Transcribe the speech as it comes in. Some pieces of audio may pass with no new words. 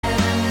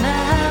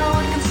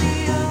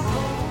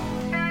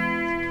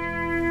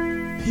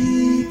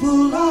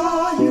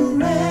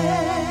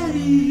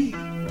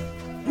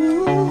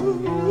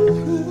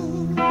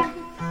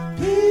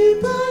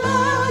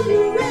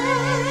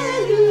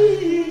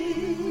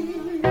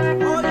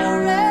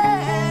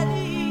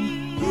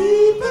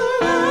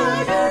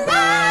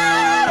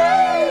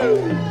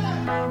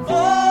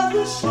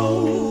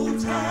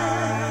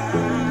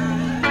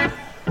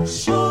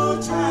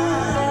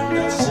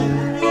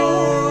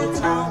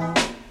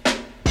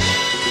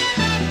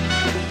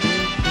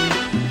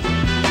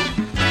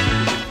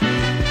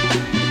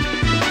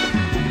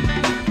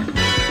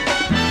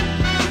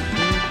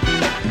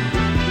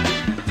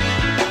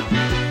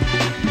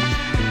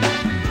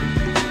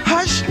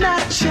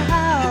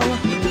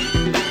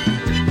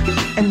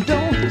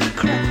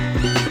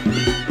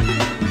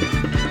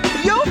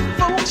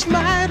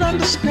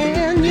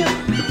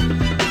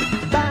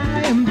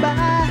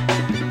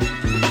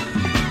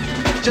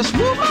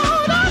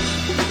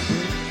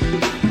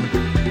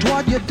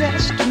your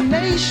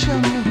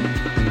destination.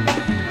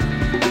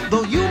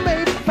 Though you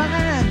may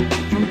find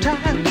from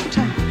time to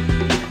time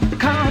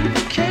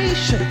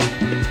complication.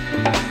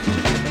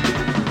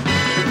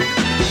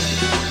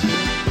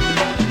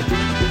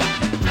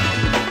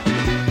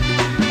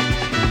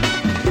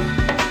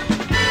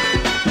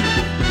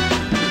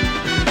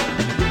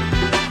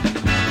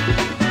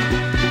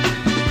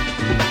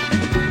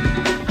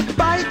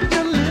 Bite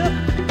your lip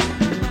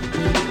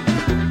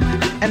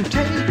and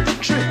take the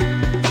trip.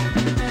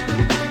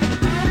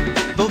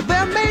 Though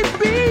there may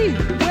be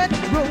wet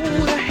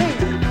road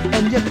ahead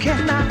and you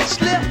cannot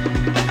slip,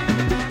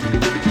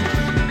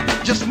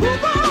 just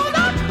move on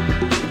up.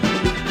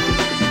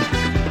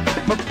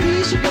 For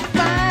peace you'll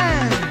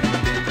find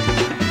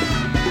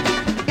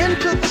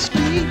into the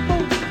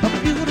steeple of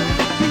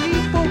beautiful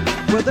people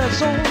where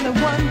there's only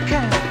one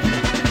kind.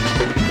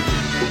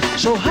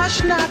 So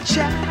hush not,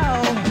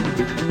 child,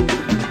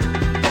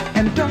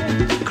 and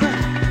don't cry.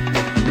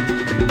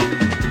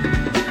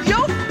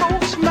 Your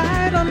folks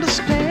might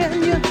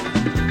understand you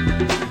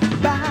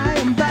by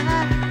and by.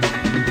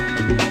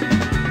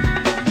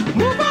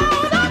 Move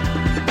on up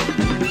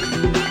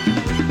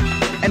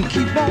and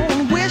keep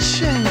on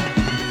wishing.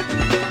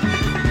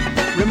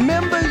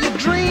 Remember your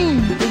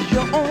dream is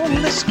your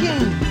only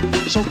scheme,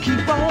 so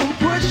keep on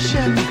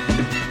pushing.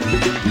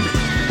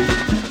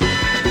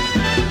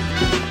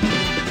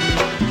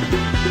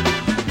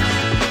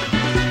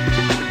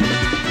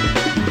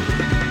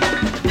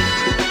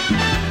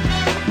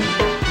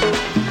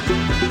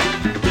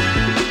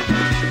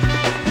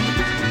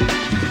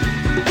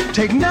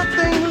 Take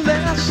nothing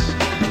less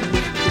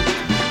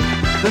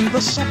than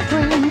the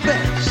supreme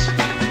best.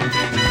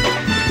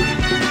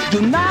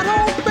 Do not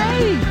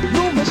obey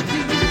rumors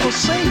people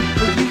say,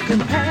 but you can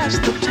pass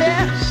the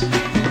test.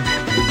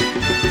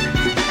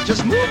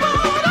 Just move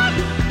on up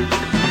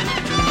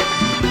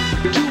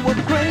to a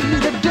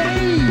greater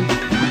day.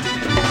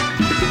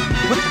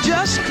 With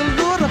just a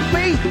little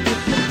faith,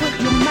 if you put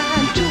your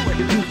mind to it,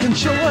 you can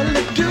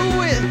surely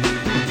do it.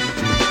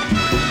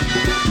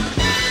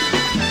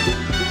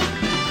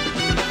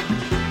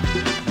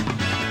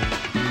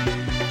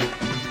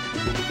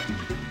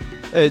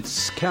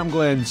 It's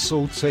CamGlen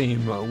Soul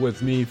Time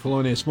with me,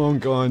 Felonious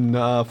Monk, on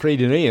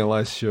Friday night,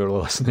 unless you're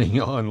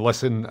listening on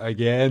Listen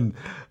Again,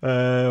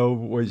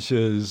 which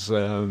is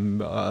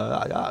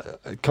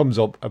it comes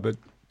up about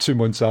 2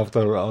 months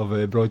after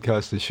I've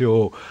broadcast the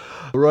show.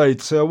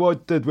 Right, so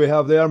what did we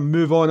have there?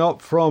 Move On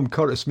Up from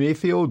Curtis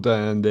Mayfield,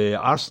 and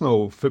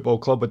Arsenal Football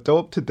Club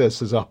adopted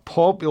this as a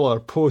popular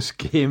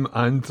post-game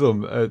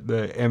anthem at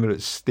the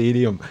Emirates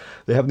Stadium.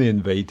 They haven't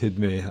invited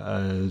me,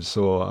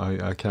 so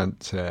I can't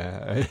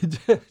check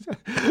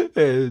that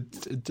out.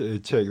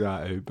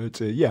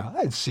 But yeah,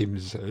 it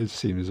seems true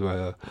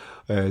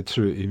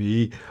to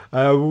me.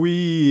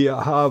 We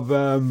have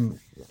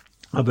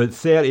about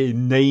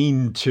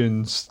 39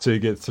 tunes to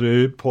get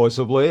through,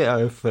 possibly,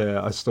 if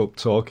I stop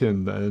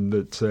talking, and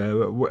it's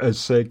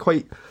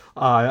quite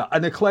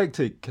an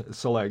eclectic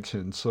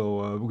selection.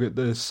 So we've got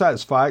the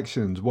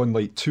Satisfactions, One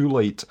Light, Two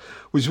Light,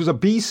 which was a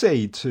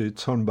B-side to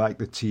Turn Back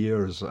the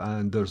Tears,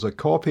 and there's a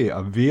copy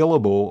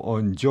available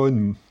on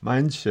John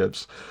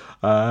Manship's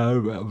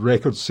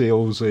record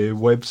sales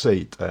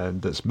website,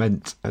 and it's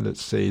mint, and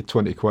it's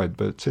 20 quid,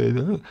 but do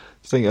you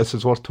think this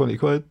is worth 20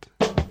 quid?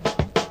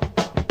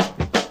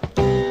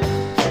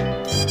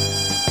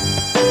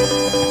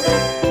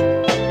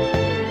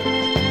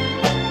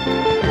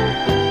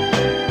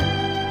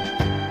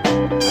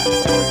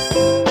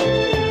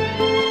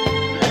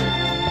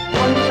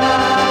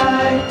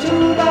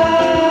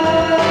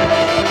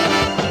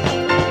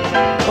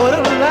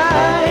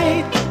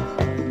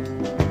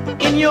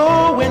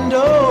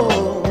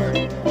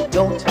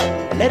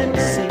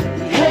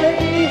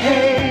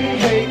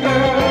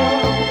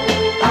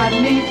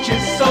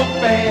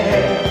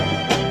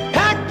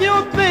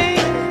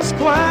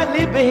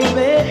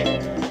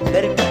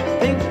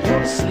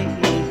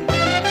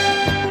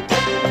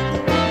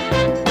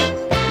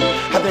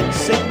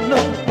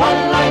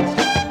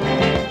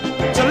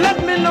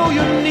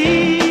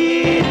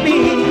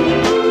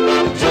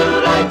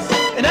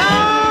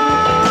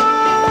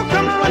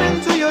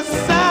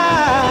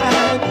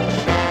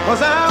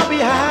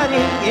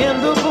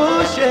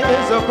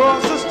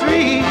 Across the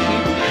street,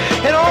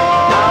 and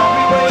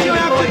all you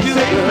have to do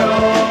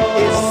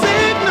is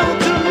signal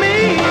to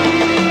me.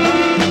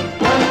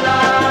 One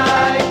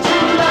light,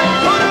 two light,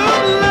 put a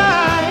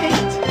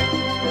light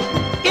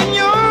in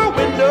your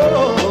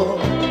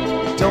window.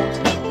 Don't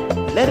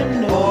let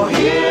him know, or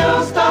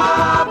he'll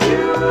stop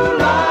you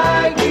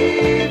like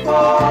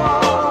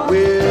before.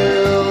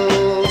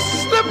 We'll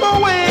slip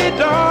away,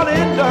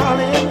 darling,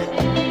 darling,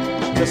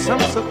 to some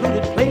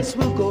secluded place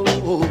we'll go.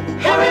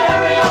 Hurry,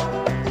 hurry up.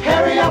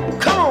 Hurry up,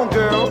 come on,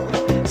 girl.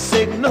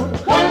 Signal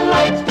one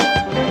light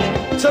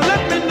to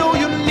let me know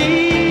you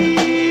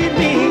need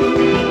me.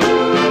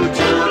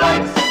 Two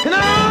lights, and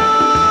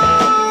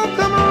I'll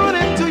come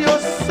running to your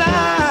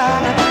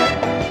side,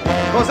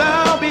 'cause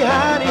I'll be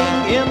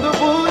hiding in the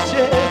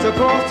bushes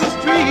across the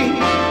street.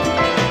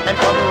 And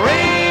come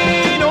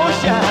rain or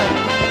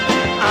shine,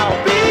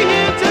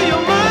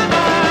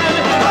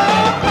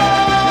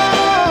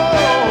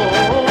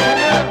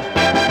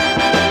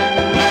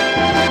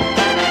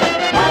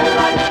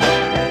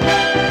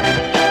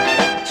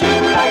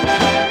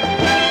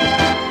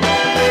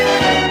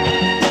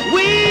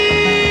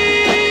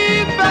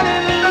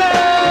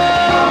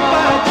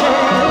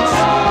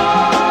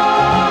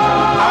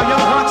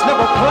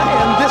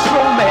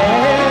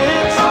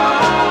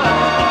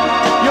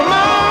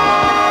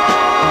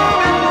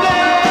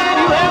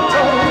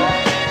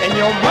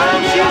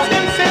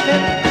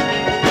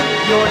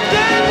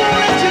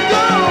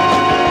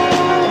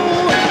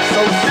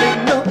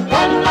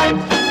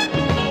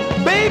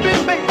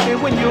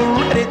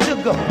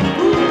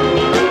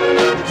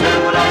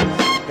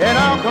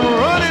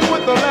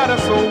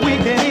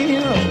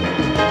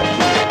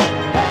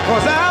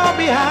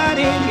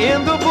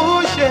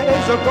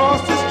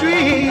 across the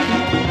street.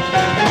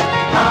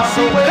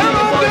 So come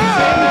on,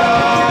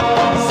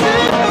 girl,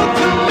 signal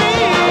to me.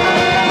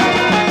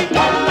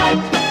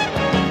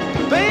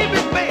 Baby,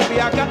 baby,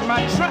 I got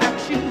my track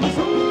shoes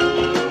on.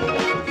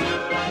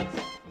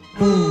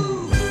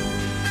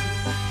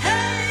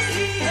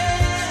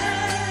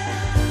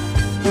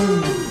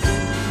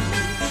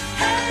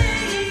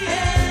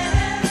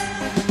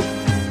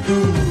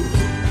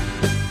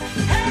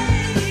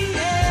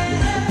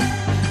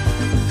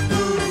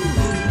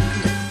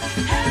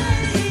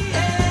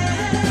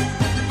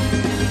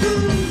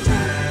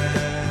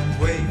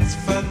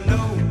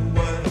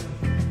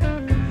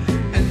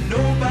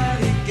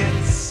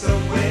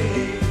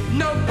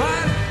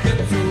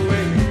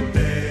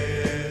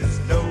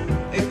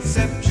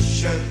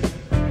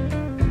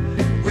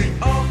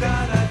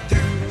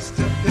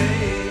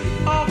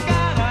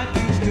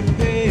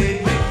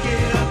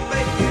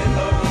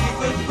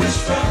 Wish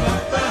for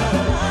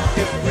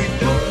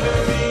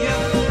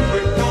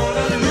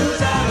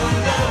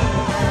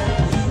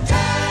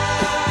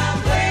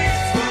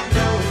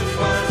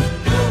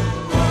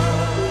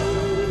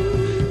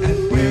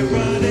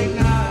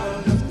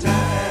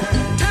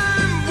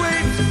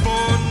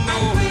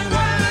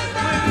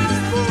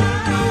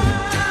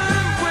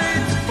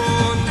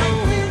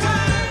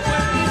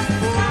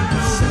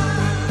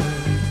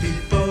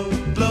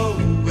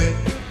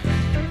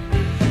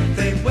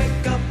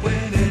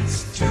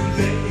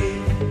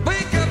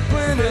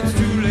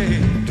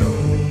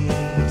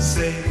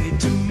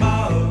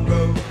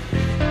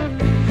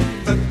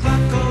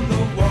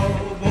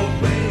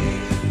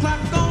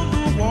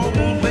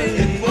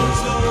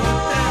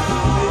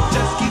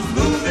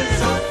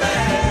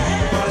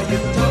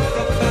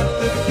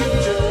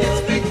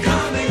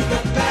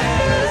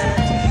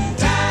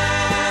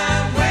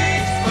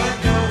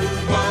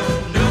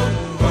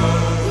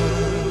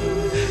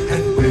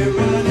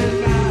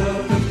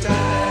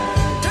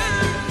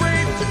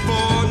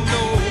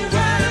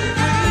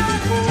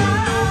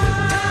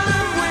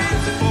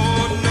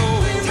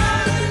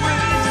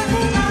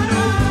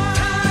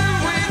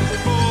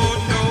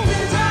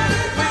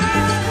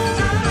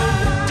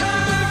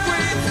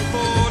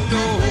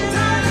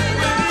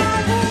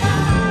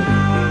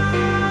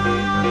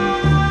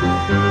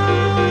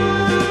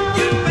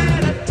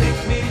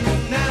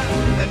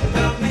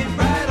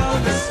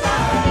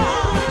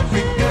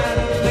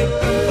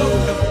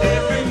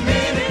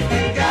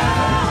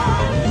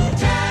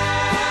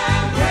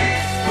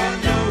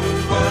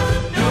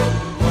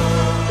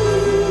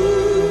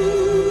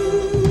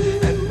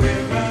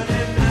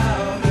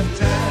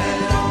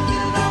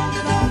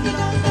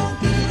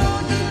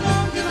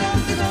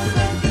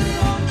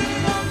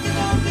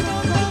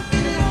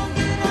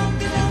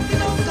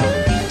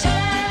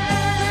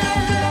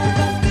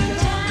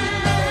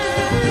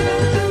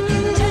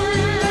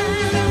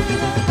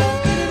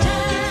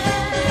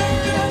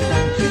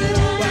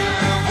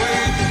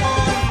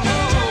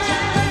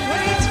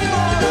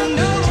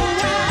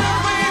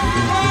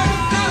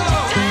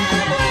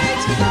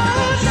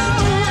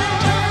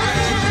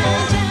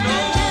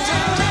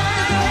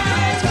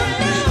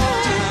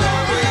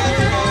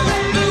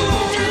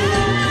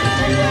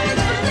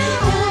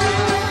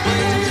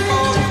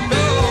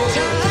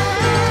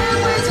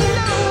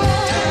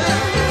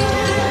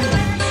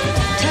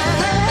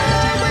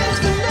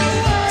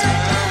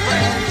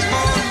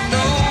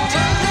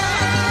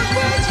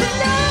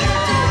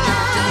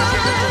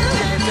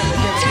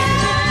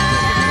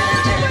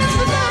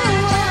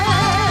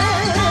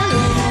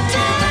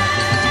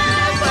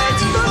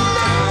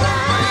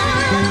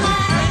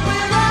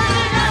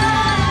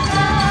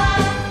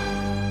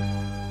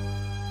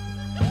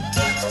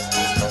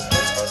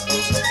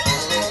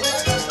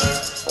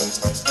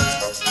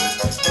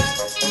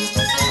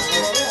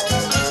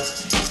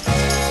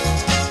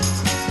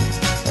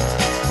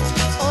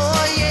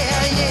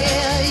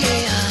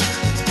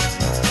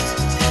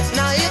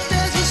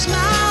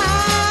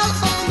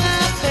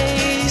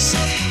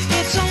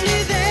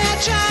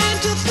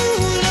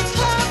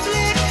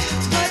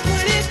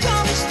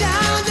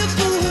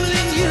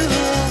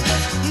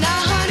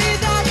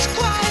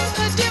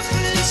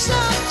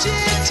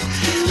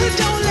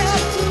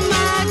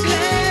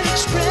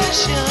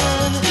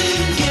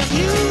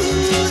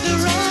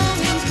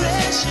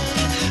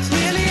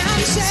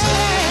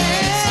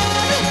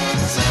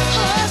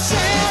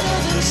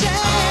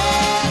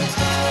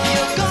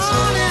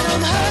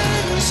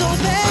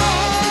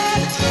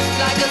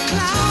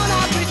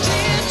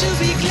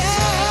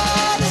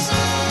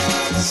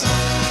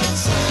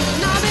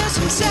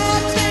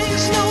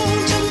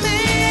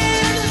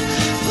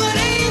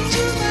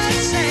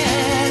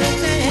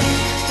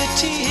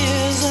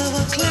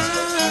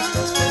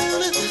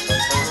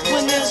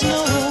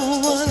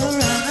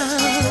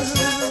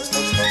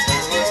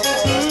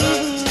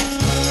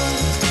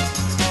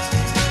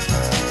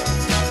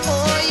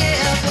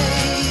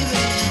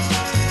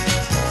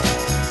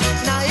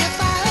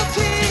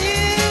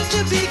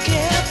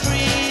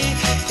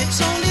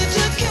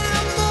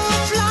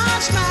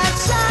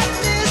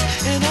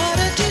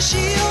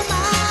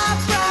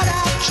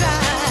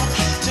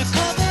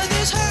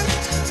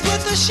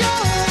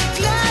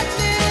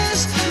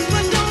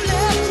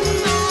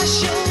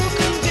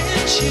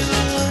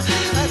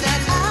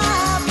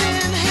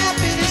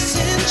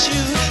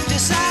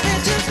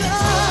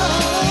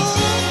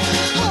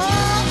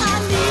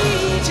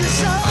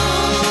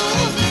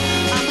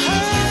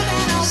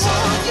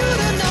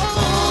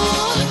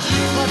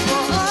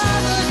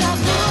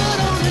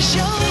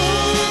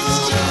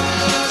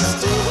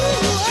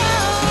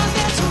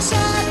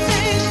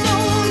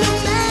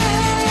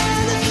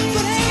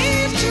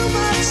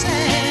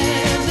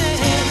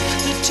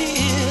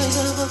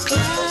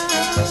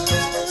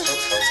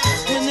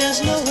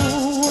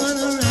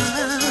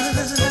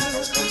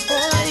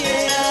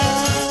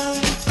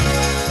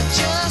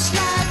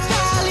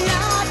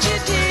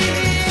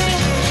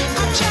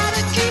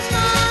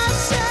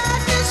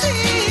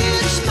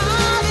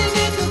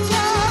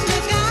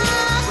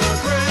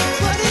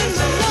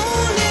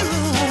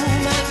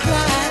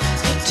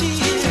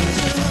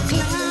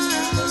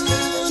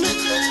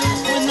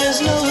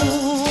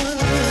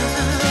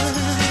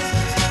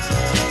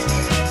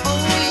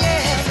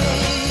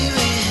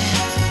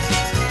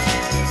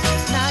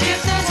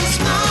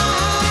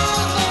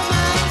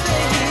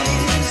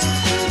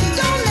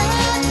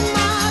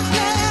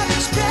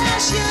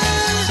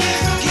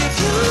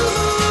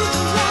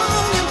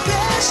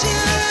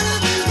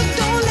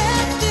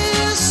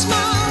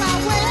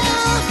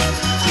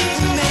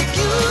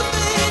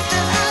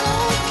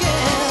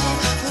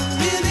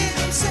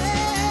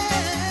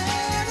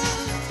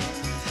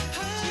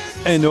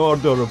In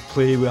order of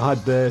play, we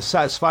had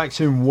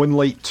Satisfaction, One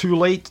Light, Too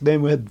Late.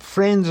 Then we had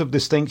Friends of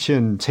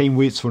Distinction, Time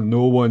Waits for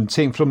No One,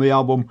 taken from the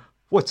album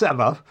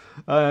Whatever.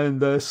 And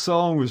the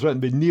song was written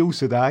by Neil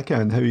Sedaka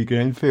and Howie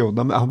Grenfell.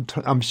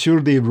 I'm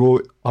sure they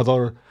wrote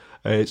other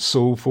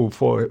soulful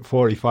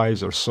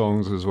 45s or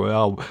songs as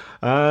well.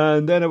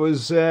 And then it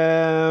was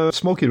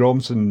Smokey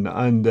Robinson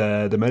and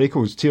the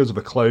Miracles, Tears of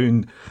a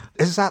Clown.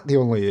 Is that the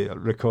only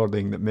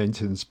recording that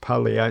mentions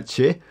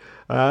Pagliacci?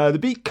 The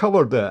Beat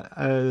covered it,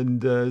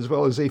 and as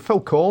well as Phil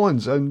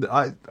Collins, and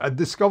I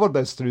discovered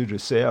this through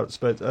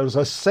research, but there's a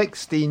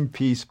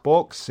 16-piece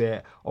box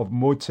set of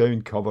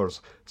Motown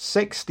covers,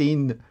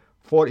 16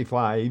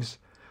 45s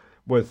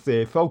with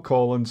Phil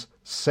Collins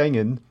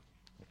singing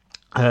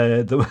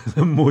the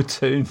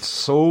Motown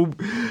Soul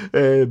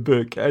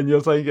book, and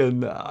you're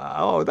thinking,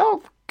 oh,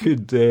 that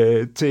could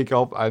take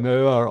up an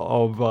hour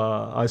of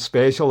a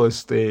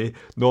specialist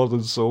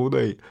Northern Soul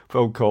night.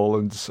 Phil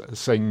Collins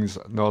sings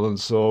Northern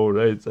Soul,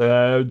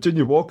 right?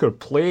 Junior Walker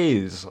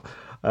plays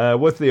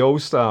with the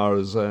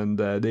All-Stars, and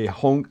they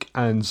honk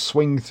and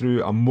swing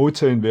through a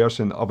Motown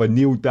version of a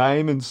Neil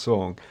Diamond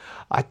song.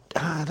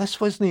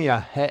 This wasn't a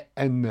hit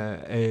in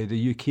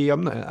the UK.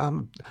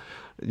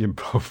 You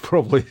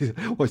probably,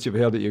 once you've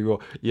heard it, you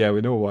go, yeah,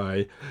 we know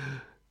why.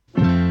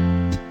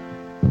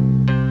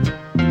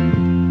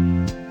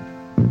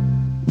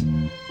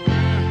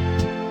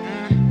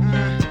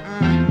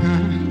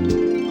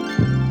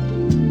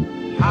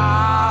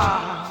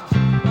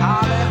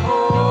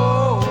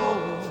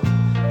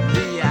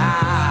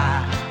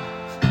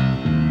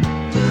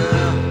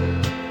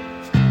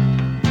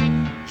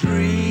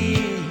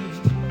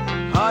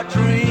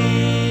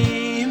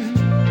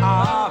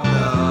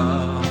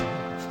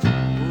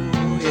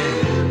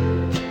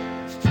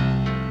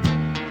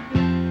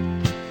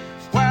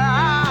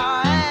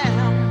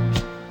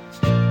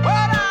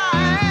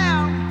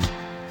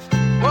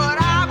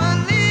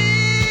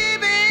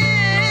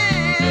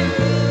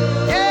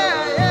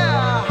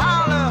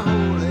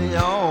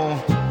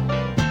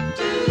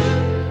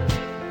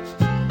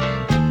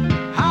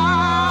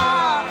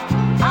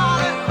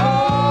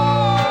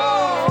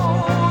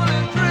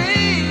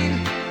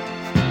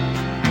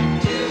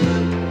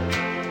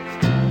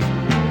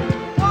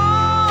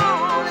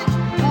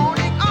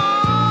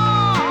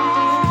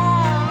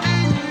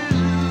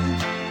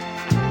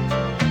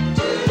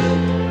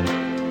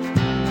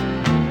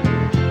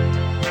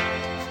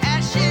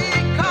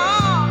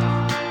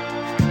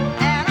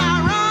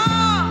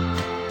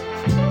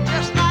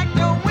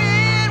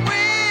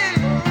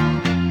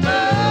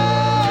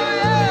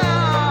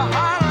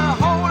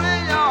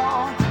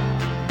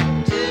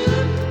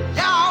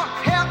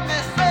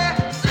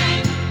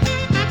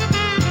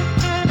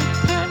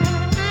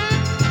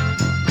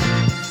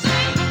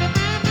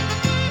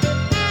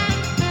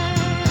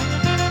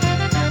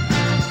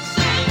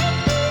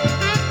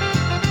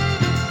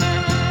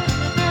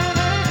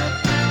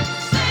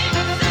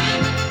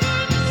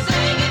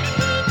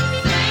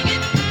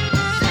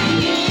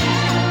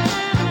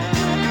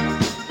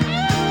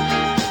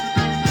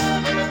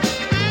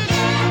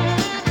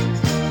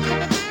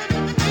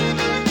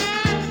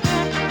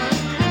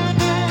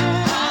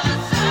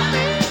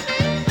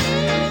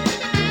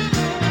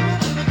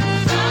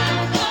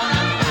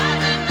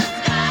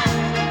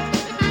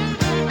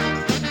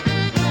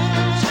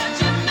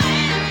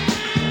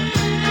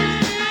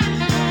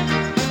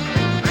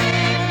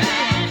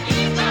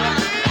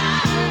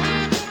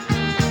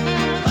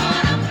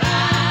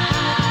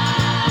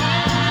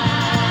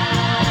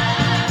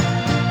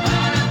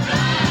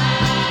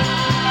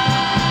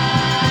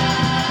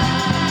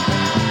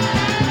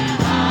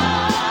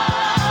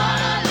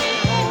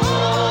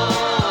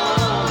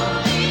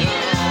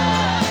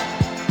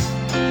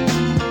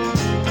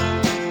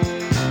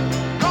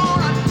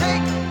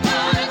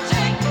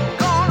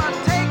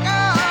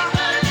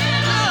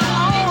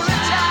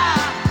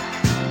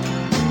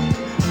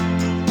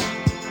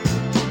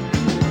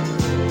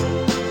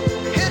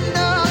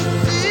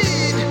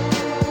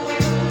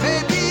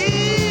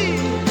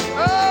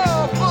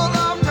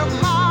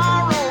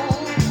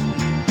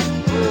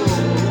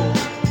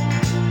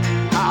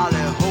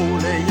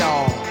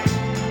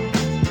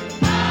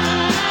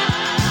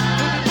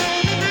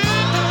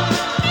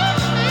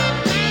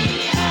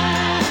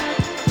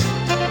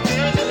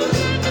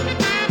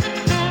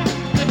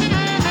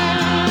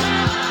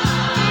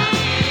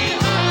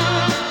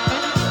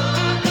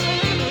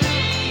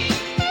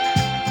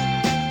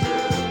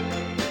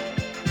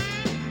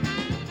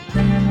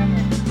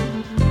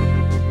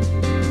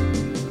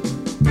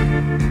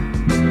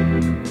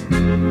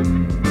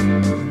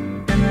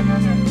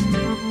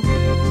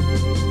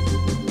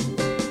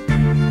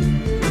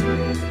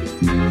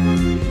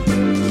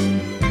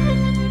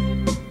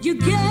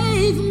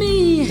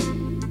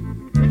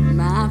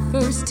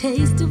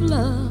 Taste of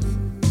love.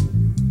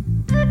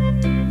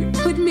 You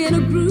put me in a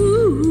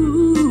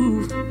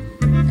groove,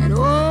 and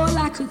all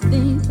I could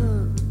think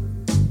of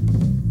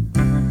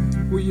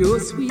were your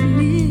sweet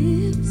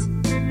lips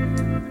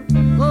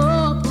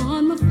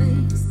upon my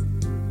face.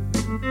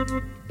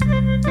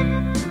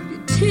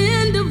 Your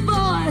tender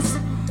voice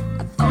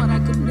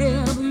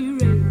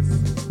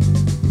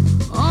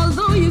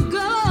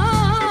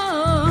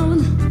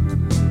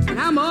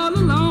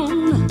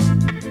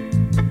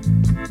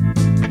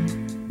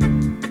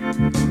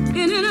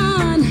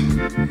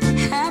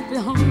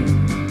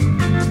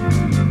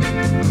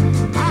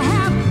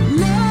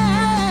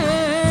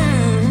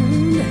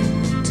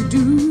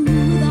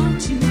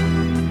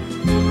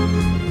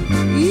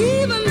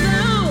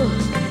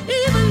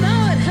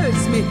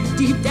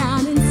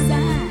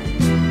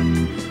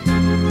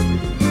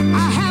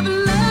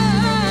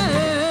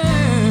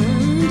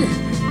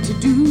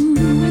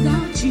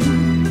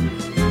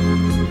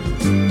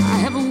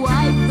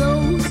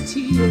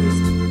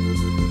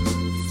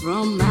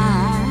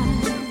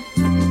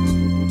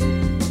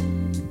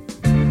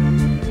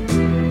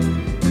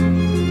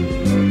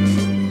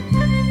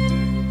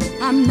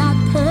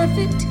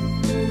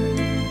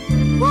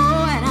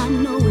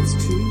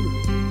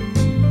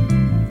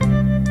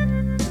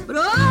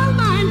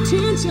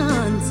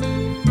intentions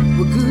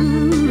were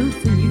good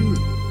for you.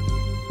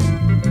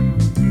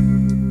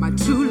 My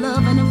true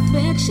love and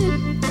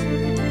affection,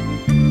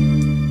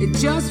 it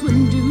just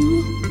wouldn't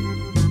do.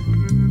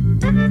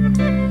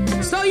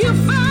 So you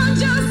found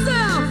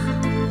yourself,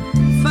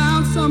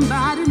 found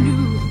somebody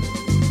new.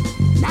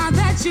 Now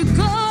that you're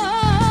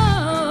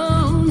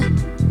gone,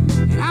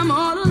 and I'm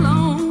all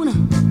alone,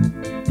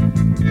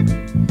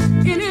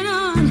 in an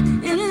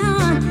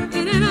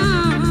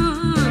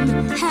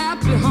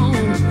happy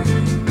home.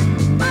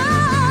 Oh,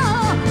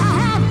 I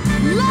have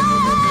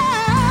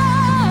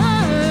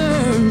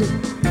learned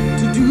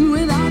to do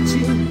without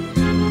you.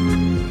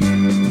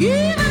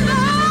 Even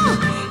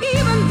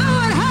though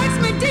it hurts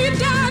me deep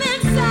down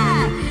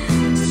inside,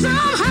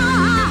 somehow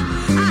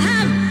I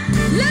have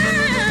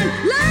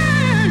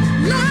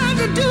learned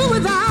to do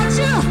without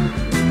you.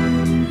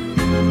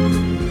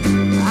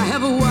 I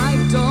have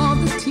wiped all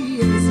the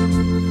tears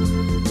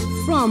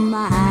from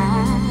my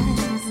eyes.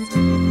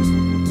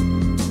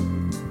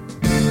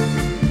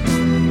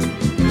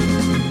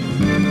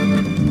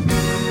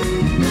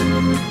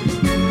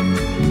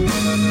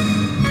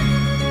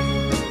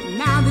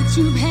 Now that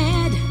you've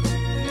had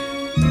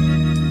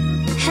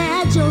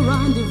your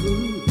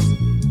rendezvous,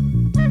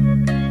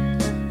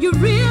 you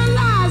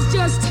realize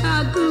just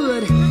how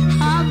good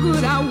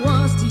I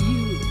was to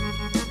you.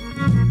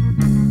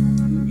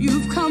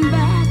 You've come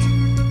back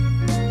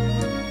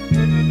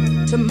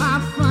to my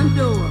front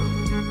door,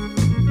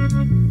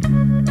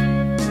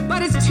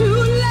 but it's too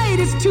late,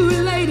 it's too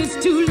late, it's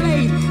too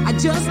late. I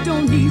just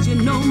don't need you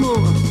no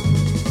more.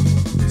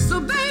 So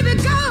baby,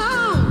 go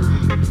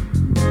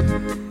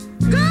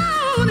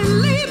on and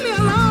leave me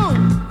alone.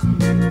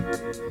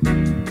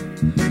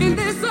 In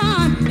this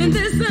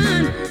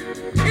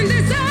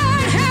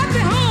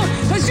unhappy home.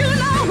 'Cause you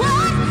know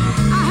what?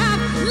 I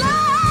have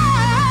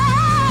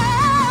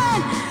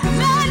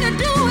learned to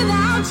do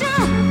without you.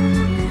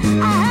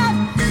 I have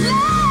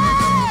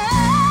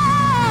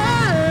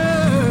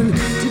learned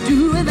to do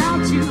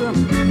without you.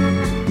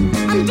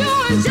 I'm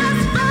doing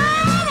just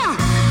fine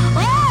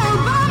all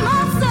by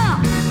myself.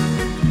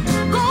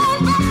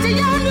 Going back to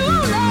your new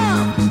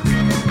love.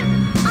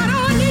 I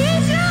don't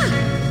need you.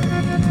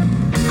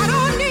 I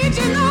don't need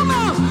you no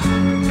more.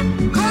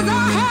 'Cause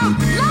I have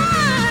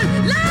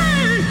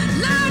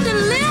learned to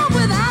live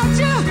without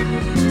you.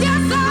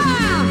 Yes, I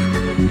have.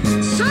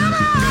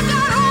 Somehow I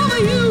got over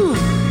you.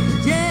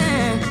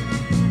 Yeah.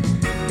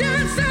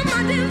 Done something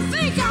I didn't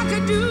think I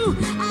could do.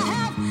 I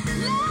have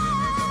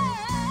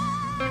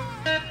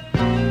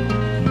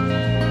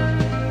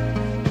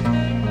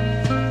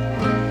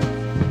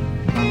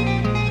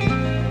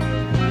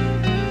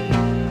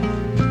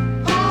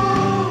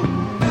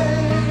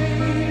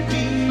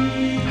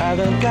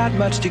Haven't got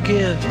much to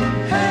give.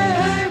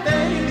 Hey,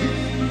 baby.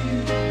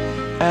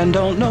 And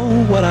don't know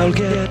what I'll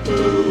get.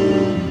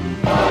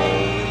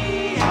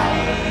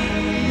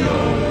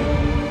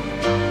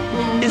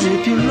 Is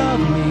if you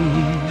love me,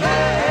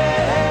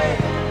 hey,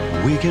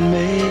 we can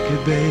make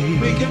it, baby.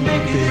 We can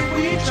make it if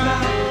we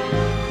try.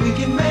 We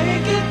can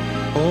make it.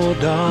 Oh,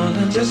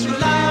 darling, just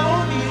rely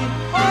on me.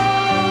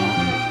 Oh,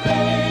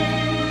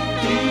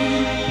 baby.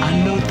 I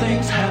know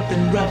things have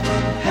been rough.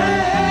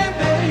 Hey,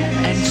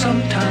 baby. And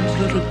sometimes,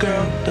 little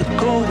girl, the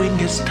going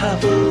is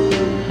tough.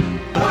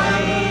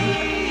 But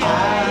I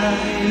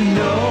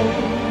know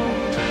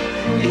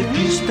if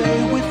you stay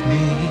with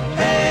me,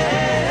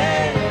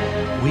 hey,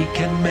 we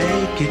can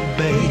make it,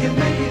 baby. We can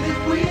make it if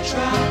we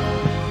try.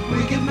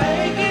 We can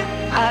make it.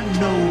 I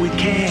know we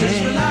can. Just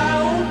rely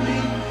on me.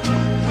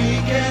 We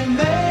can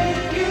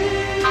make it.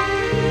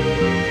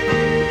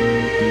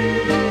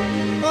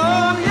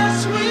 Oh, yes,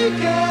 we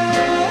can.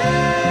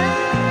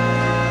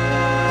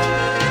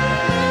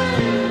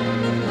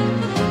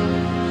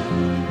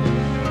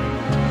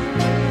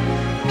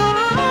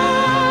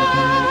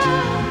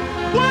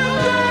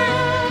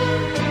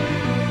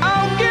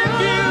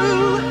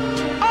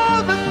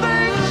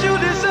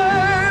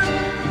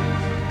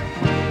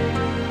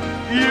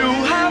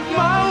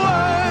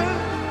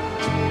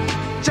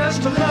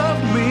 To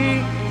love me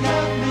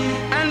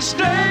and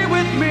stay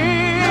with me,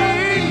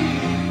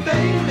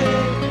 baby.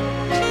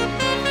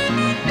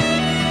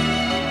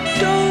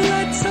 Don't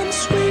let some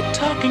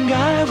sweet-talking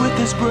guy with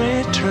his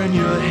braid turn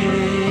your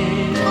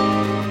head.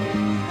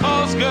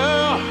 'Cause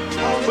girl,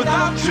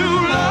 without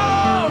true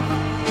love,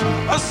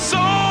 a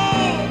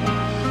soul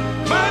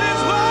might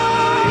as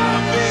well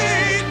be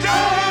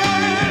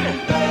dead.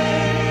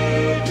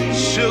 Baby.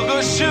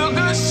 Sugar,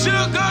 sugar,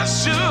 sugar,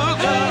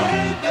 sugar.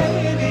 Hey,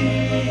 baby.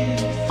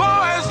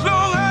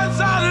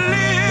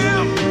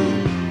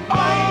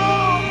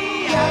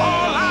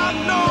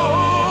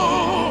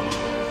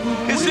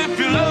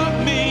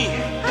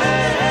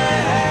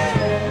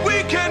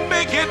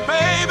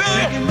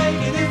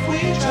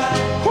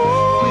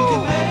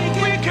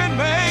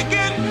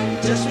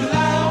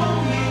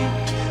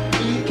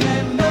 We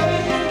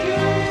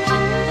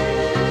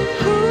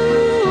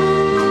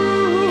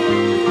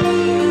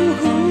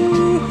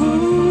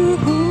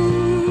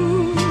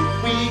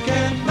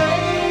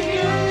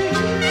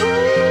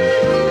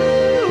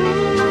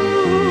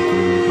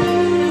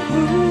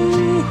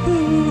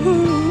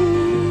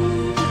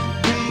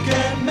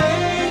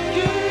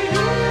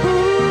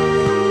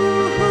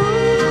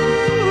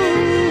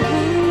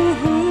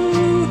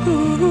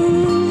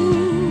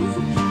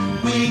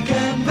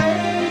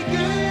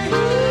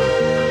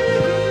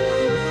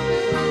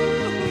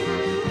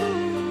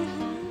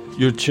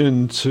You're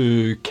tuned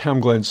to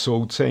CamGlen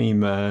Soul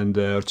Time, and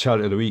our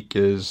chart of the week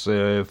is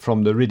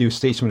from the radio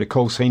station with the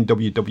call sign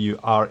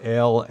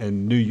WWRL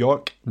in New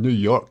York, New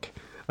York.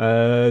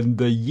 And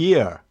the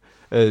year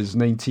is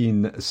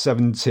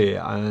 1970,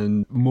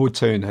 and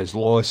Motown has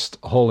lost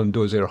Holland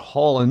Dozier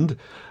Holland,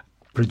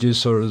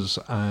 producers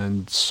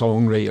and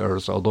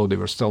songwriters, although they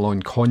were still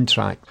on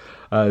contract.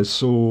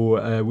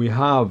 So we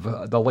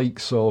have the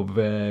likes of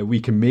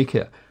We Can Make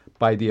It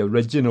by the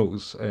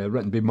Originals,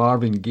 written by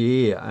Marvin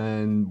Gaye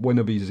and one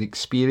of his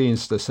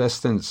experienced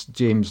assistants,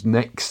 James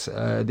Nicks.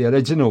 The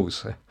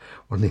Originals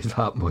weren't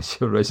that much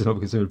original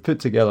because they were put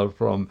together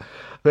from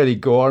Freddie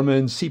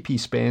Gorman, C.P.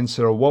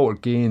 Spencer, Walter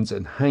Gaines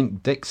and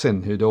Hank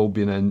Dixon, who'd all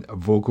been in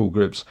vocal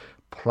groups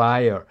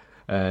prior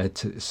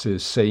to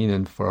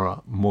signing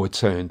for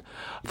Motown.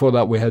 Before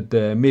that we had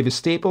Mavis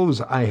Staples,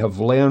 I Have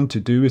Learned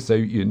to Do Without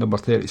You, number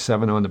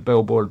 37 on the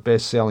Billboard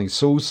best-selling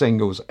soul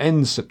singles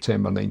in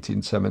September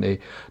 1970,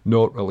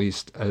 not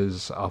released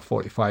as a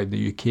 45 in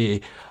the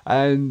UK.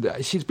 And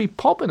she's been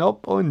popping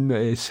up on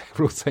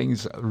several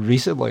things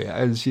recently,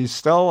 and she's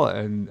still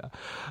in,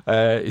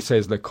 he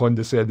says in a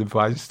condescending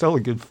fashion, still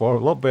in good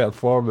form, a lot better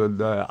form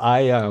than I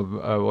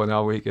am when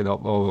I'm waking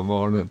up all the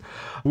morning.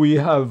 We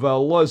have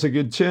lots of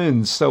good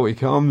tunes still to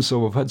come, so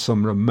we've had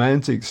some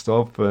romantic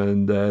stuff,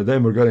 and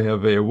then we're going to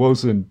have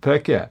Wilson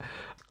Pickett.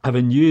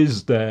 Having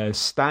used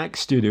Stack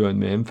Studio in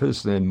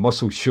Memphis, then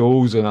Muscle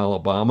Shoals in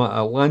Alabama,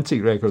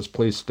 Atlantic Records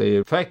placed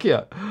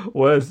Pickett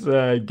with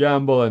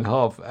Gamble and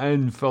Huff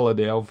in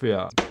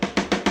Philadelphia.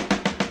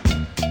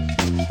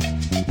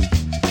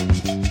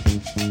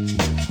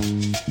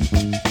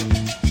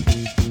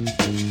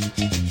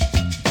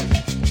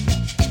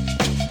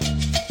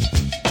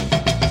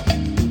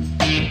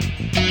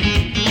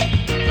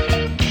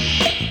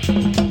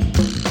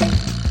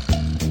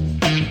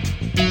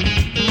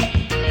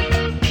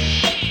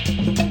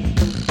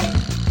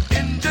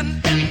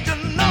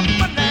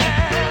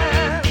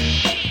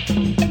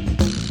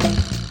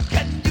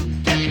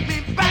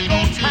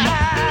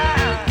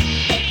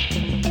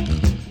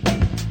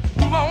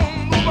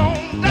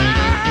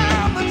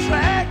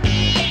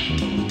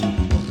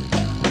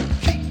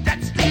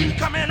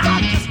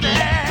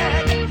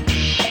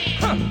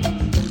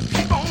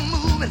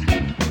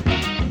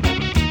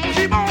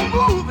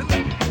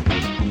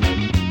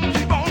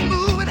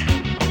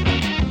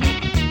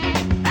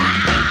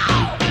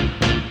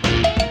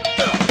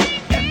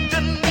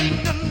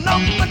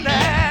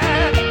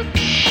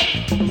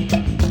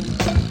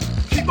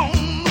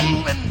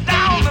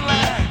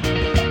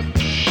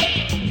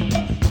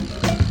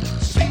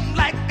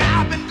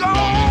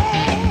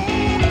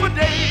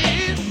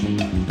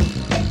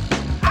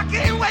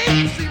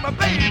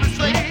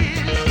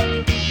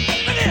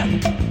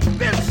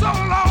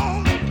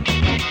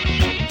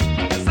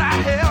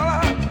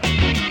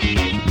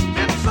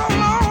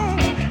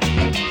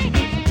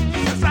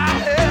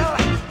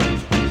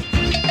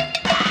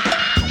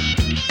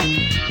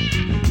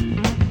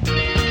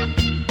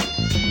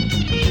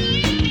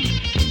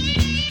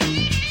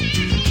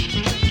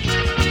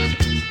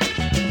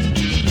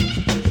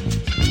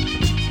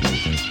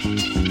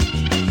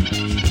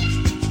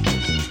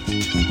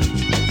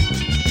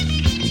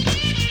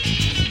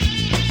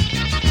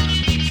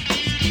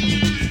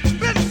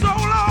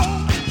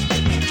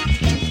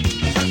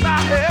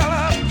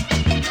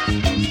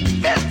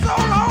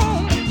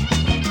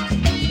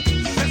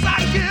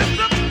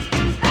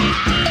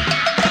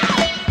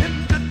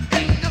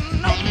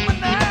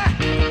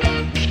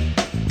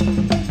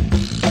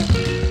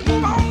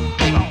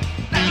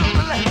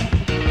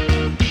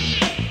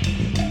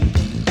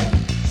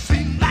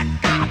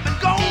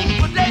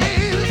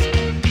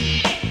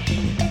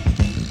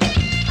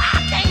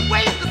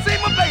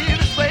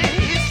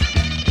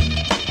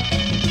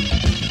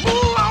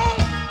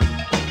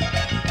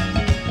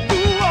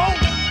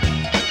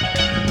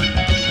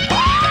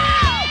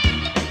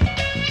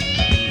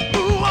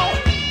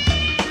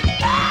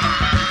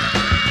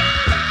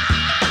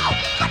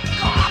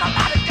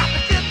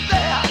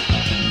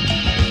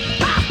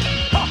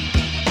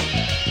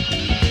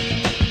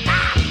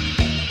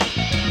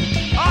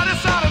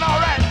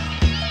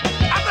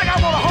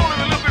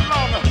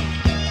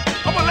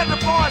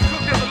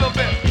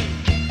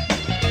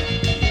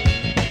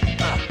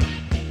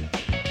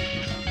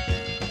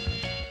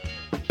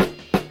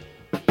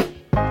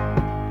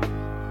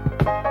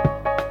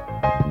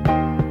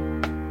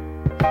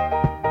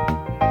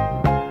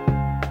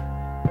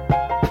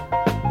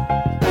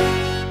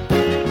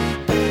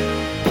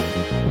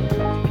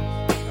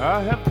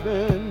 I have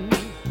been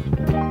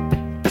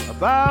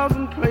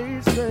 1,000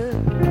 places,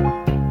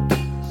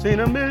 seen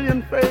a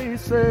million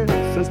faces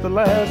since the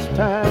last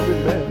time we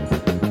met.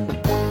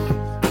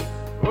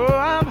 Oh,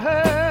 I've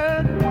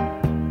heard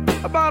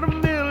about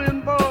 1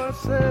 million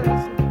voices.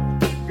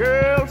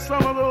 Girl,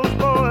 some of those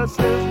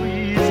voices were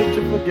easy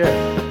to forget.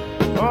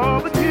 Oh,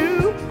 but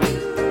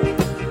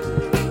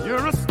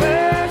you're a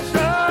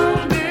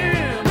special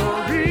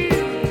memory.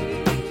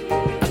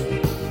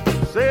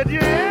 Said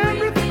you're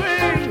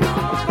everything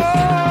I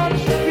thought you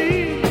should be.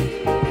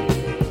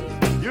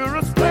 You're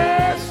a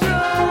special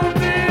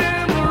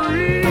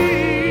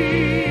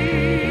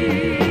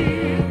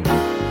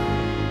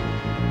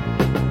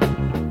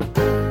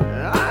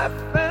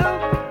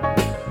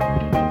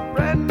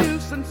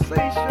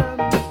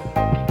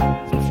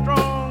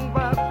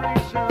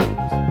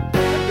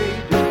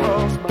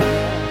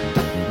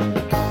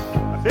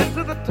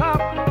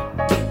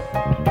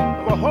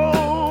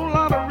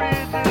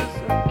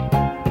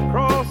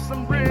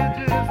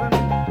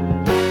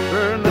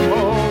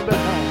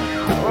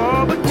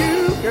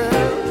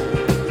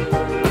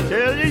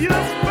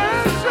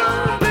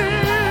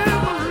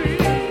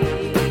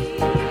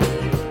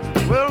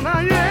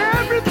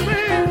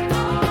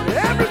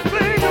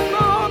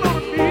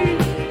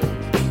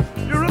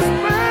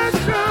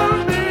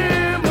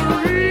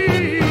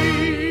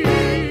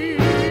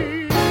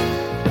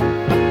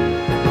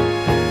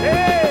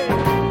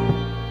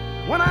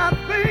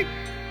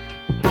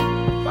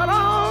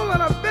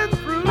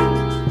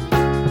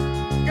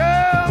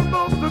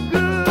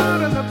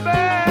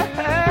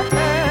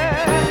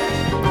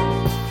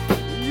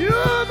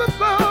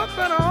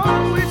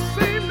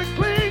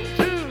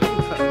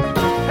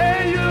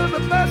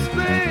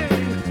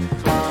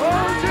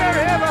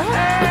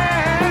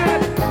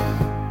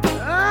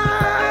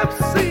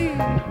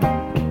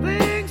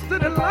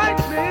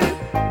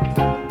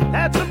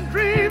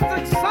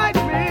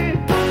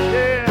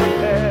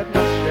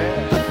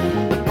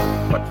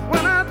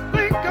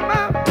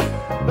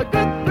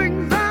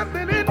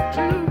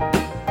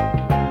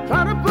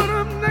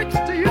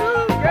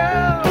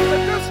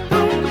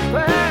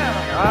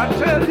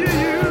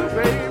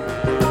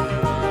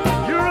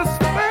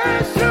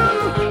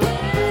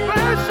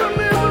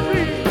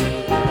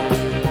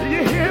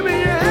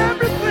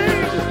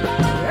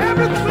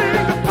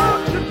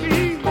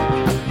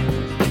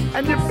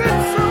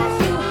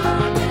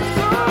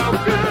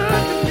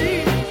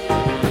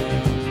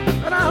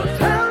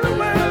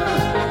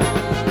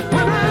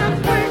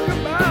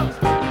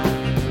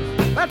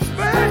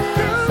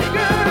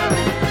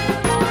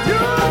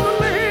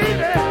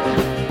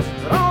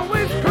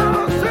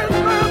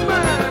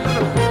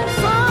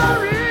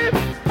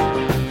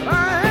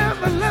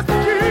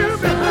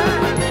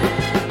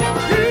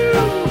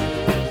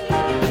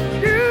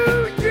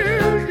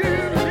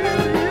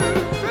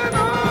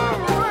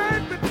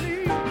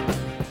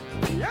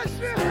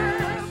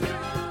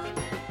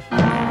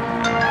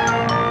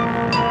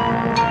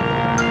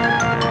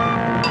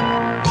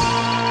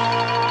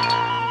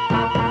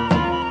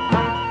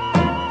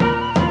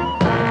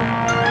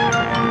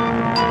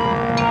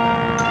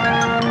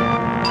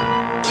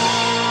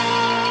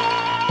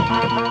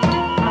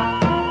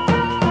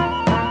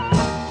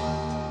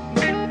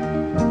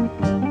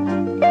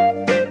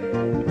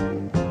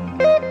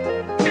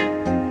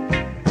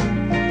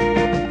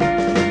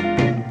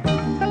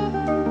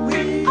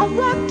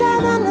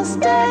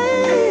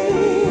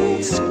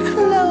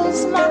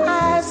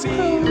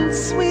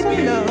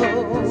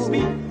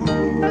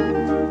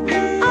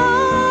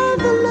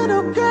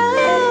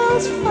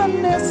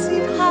their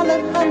seat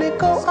hollering, honey,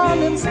 go on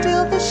and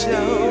steal the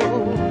show.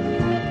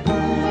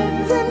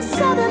 Then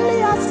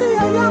suddenly I see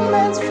a young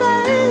man's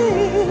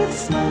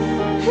face.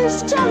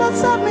 He's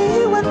jealous of me,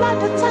 he would like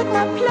to take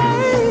my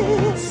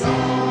place.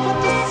 But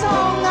the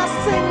song I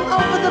sing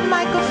over the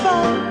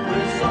microphone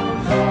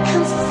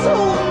can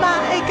soothe my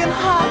aching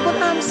heart when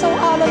I'm so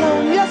all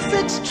alone. Yes,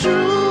 it's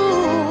true.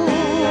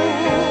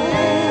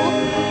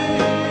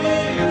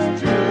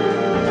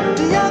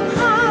 The young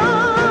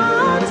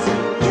hearts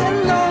get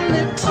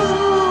lonely too.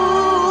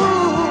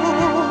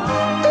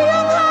 The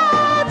young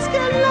hearts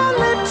get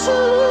lonely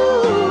too.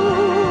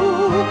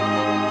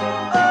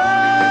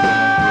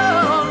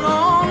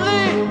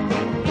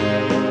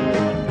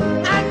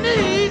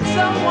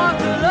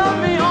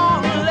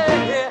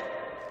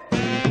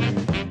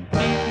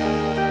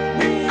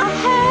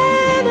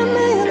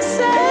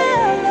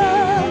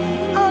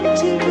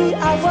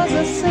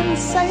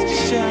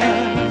 Sensation.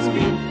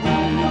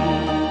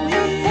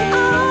 And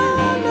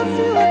on a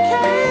few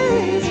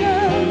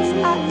occasions,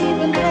 I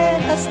even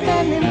had a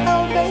standing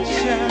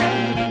ovation.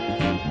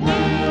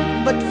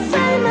 But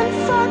fame and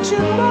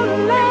fortune won't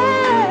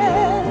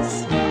last.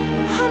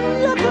 I'm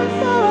looking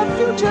for a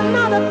future,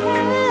 not a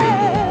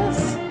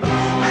past.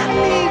 I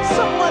need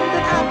someone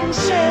that I can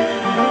share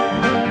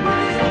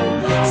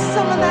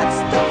some of that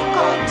stuff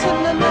called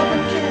tender love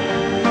and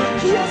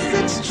care. Yes,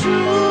 it's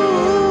true.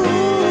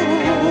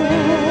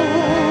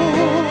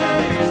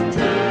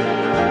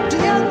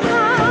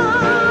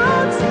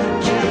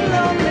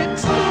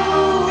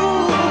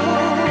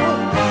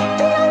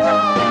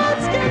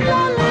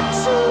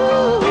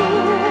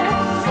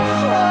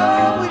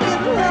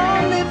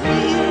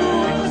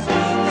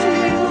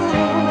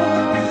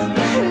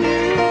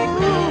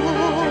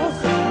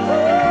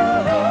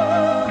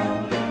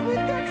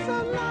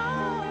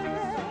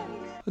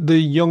 The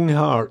Young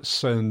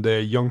Hearts and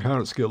Young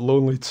Hearts Get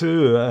Lonely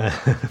Too.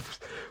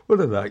 Where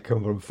did that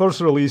come from?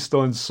 First released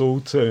on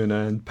Soultown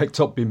and picked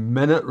up by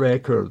Minute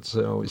Records,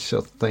 which I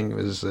think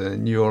was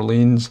New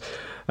Orleans.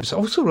 It's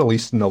also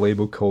released on a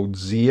label called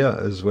Zia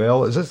as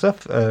well. It's as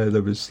if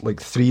there was like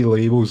 3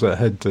 labels that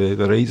had the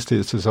rights to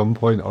it at some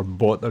point or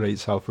bought the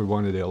rights halfway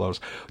one of the others.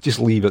 Just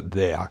leave it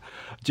there.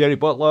 Jerry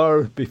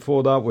Butler,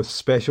 before that, with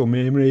Special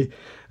Memory.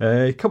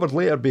 Covered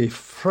later by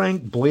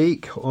Frank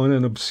Blake on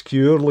an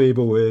obscure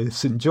label,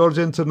 St. George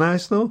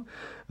International.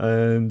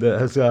 And it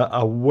has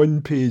a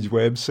one-page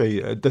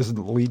website. It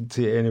doesn't lead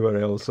to anywhere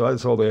else. So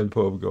that's all the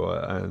info I've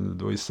got.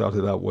 And we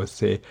started out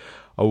with a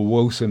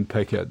Wilson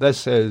Pickett.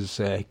 This is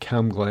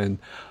CamGlen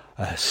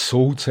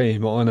Soul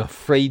Time on a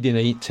Friday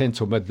night, 10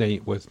 till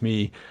midnight with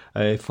me,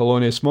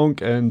 Thelonious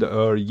Monk, and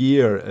our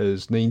year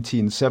is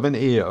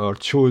 1970. Our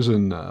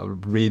chosen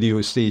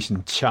radio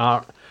station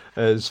chart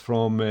is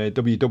from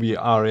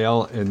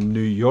WWRL in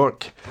New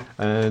York,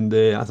 and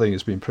I think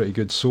it's been pretty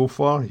good so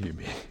far. You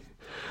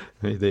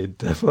may they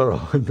differ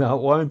on that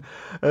one.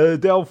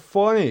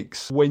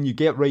 Delphonics, When You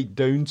Get Right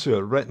Down to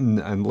It, written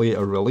and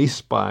later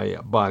released by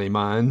Barry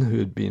Mann, who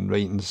had been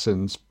writing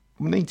since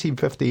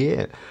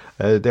 1958.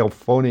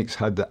 Delphonics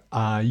had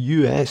a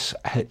US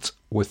hit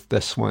with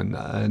this one,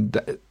 and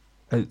it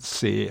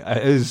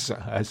is,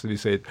 as we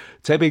said,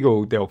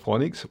 typical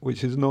Delphonics,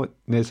 which is not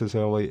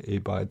necessarily a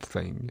bad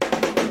thing.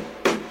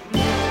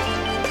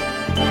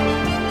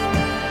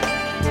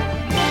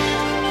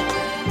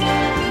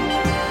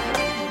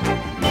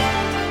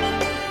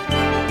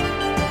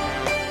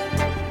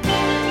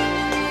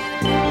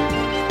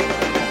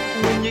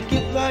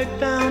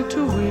 Down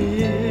to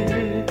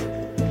it,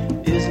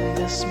 isn't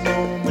this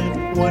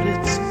moment what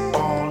it's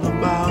all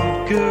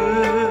about,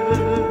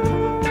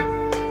 girl?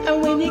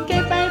 And when you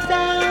get right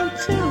down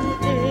to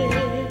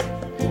it,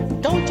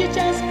 don't you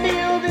just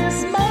feel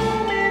this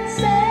moment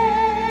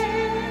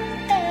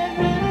say,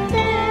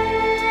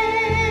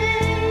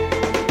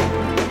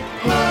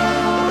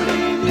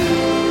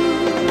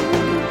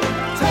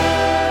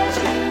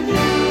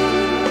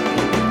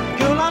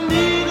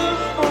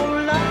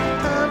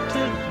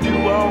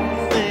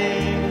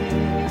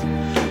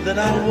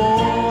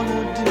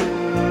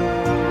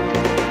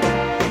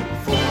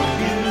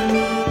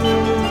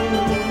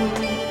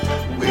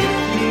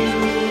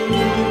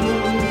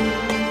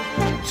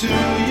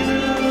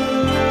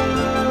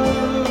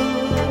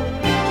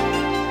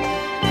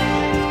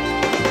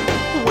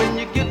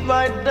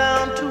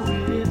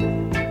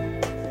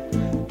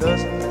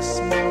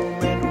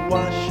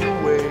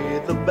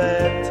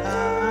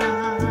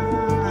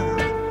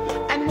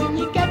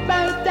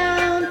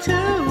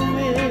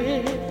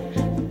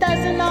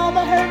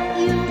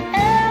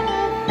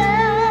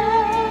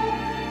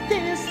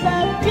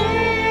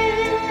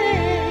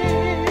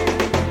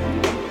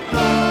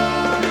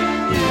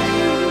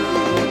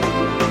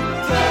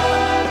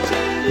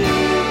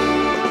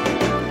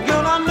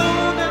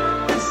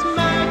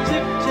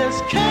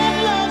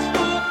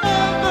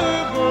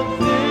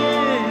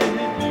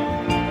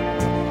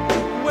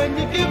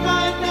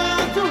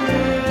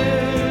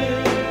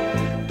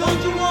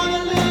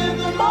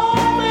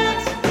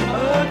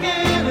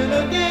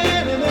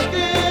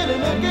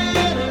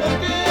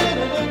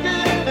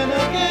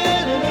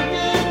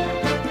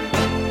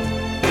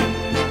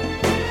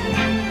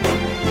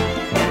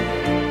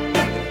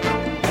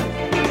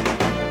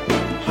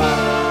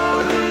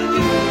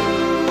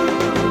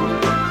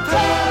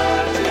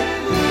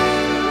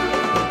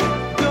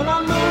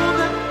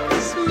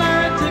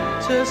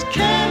 this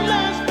can't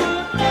last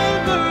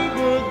forever,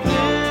 but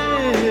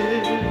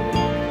then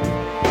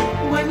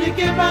when you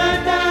get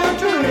right down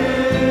to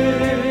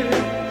it,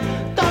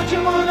 don't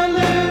you wanna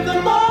live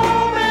the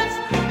moments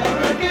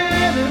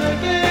again and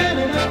again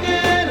and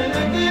again and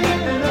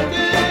again and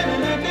again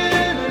and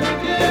again and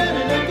again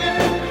and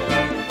again.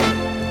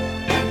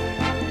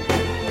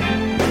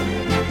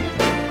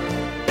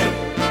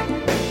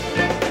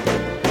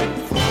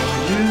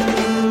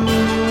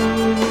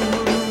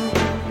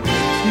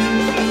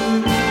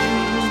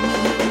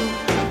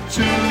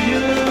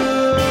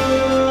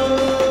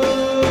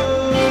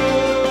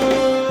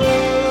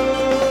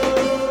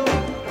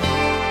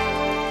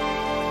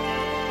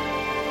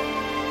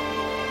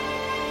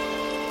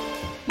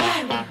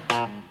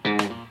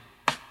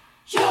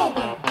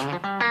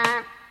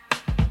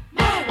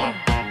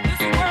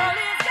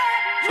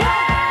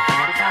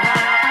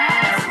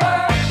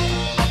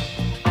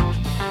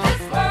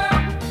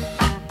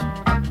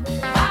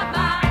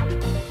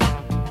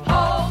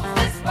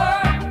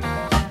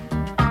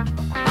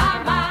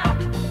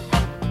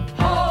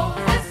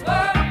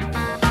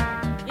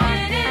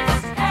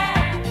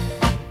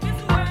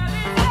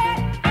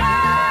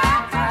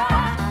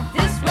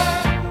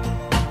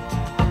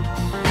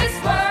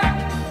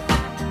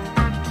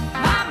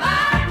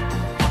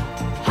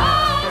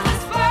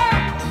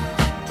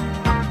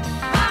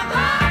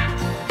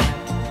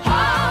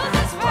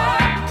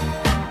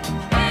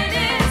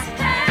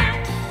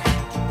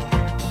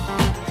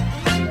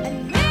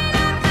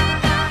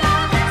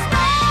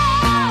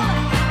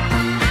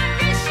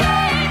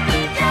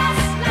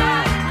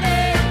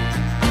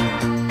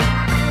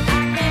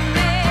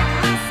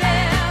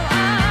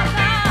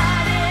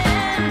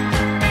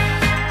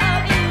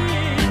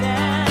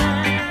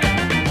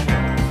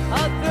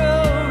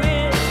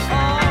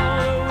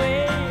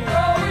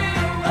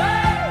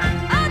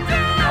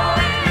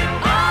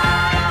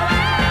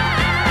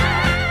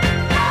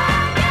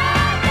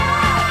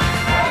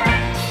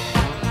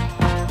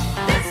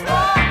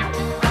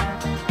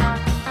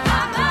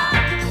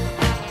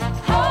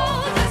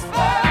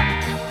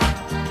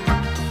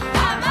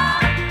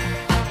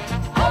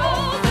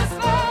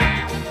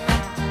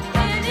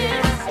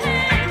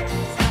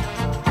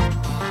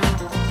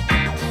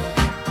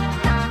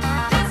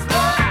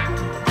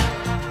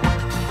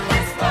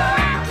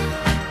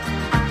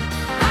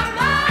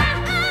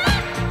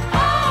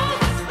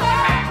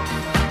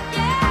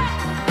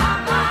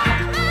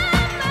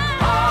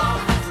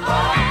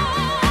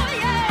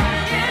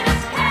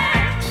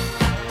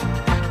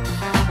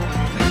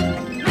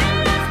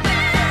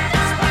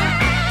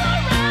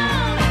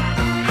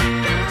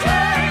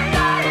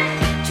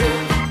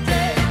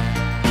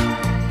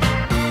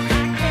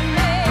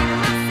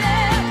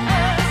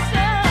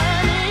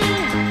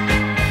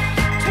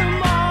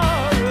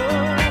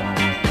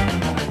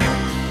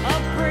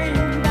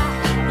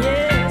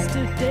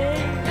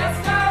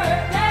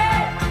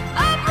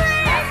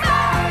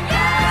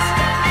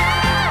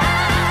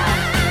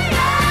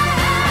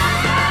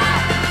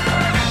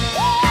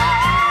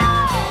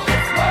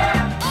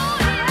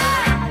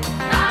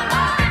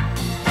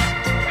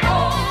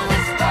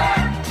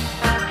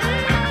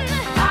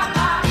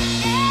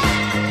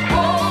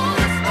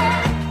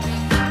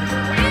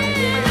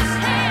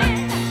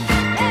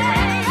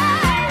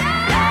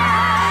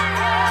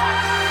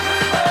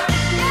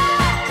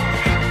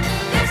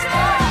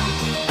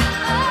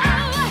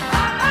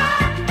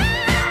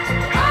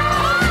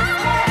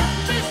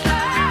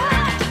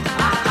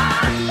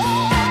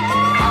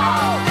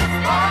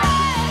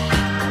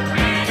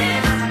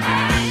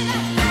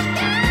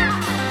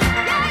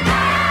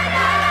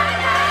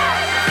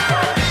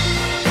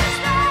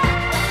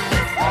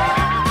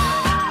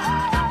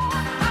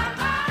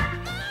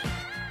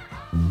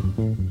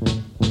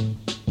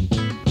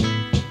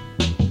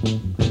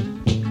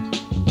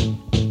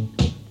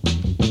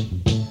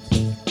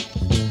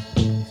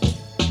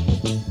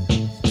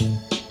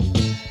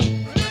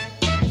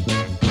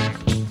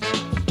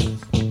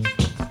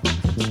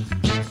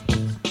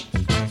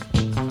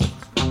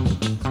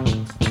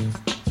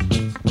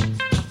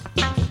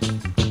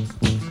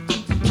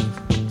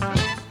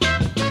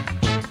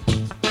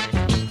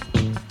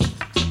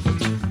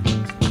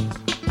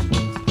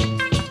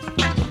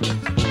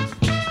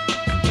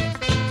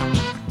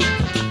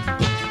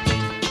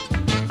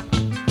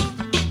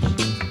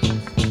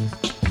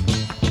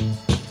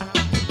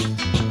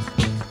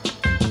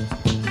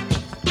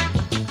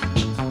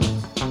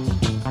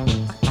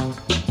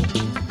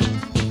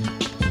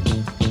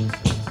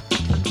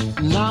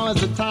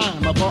 is the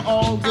time for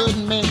all good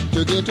men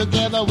to get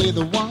together with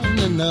one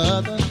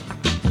another.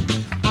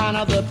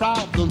 Honor their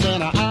problems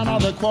and honor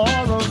their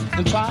quarrels,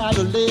 and try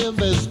to live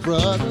as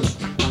brothers,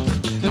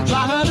 and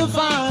try to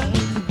find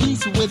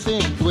peace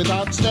within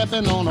without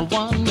stepping on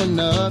one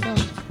another.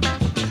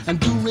 And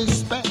do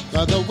respect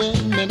the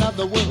women of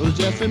the world.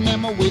 Just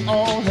remember we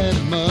all had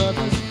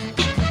mothers.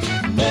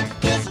 Make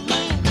this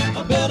land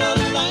a better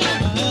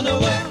land and a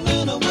world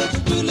in which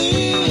we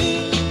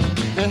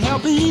live. And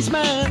help each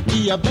man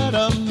be a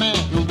better man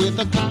with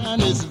the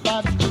kindness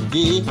that to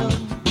give.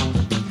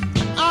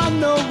 I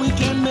know we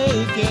can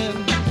make it.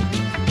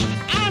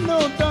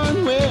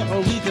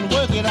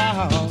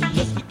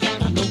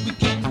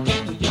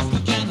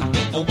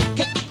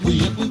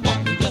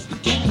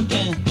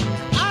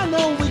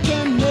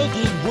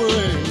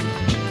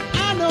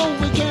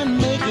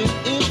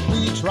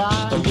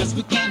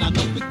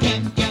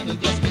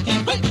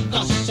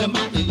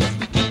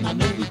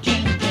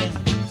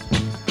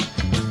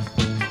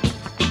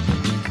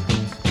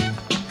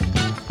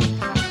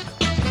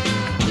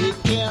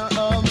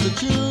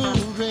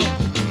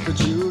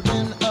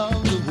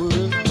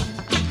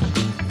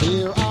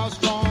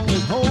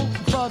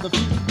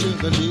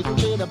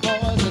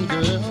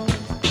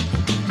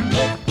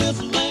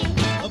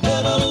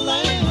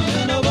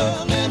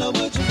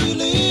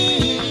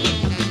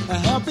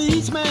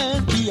 each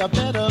man be a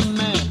better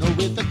man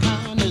with the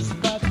kindness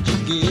that you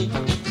give.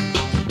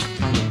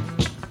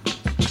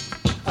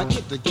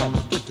 Get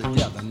together now. Get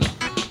together now.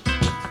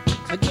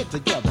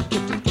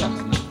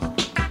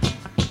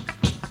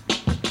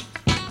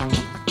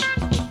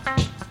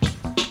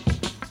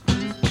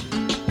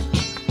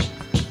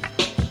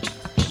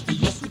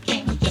 Yes we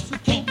can, yes we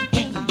can,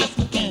 yes we can. Get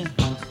together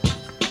now.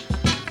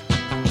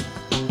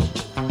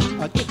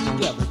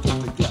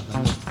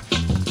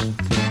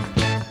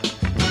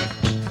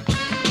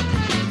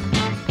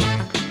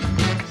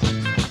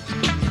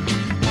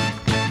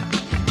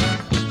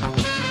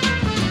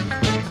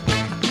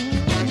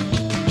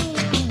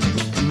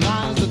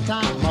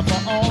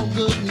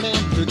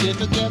 Get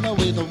together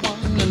with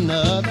one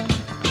another,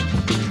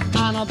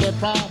 iron out their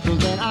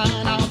problems and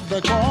iron out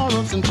their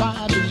quarrels and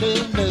try to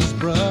live as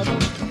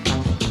brothers.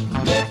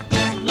 Make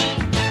this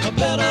land a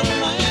better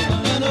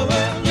land and a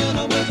world in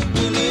which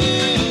we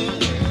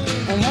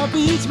live. And help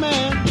each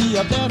man be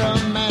a better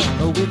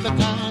man with the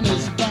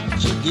kindness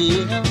that you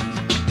give.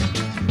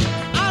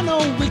 I know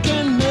we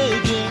can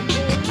make it.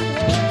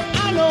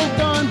 I know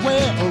darn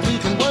well we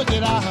can work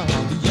it out.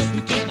 Yes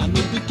we can, I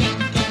know we can.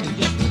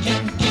 Yes we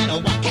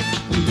can, why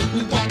can't we if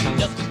we want?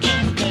 Yes we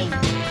can.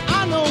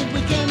 I know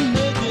we can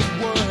make it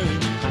work.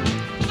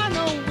 I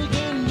know we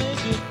can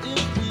make it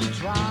if we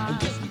try.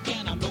 Yes we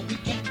can, I know we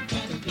can.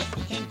 Yes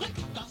we can.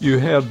 You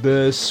heard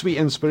the Sweet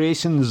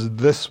Inspirations,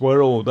 This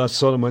World. I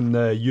saw them on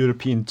the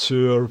European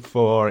tour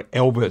for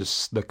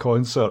Elvis, the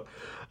concert.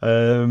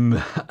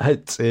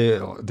 At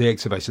the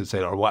exhibition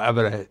centre, or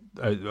whatever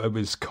it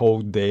was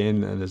called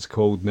then and it's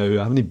called now.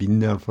 I haven't been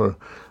there for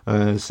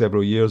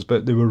several years,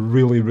 but they were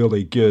really,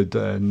 really good.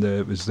 And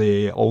it was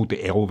the old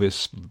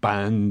Elvis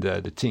band,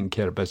 the Taking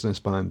Care of Business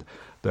band,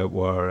 that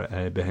were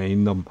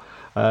behind them.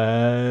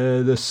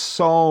 The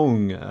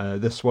song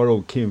This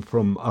World came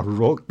from a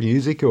rock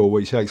musical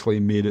which actually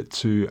made it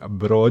to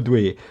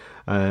Broadway,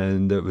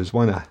 and it was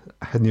one I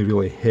hadn't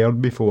really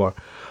heard before.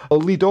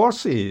 Lee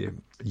Dorsey,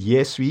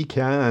 Yes We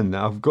Can.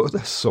 I've got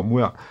this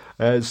somewhere.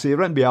 It's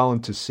written by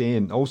Alan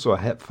Toussaint, also a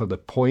hit for the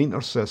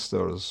Pointer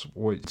Sisters,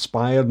 which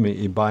inspired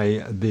me to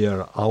buy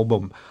their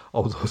album,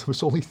 although there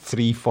was only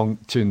 3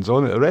 funk tunes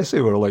on it. The rest of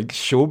it were like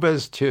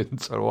showbiz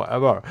tunes or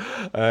whatever,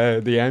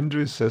 the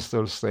Andrews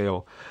Sisters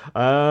style.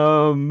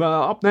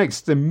 Up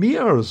next, the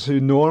Meters, who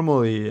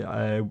normally,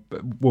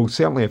 well,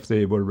 certainly if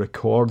they were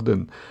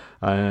recording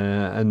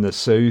in the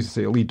south,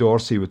 Lee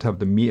Dorsey would have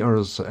the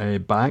Meters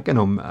backing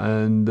him,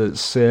 and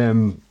it's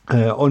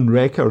on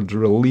record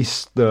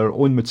released their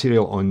own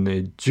material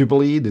on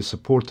Jubilee. They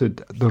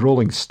supported the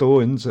Rolling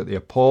Stones at the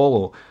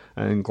Apollo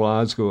in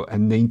Glasgow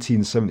in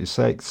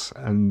 1976,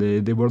 and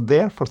they were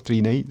there for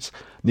 3 nights.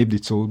 Nobody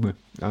told me.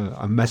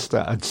 I missed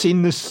it. I'd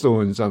seen the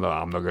Stones, and I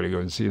thought, I'm not going to go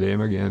and see them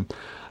again.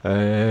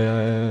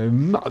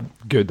 Not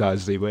good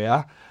as they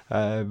were.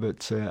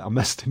 But I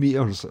missed the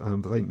Meters, and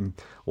I'm thinking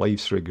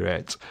life's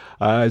regrets.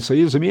 So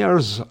here's the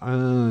Meters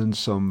and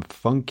some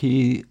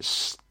funky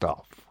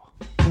stuff.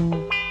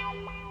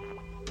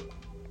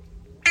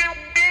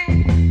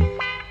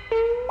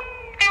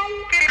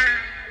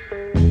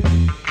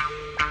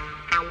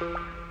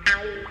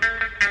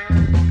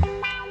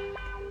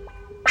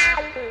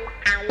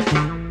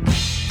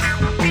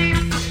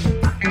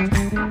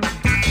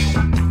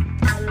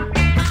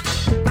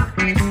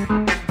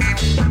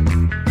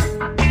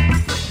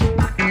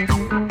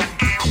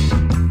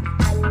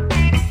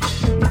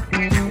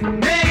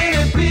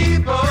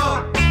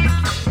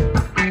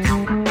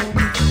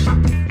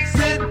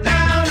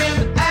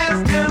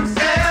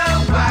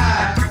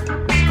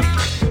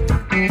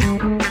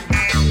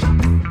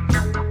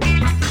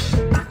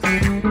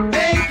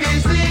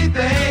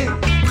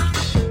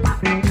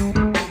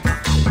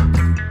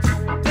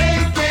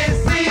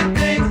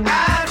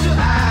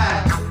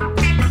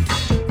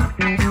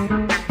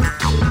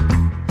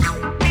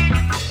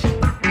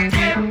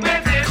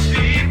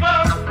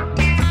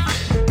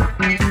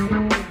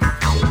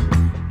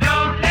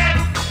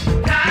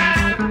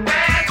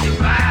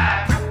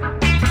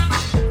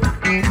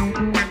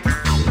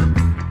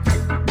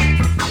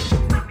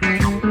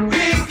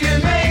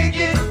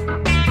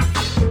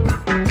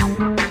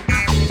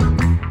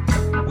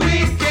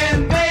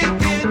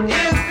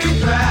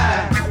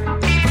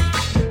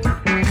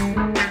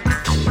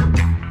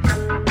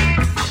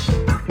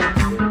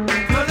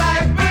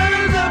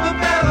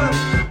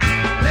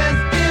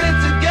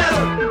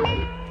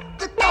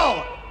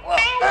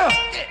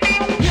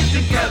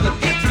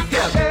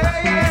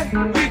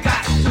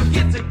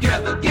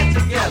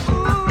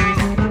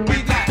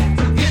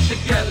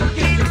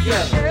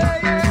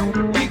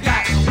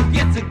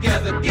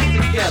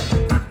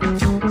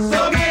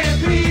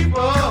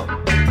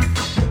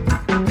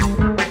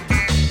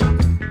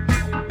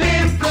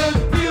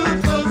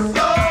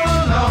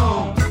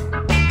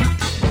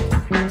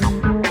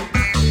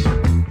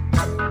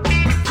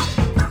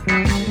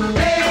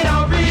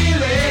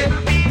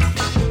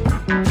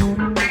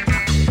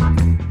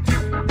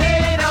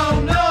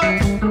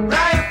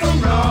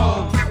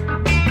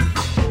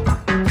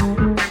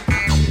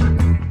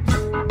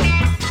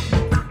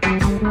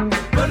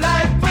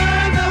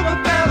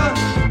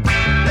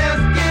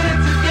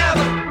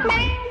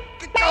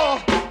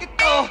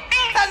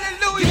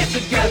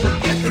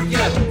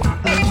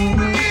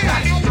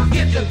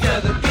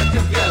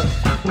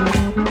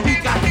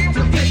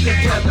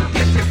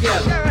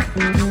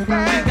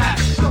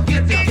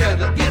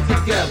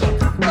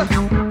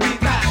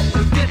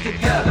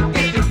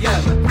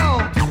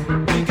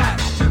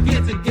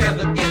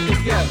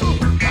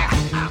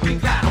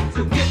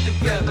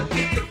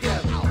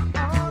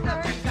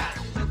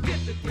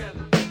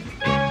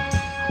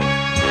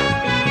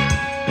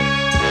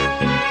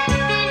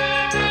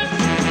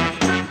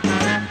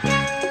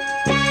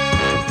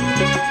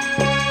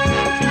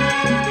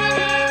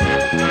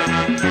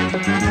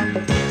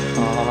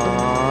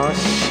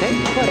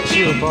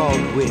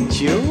 brought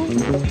with you?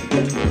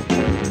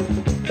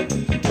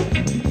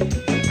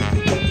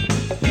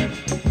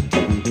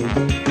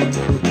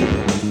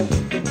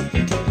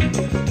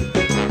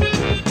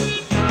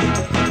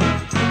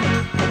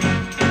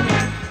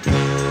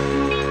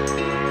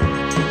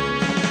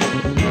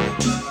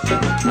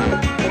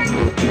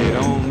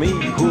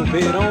 Whoop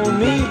it on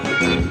me.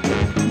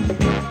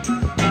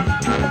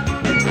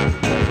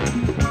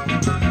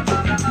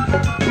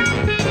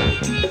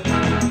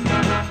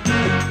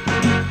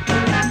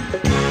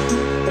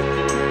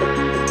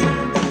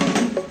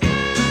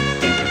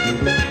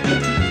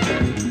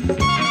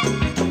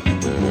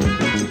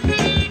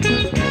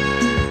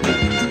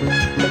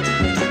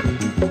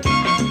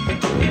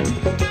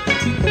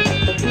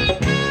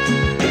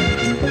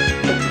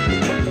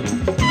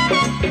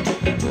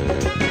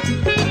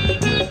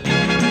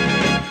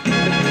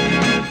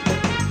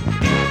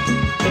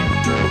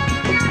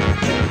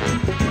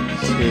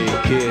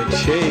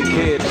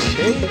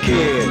 Shake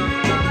it.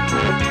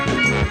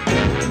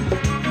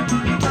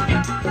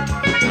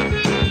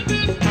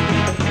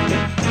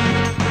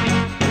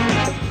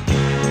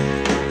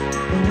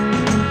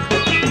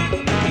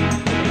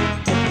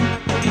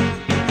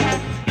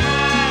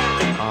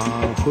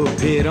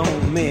 Whoop it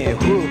on me,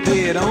 whoop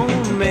it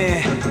on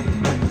me.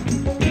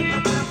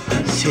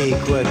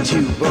 Take what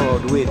you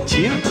brought with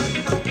you.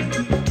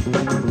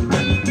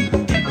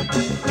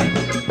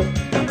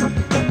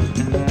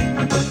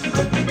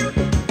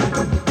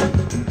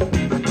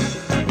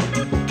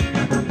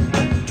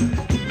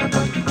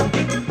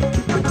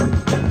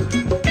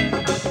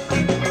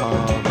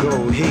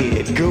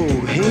 Go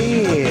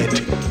ahead.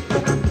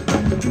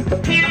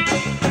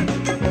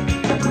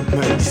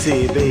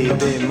 Mercy,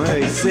 baby,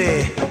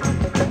 mercy.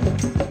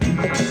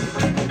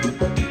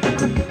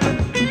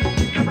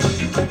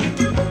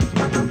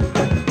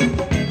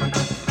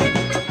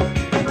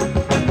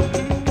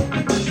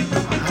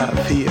 I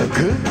feel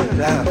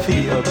good, I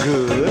feel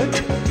good.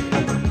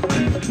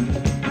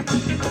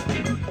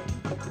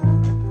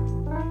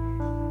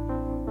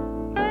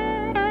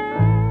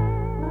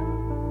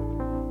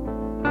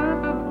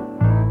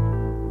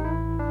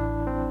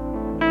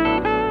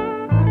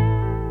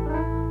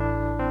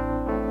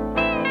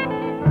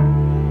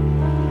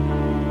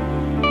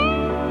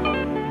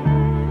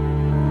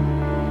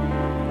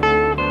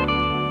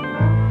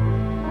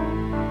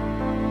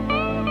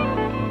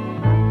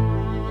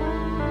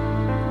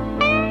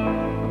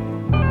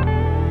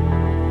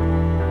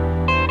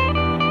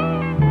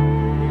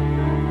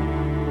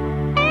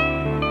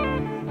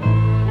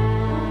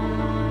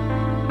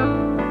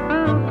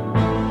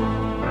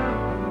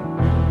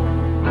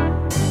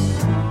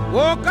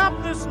 Woke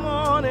up this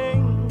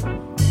morning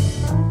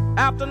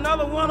after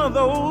another one of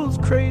those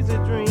crazy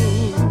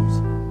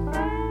dreams.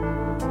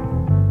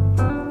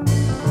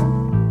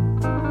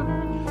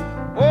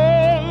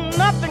 Oh,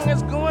 nothing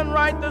is going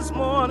right this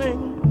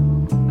morning.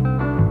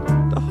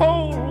 The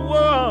whole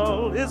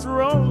world is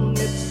wrong,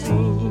 it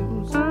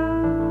seems.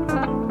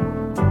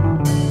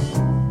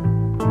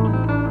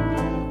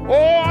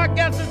 Oh, I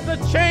guess it's the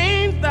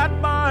chains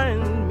that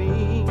bind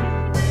me.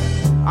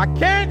 I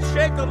can't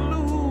shake or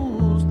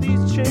lose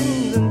these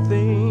chains and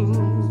things.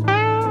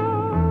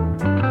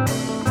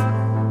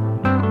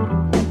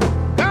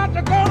 Got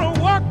to go to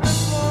work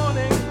this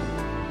morning.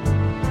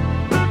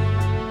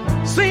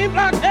 Seems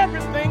like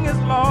everything is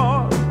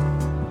lost.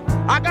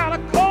 I got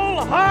a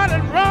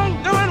cold-hearted,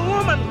 wrong-doing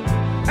woman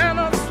and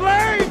a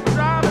slave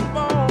driving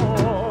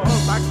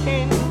boss. I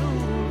can't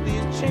lose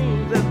these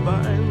chains that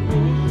bind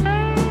me.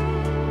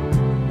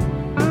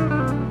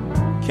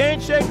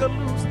 Can't shake or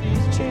lose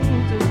these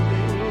chains and things.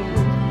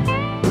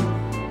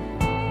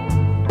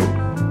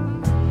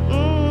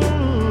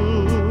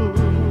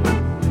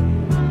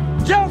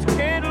 Just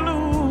can't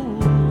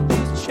lose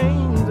these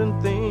chains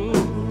and things.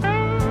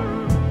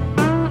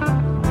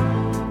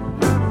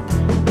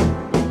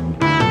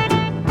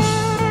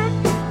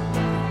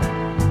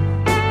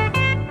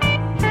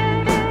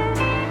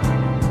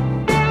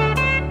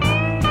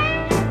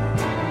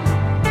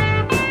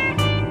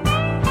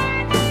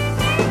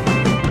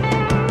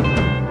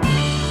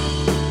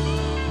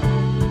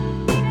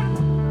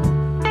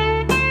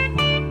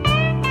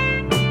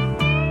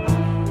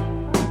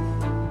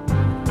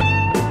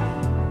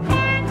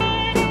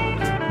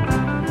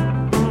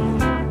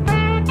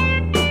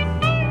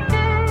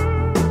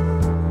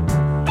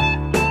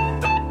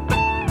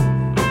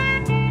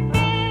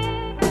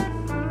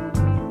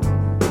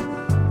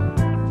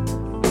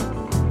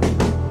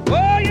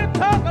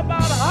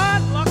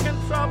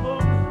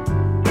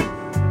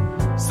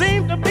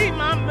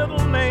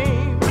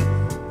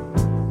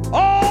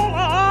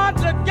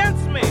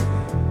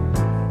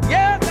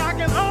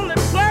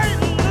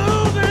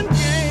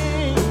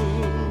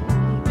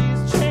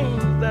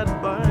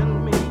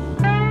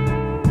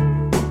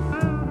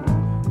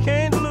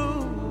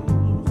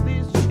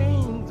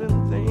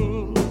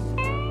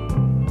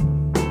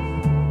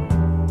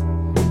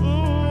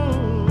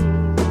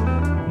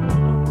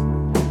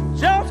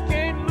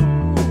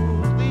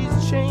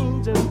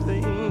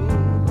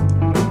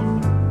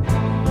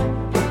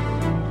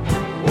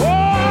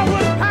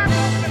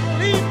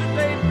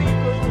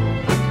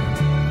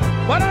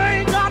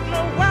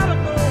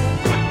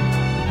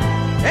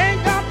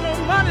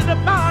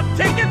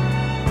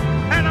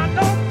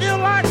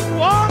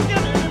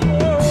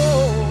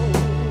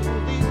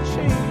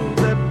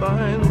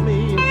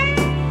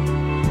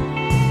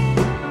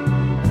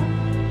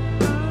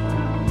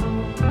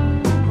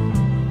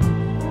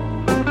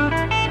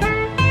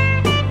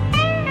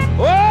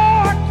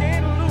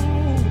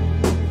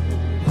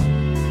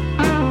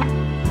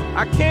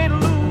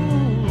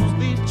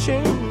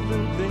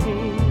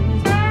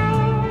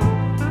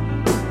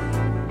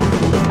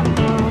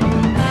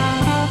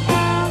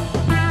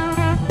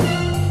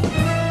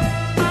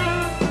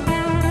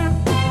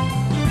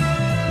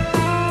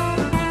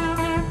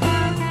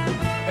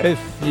 If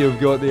you've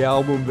got the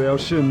album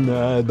version,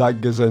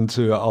 that goes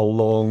into a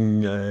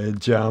long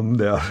jam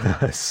there.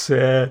 It's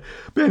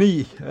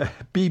Benny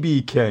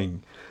B.B.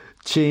 King,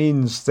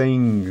 Changing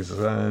Things,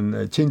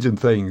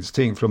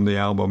 taken from the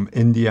album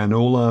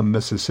Indianola,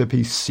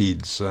 Mississippi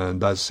Seeds.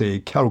 And that's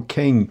Carole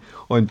King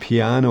on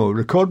piano,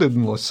 recorded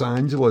in Los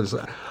Angeles.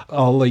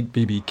 I like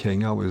B.B. King.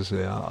 That was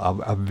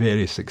a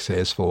very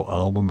successful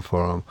album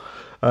for him.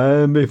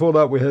 Before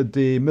that, we had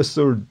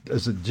Mr.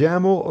 Is it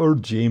Jamo or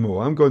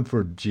Jamo? I'm going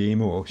for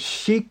Jamo.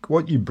 Shake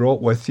what you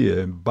brought with you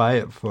and buy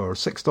it for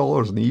 $6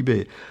 on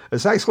eBay.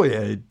 It's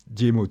actually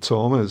Jamo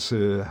Thomas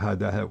who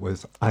had a hit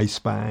with I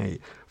Spy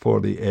for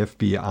the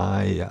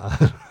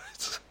FBI.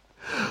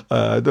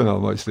 I don't know how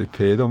much they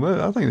paid him.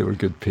 I think they were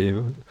good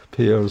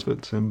payers,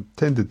 but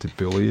tended to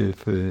bully you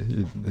if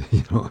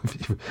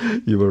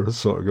if you were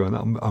sort of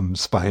going, I'm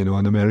spying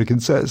on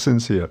American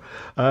citizens here.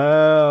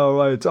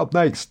 Right, up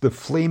next, the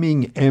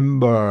Flaming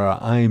Ember.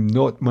 I'm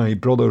Not My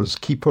Brother's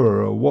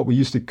Keeper, what we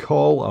used to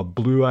call a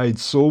blue-eyed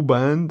soul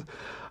band.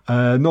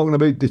 Talking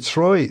about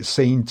Detroit,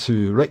 signed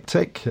to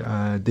Rick-Tick,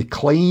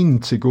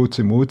 declined to go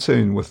to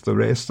Motown with the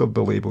rest of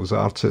the label's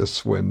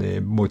artists when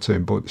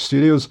Motown bought the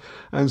studios,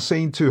 and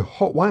signed to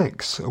Hot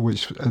Wax,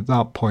 which at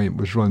that point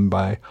was run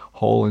by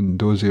Holland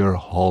Dozier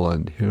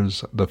Holland.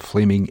 Here's the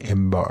Flaming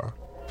Ember.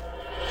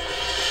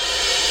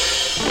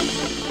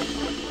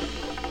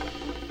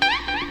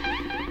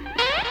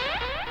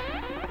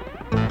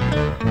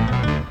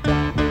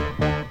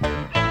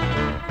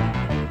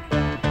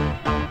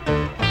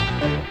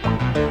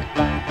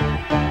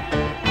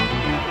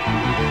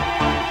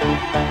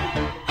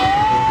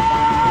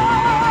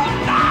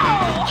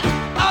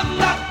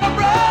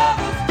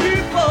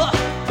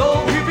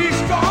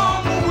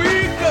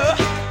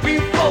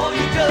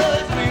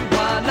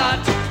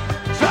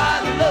 Try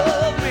to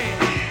love me.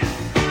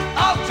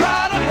 I'll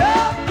try to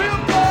help him,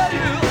 but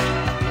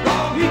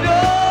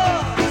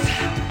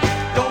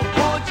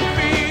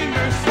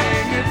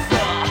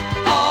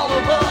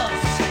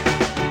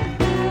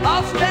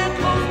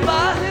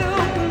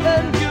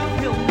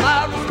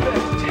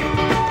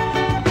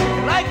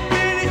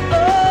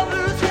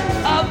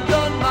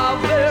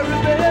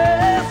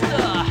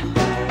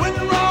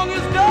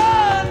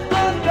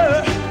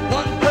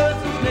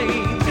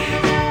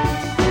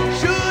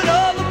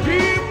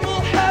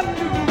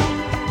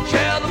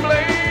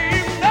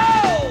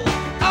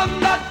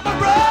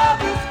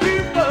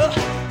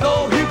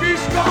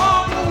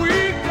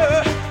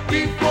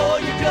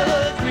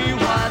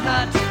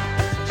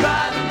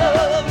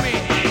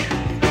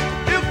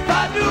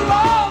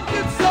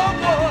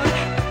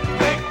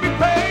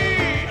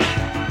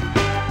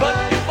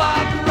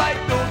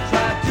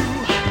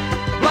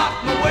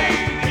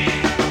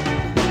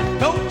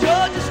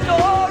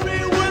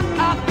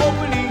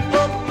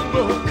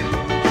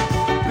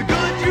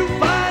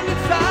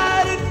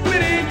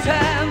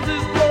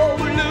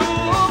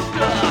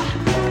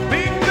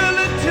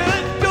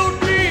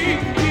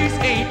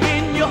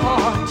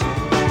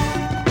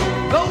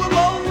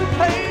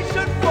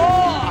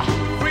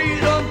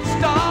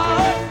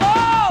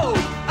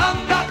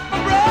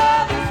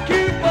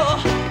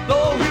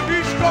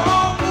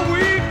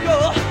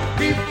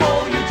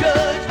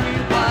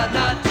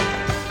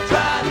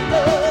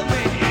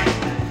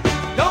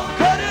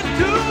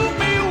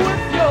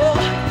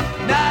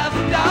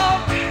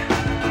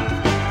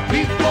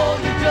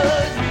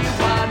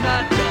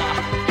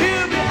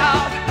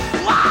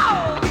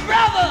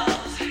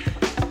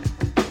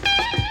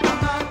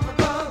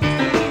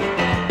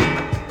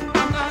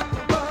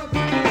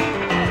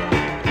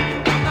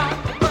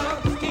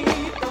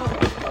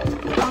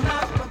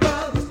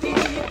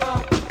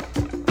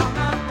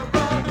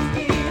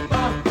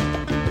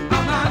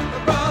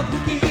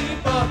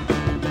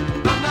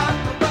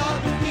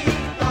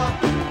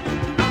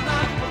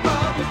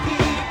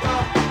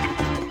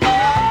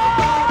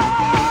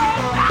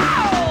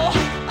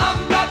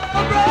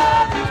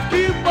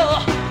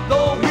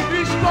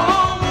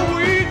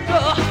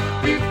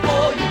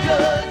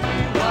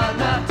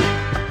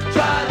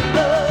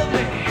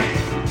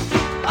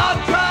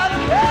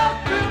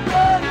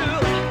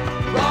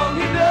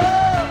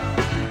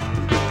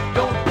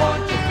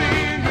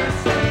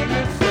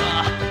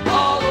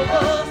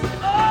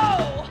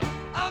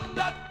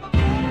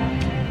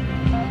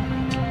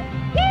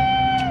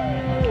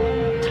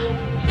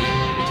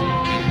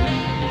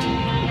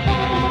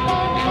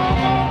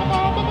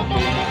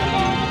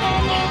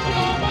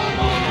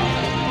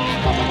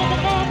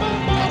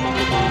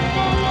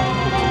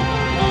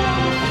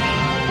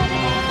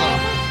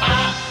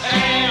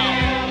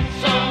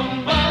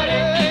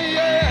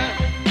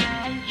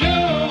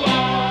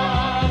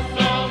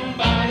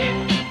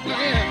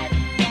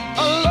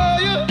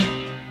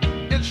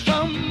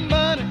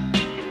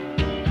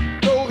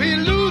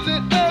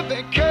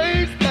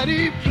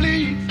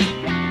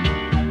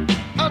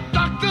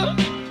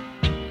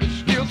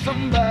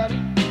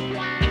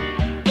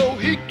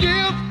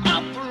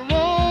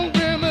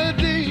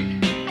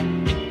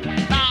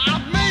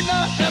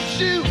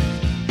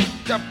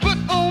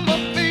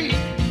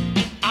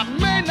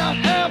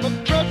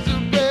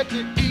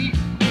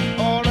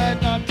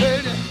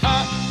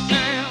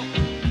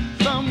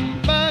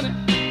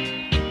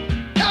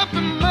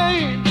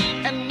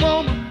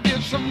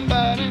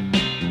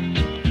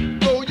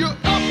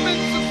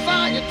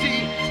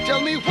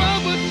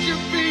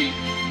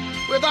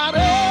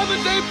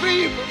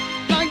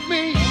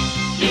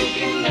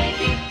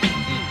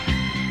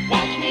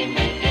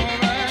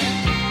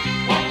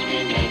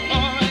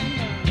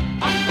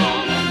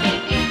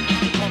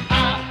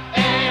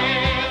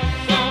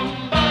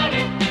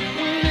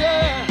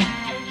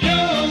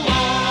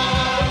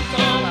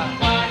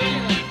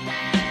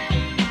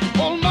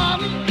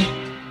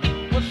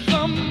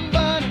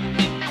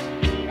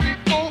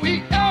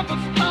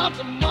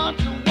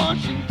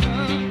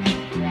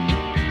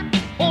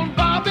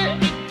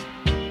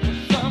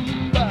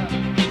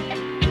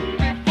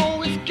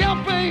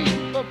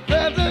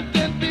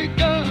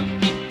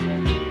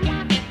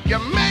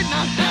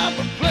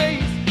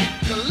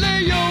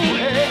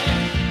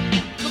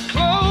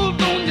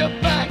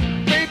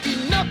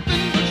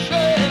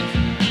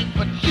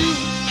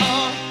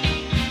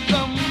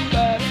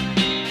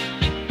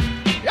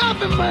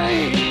every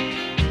man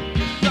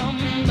is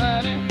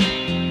somebody.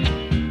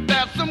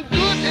 There's some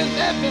good in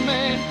every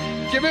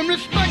man. Give him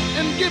respect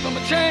and give him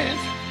a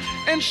chance.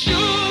 And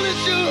surely,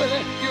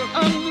 surely you'll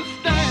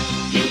understand.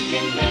 You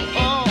can make it.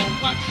 Oh,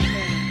 watch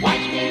me. Watch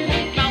me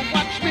make it. Now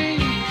watch me.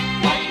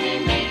 Watch me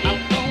make it.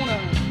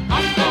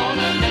 I'm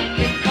gonna make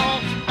it.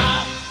 'Cause I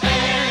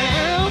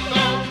am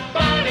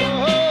somebody.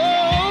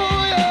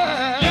 Oh,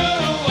 yeah. You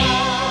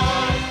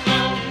are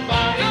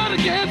somebody. Do it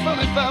again for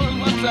me, fellas,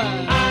 one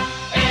time. I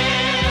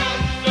am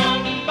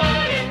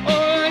somebody.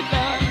 All right,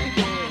 darling.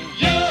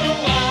 You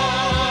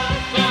are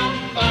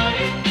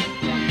somebody.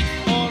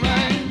 All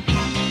right.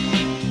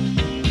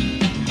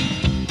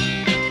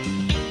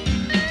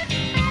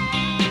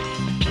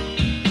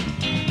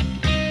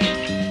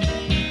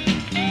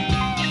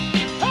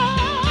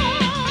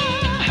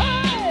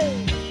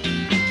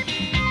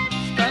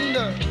 Stand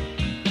up.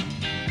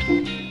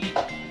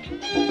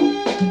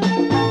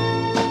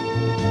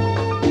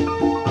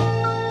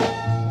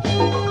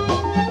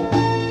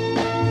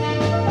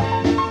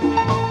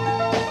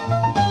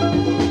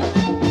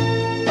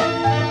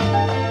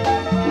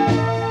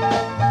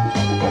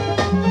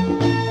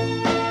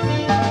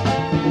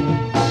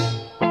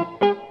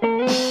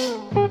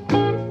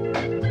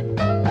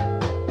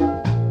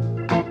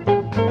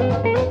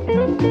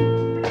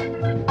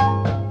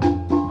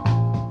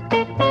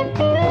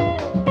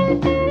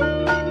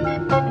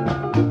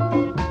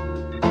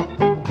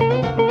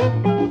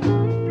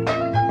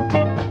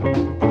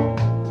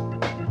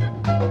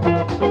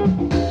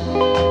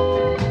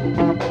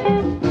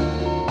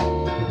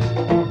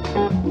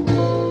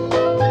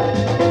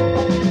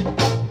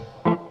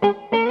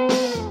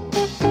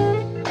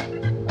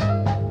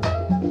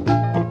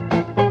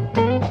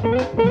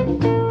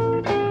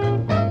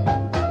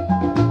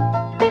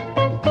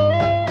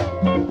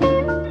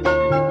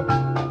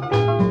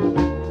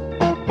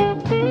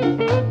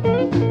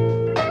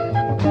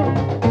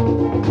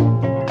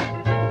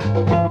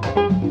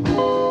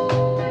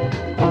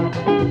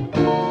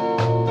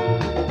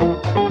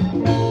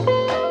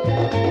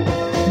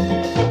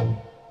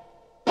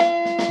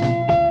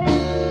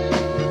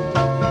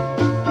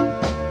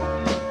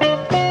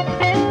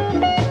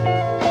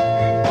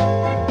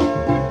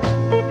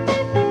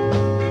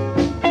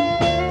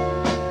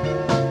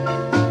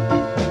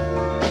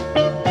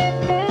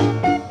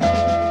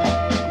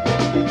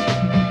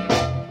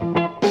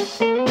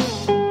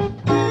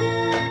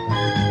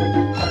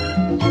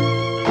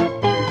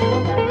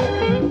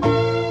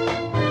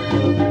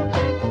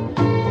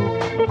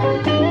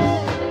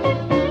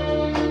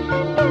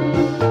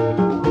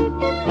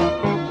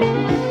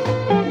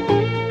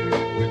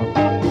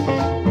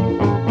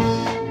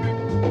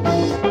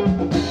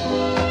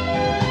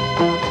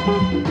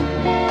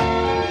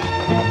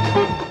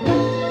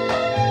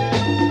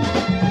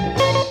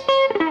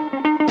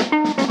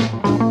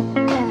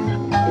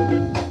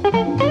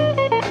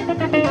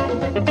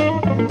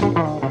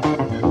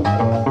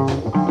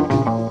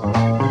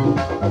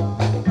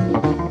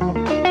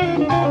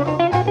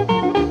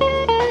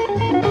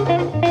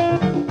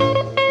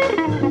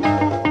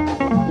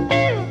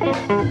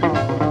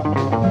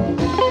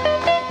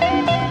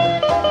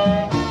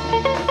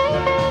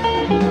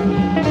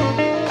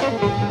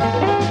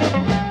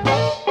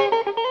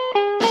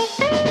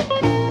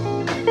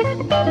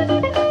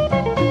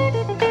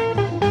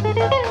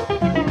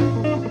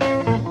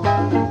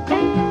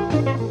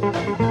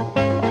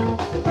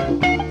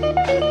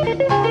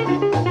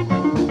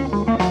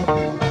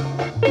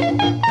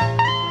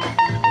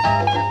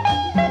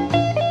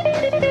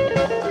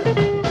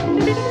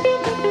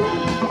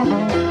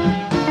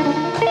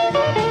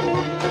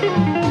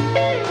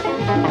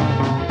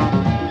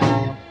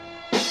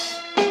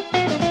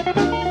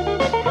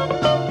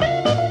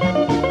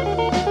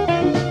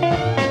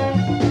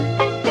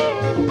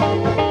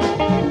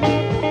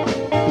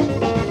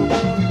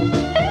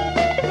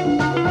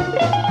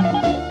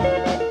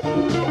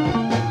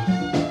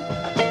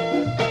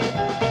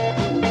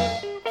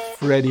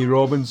 Freddie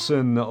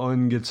Robinson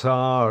on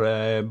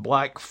guitar.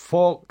 Black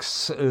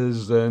Fox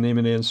is the name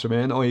of the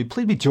instrument. Oh, he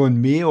played with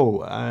John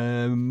Mayall.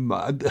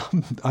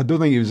 I don't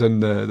think he was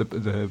in the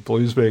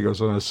Bluesbreakers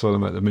when I saw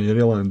him at the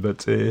Maryland,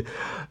 but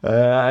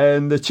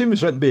and the tune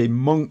was written by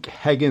Monk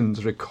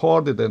Higgins,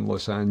 recorded in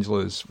Los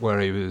Angeles,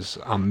 where he was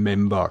a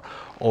member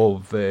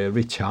of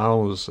Ray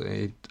Charles'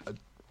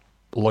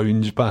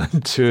 lounge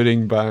band,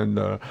 touring band,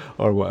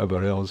 or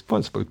whatever else.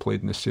 Possibly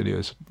played in the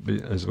studios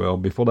as well.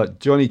 Before that,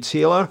 Johnny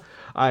Taylor,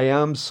 I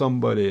Am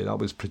Somebody. That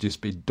was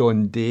produced by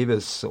Don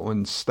Davis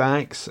on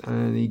Stax,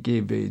 and he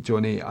gave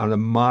Johnny a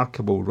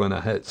remarkable run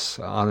of hits,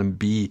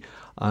 R&B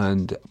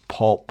and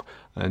pop.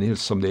 And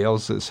here's somebody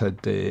else that's had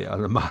a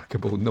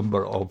remarkable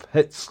number of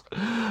hits,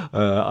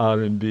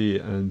 R&B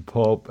and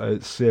pop.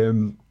 It's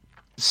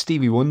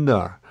Stevie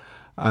Wonder.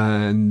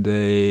 And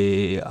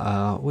wait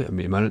a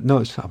minute, no,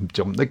 I'm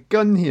jumping the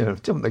gun here.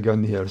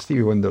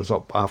 Stevie Wonder's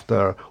up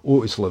after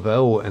Otis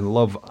Lavelle in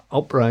Love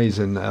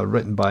Uprising,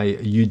 written by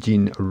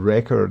Eugene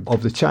Record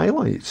of the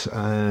Chi-Lites,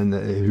 and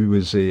who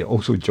was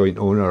also joint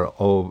owner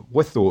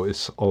with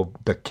Otis of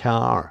the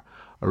car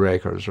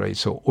records, right?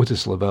 So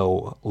Otis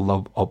LaVille,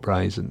 Love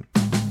Uprising.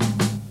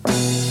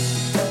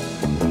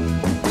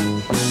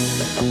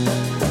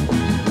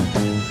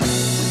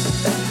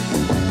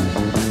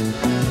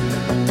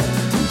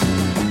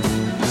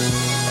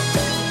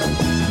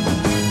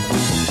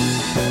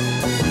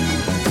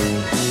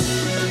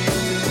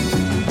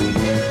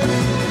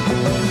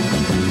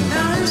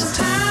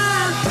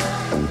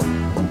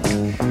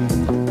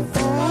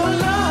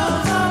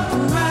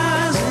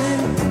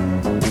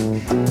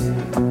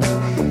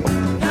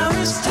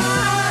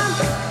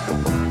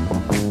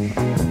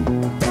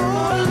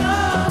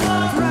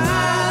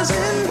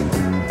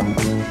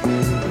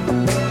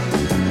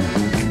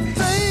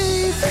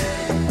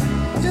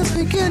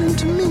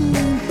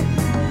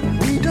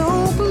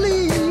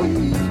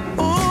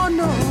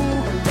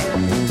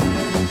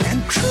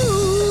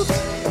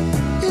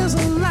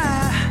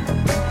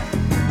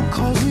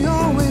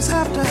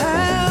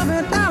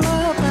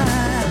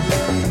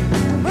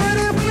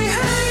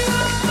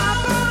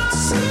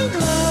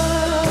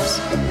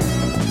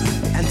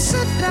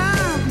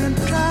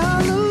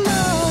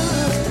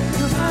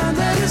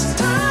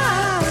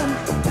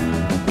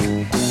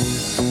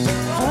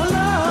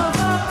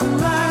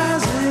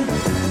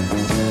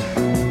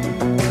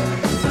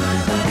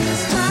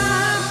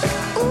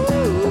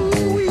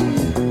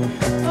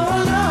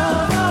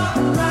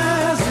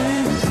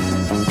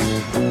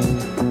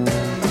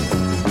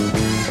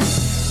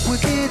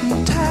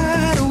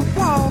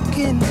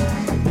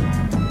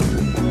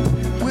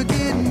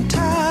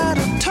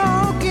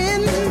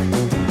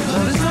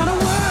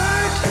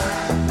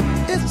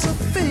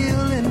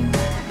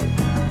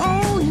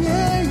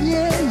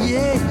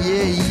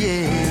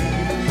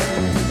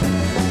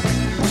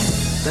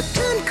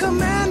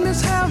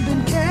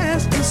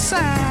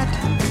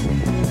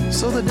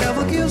 So the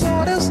devil gives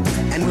orders,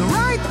 and we're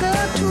right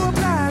there to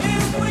oblige.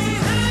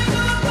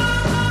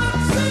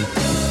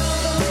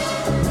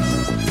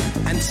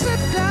 And sit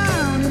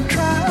down and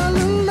try a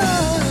little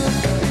love.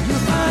 You'll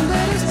find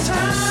that it's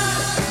time,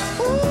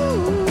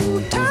 ooh,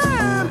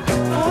 time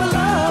for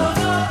love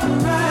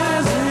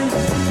rising.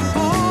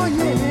 Oh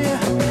yeah,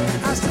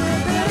 I said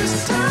that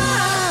it's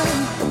time,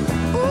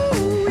 ooh,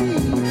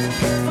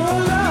 for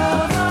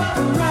love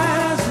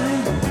rising.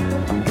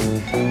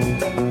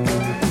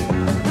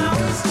 Now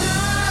it's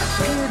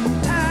getting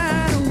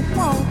tired of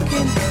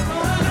walking.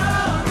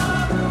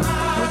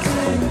 We're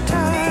getting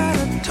tired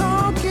of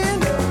talking.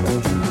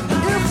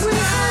 If we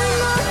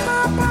hang up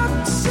our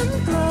pots and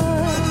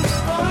gloves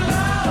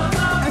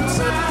and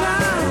sit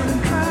down and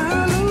try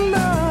a little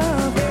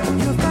love,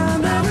 you'll find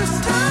that it's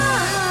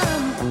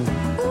time,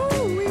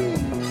 ooh-wee,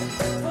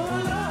 for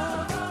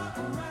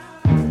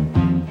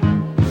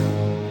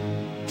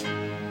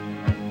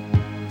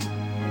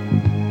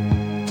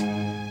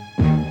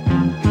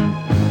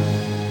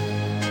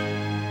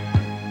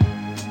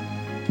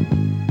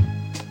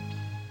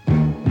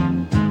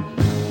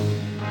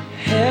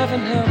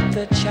Heaven help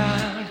the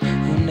child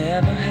who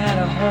never had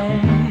a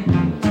home.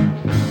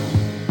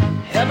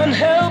 Heaven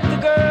help the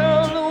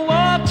girl who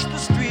walks the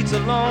streets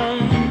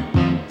alone.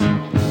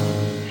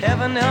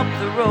 Heaven help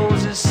the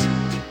roses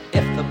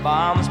if the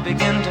bombs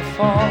begin to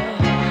fall.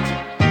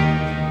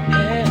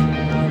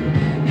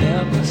 Heaven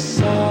help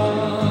us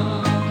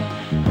all.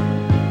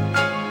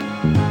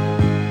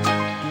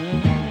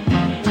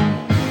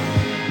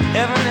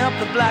 Heaven help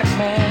the black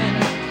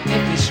man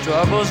if he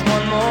struggles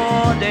one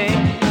more day.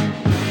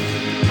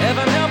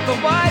 Heaven help the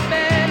white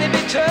man if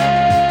he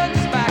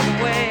turns back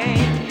away.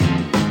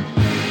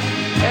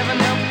 Heaven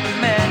help the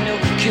man who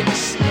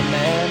kicks the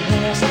man who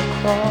has to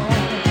crawl.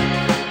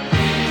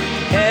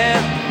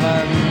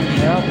 Heaven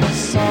help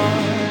us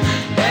all.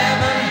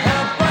 Heaven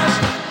help us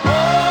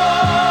all.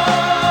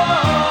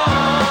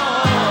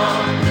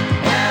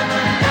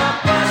 Heaven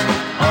help us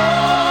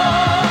all.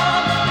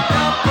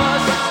 Help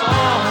us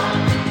all.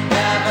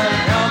 Heaven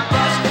help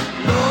us,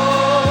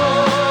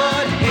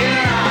 Lord,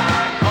 hear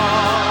our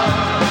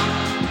call.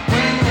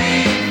 When we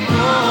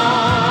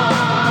fall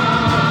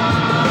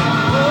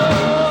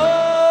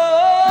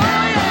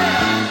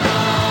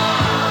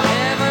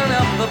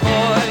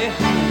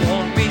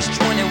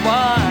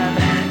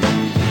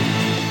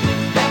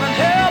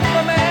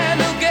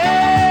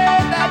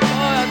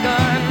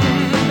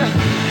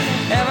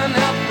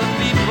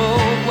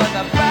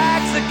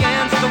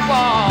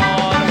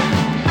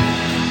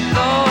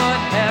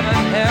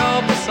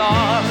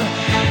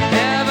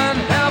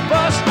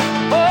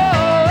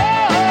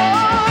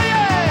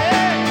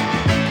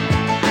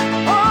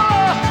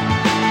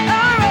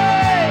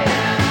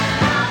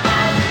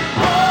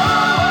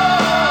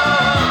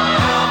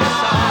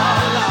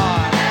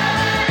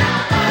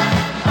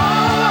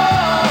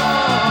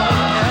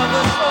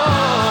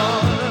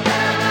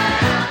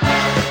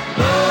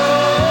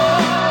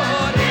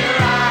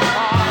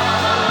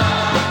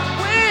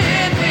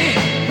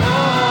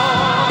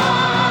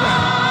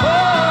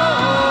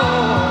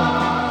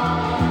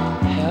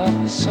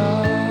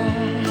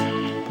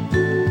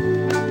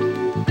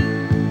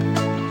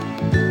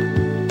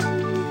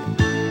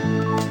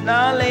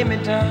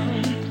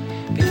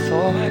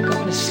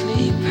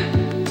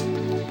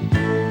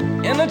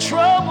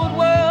troubled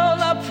world,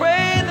 I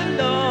pray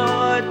the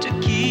Lord to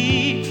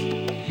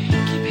keep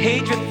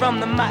hatred from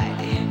the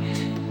mighty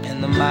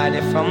and the mighty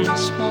from the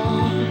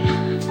small.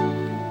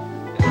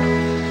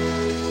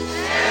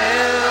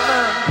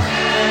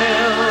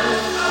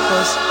 Help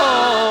us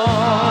all.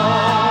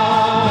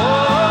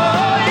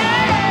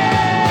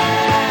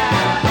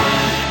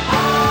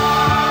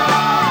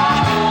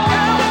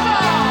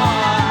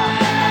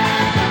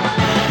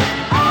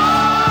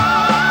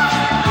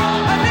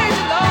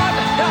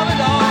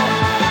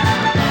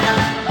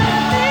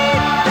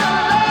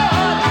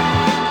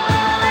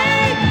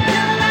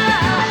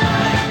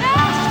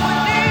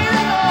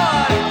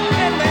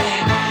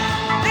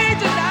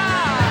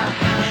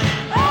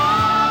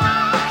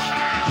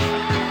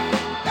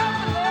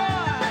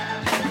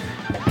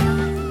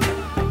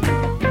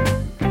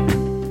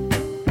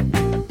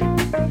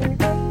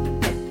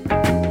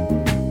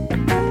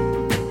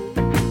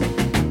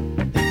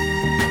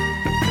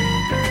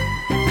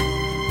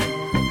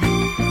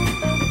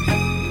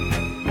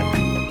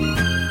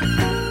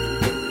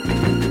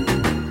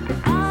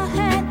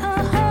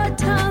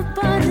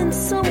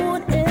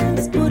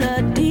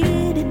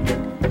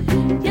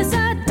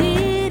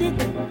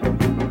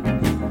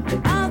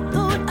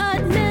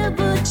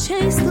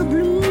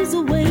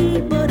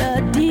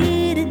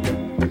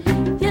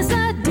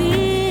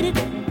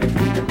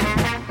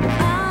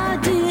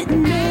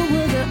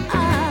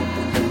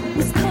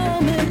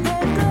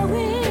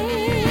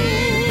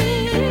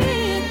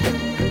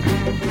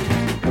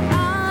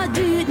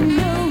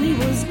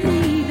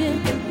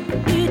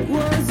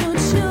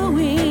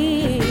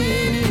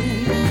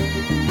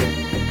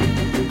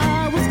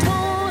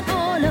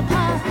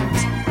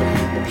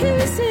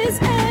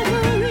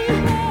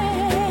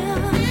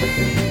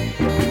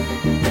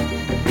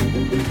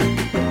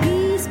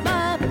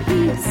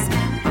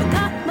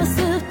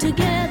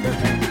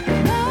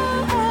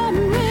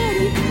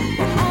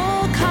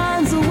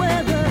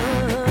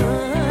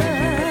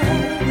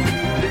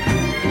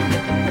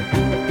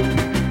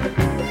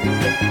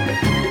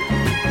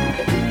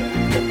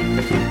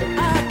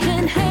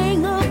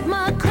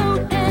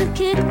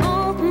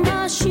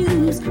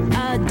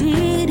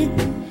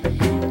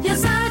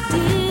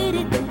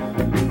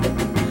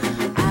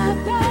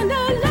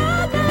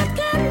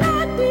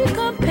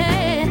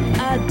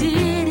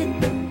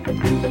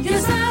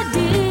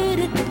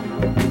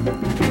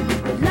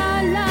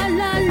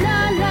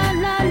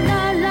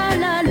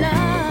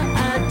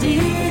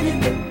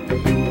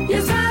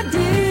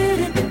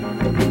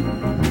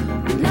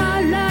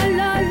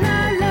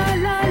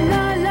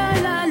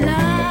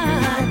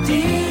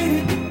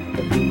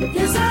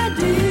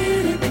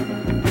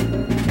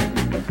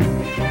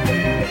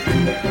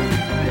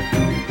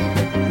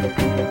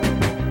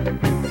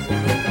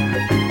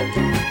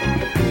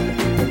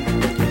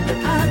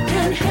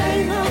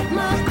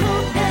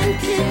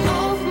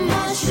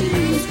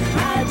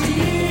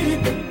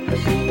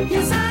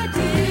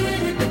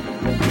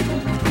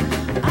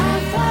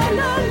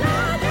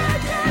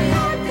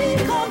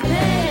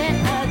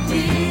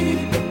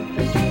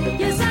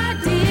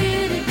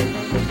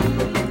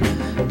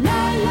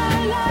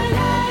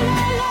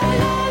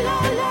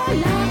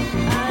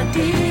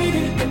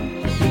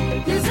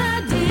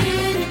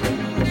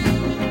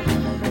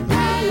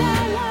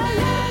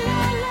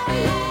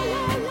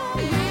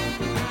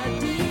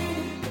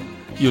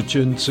 You're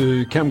tuned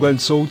to CamGlen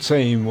Soul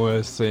Time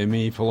with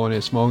me,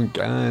 Thelonious Monk,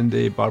 and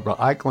Barbara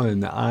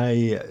Acklin.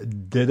 I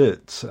Did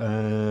It.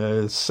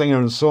 Singer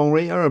and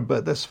songwriter,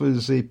 but this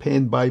was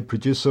penned by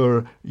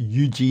producer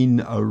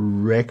Eugene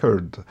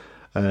Record,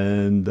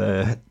 and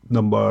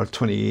number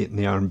 28 in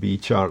the R&B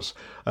charts.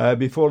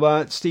 Before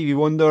that, Stevie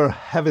Wonder,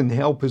 Heaven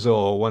Help Us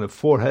All, one of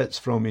 4 hits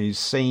from his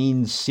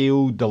signed,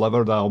 sealed,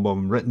 delivered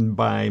album, written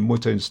by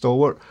Motown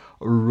stalwart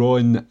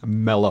Ron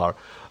Miller.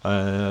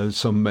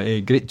 Some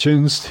great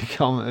tunes to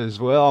come as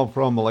well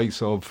from the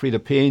likes of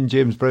Freda Payne,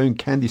 James Brown,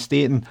 Candy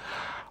Staton,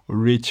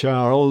 Ray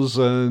Charles,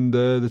 and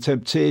the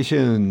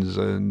Temptations,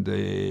 and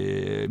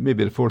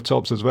maybe the Four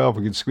Tops as well if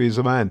we can squeeze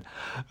them in.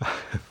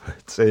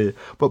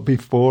 But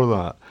before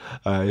that,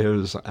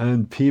 here's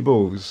Ann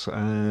Peebles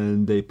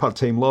and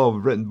Part-Time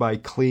Love, written by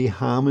Clay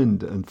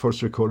Hammond and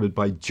first recorded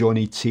by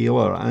Johnny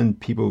Taylor. Ann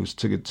Peebles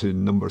took it to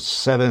number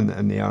 7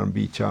 in the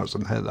R&B charts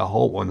and hit the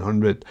Hot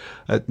 100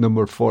 at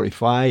number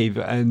 45.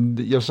 And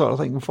you're sort of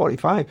thinking,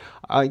 45?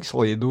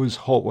 Actually, those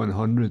Hot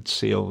 100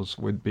 sales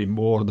would be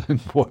more than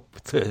what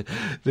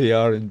the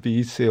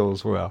R&B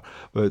sales were.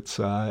 But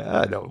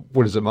I don't know,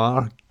 what does it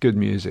matter? Good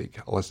music.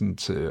 Listen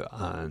to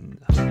Ann.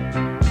 Next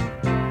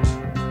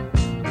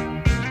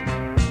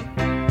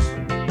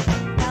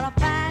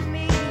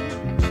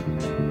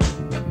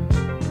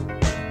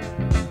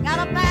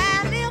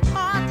time you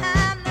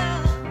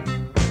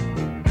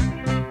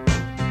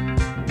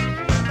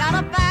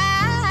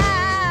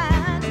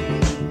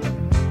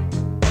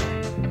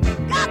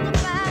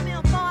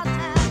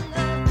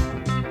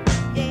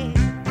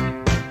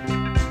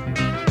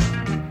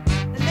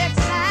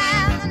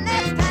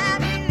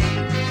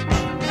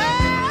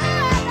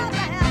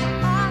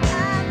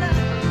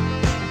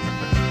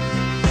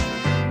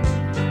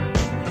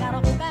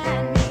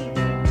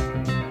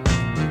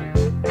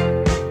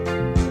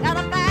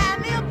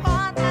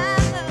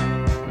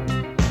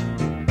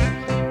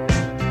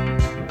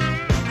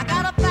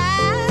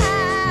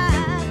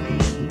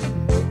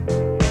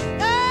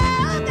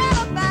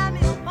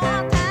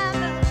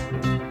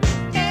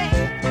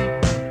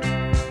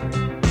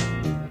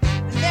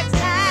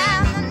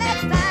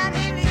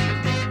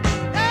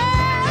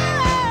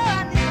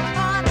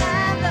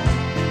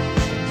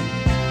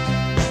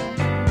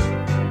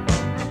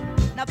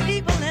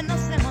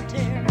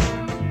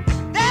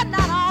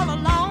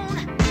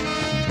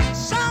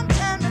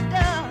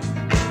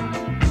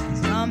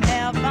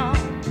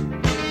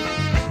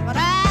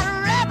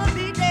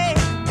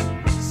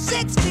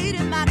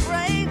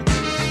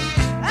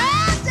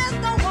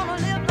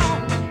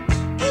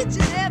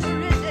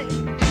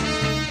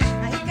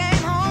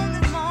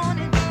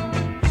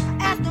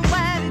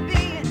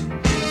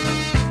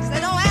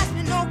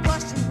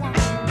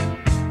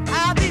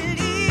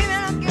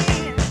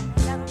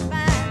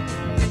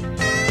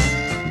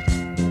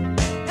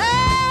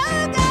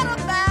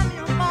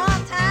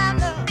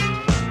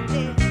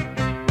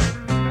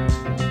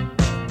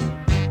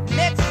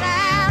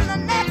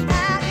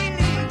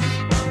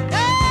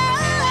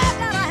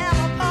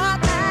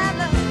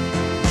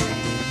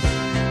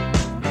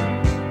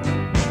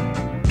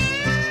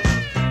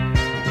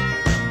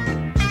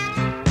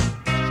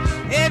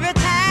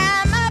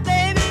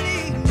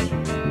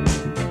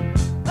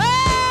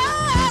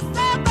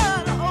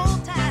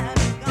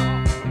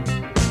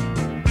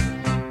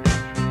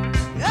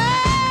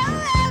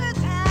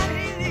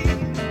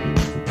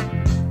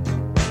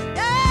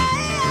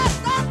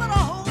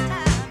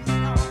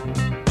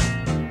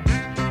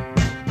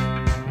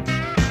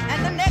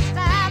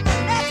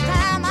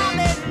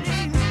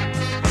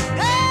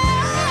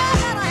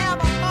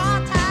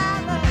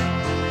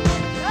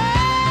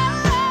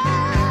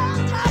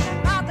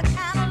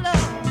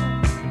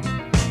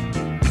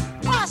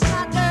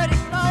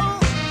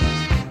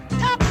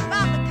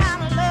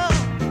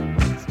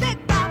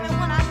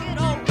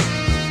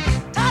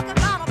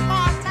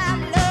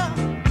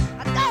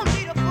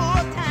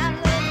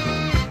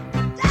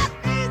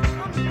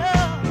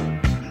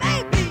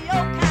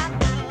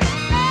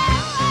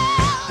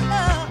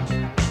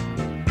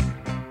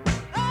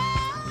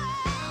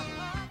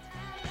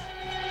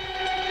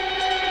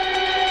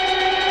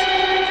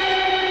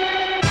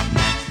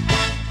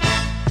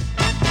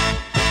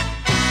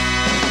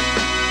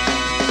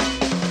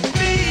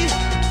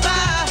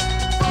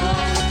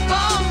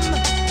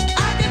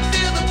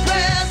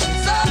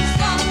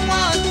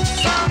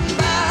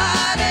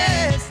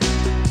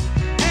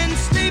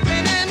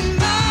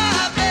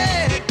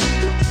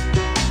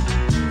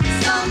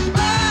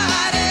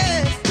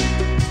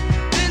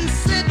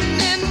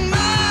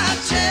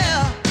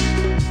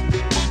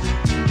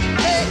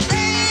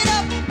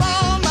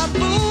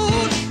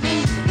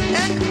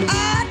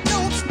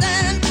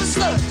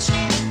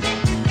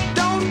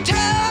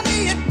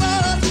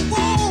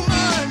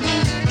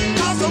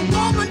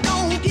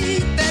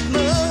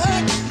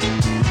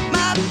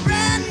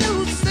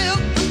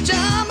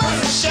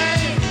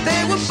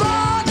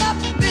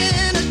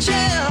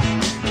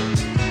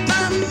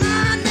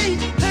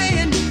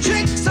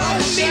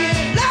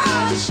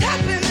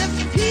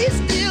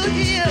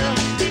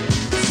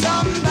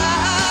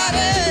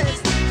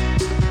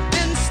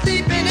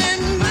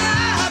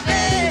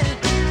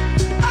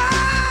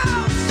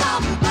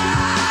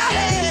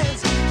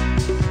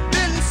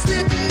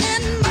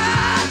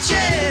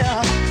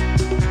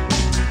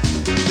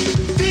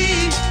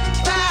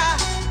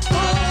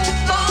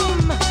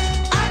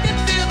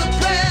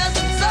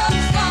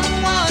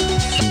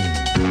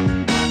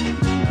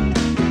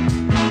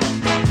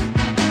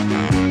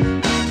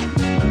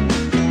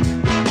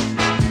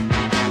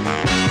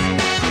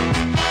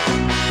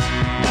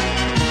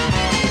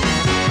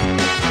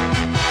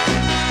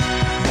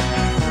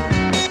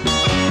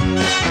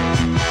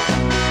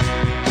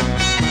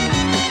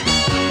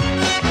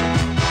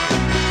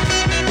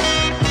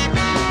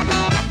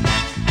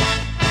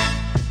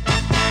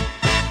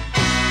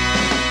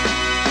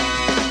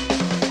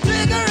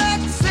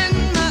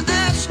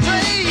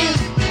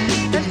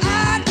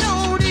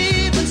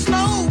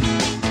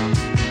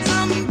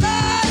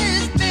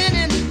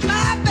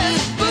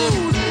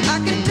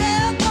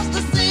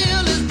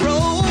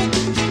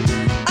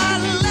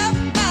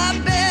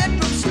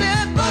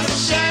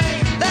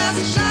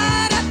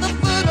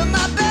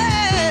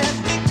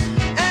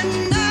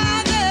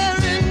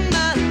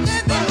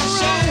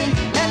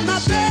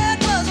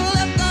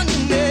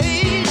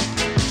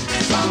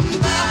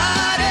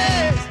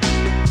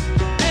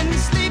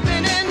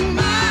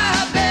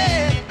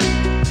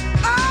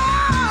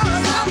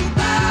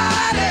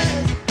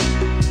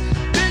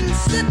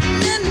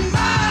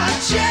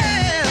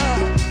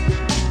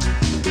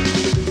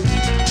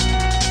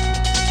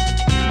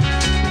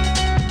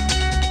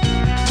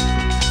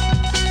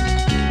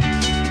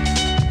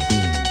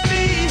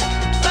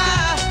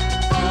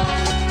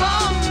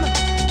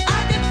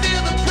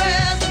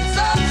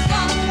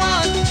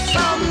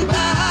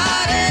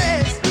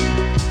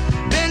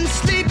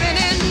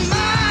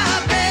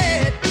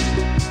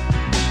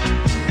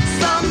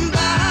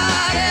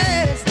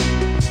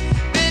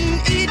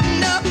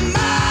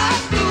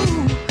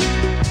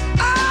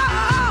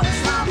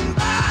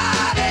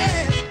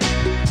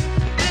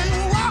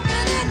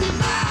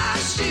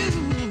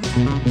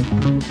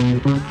Give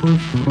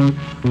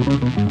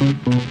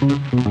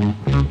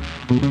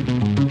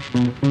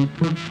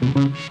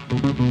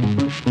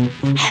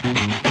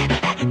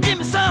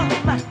me some.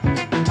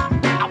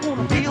 I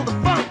wanna feel the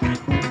funk.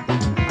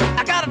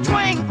 I got a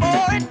twang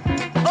for it.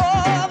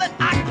 Oh, that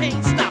I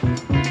can't stop.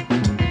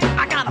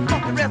 I got a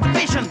funky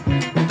reservation.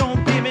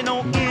 Don't give me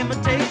no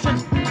imitation.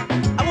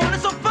 I want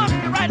it so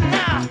funky right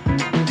now.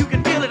 You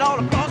can feel it all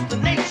across the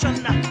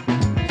nation.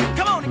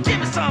 Come on and give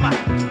me some.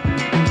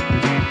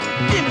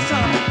 Give me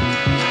some.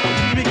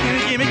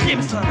 Give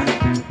me some.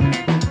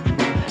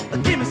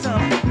 Give me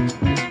some.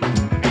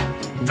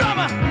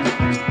 Drummer.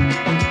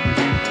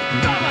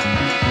 Drummer.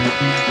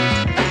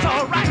 That's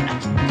all right.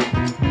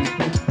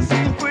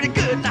 Something pretty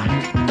good now.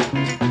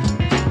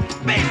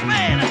 Bass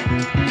man.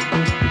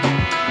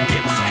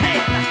 Give us a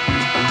hand.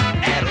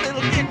 Add a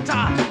little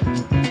guitar.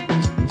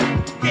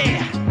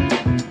 Yeah.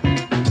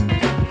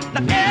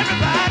 Now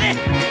everybody.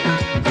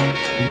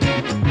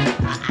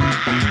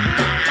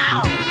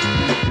 Ow.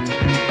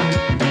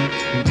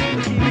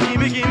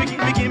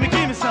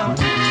 Give me some.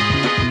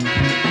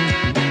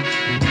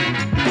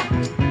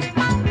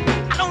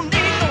 I don't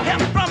need no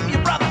help from you,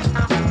 brother,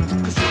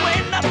 'cause you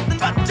ain't nothing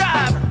but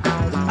jive.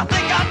 I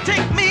think I'll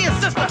take me a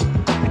sister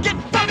and get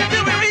funky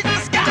till we reach the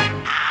sky.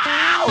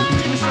 Ow!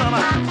 Give me some.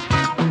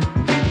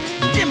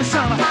 Give me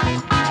some.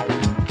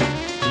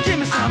 Give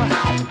me some.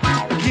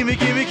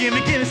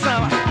 Give me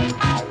some.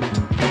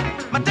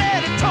 My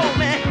daddy told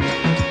me,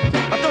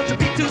 don't you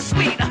be too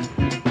sweet.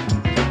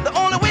 The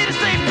only way to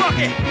stay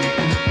funky,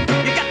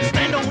 you got to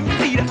stand on your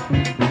feet.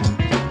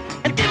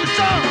 And give me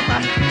some.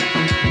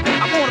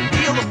 I wanna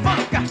feel the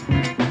funk.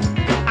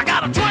 I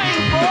got a twang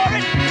for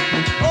it.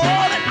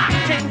 Oh, that I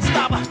can't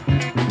stop.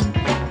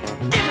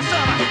 Give me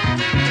some.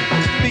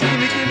 Give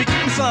me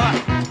some.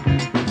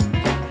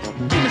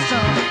 Give me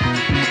some.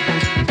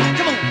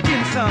 Come on, give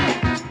me some.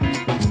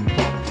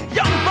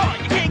 Young boy,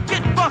 you can't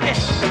get funky,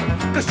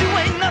 'cause you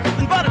ain't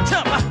nothing but a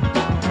chump.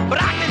 But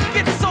I can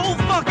get so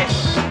funky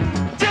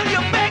till you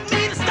beg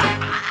me to stop.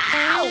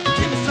 Ow!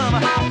 Give me some.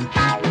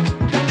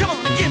 Come on,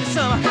 give me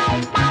some.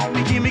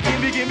 Give me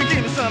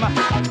some.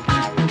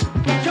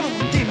 Come on,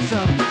 give me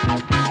some.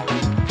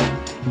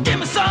 Give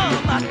me some.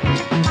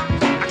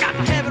 I got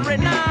to have it right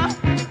now.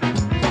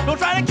 Don't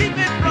try to keep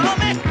it from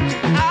me.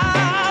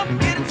 I'll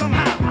get it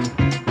somehow.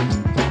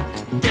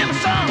 Give me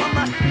some.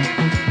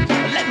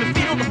 Let me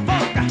feel the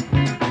funk.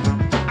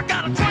 I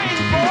got a twang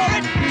for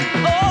it.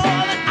 Oh,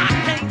 that I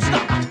can't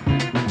stop.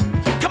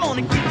 Come on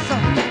and give me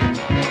some.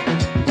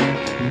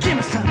 Give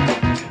me some.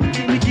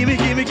 Give me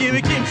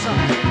some.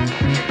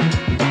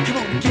 Come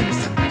on and give me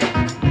some.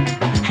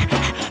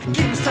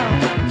 Give me some.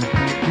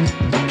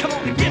 Come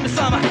on and give me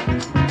some.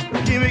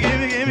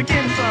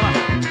 Give me some.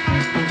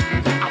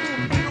 I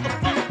wanna feel the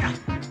funk.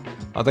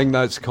 I think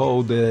that's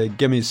called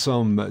Gimme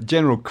Some.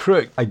 General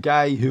Crook, a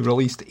guy who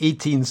released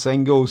 18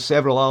 singles,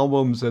 several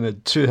albums, and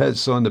had 2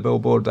 hits on the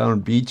Billboard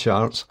R&B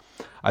charts.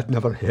 I'd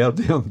never heard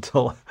him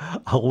until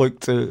I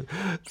looked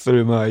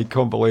through my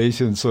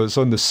compilation. So it's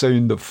on the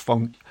Sound of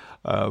Funk,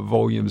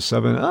 Volume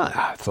 7.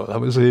 I thought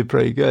that was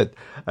pretty good.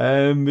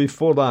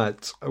 Before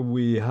that,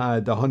 we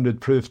had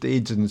 100 Proof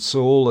Aged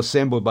Soul,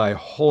 assembled by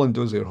Holland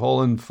Dozier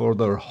Holland for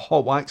their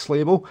Hot Wax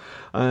label.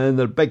 And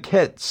their big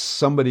hits,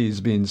 Somebody's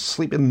Been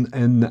Sleeping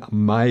in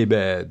My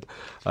Bed.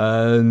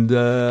 And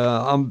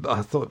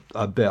I thought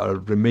I'd better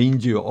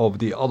remind you of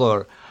the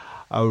other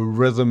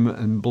rhythm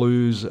and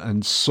blues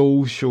and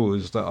soul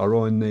shows that are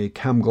on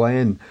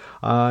CamGlen.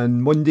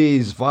 And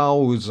Monday's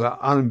Val's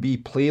R&B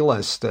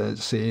playlist,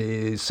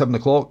 it's 7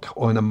 o'clock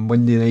on a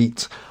Monday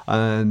night.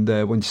 And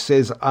when she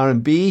says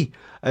R&B,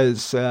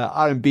 it's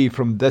R&B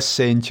from this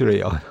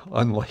century,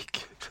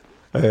 unlike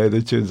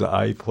the tunes that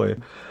I play.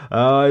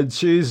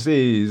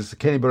 Tuesdays,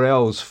 Kenny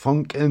Burrell's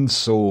Funk and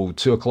Soul,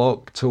 2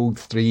 o'clock till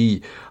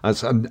 3.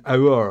 That's an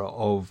hour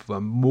of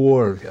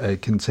more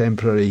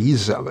contemporary.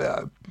 He's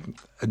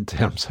in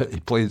terms of he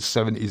played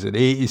 70s and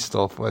 80s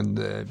stuff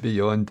and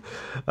beyond,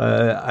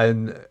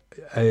 and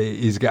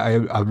he's got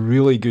a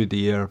really good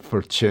ear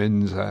for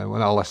tunes.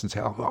 When I listen to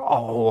it,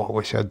 I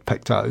wish I'd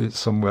picked that out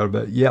somewhere,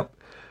 but yep.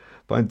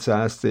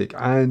 Fantastic.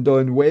 And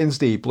on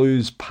Wednesday,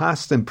 Blues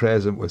Past and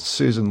Present with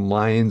Susan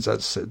Lyons.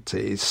 That's at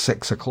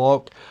 6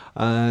 o'clock.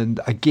 And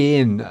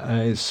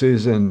again,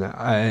 Susan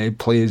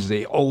plays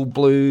the old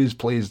blues,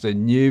 plays the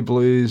new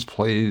blues,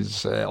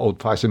 plays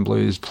old-fashioned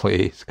blues,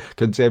 plays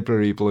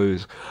contemporary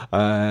blues.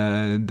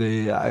 And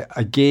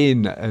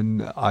again,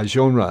 in a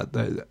genre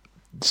that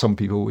some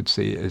people would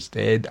say is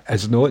dead,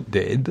 is not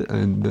dead,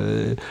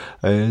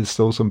 and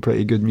still some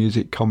pretty good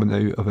music coming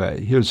out of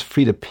it. Here's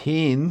Frida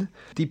Payne,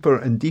 Deeper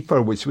and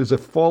Deeper, which was a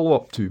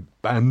follow-up to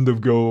Band of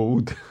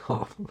Gold.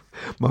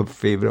 My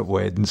favourite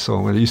wedding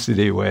song. I used to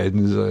do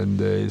weddings,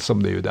 and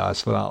somebody would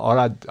ask for that, or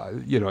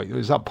it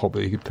was that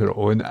probably you could put it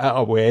on at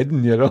a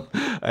wedding,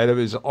 and it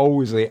was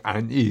always the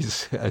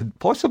aunties, and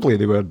possibly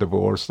they were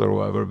divorced or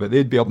whatever, but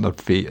they'd be up on their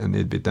feet and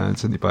they'd be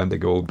dancing the Band of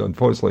Gold.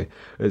 Unfortunately,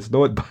 it's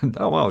not Band.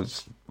 Oh, well,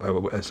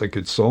 it's a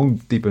good song,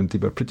 Deeper and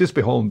Deeper, produced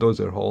by Holland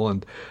Dozier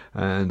Holland,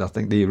 and I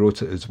think they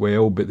wrote it as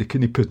well, but they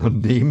couldn't put their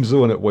names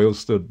on it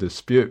whilst their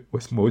dispute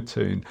with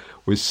Motown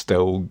was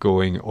still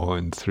going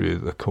on through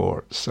the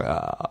courts.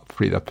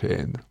 Freda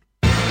Payne.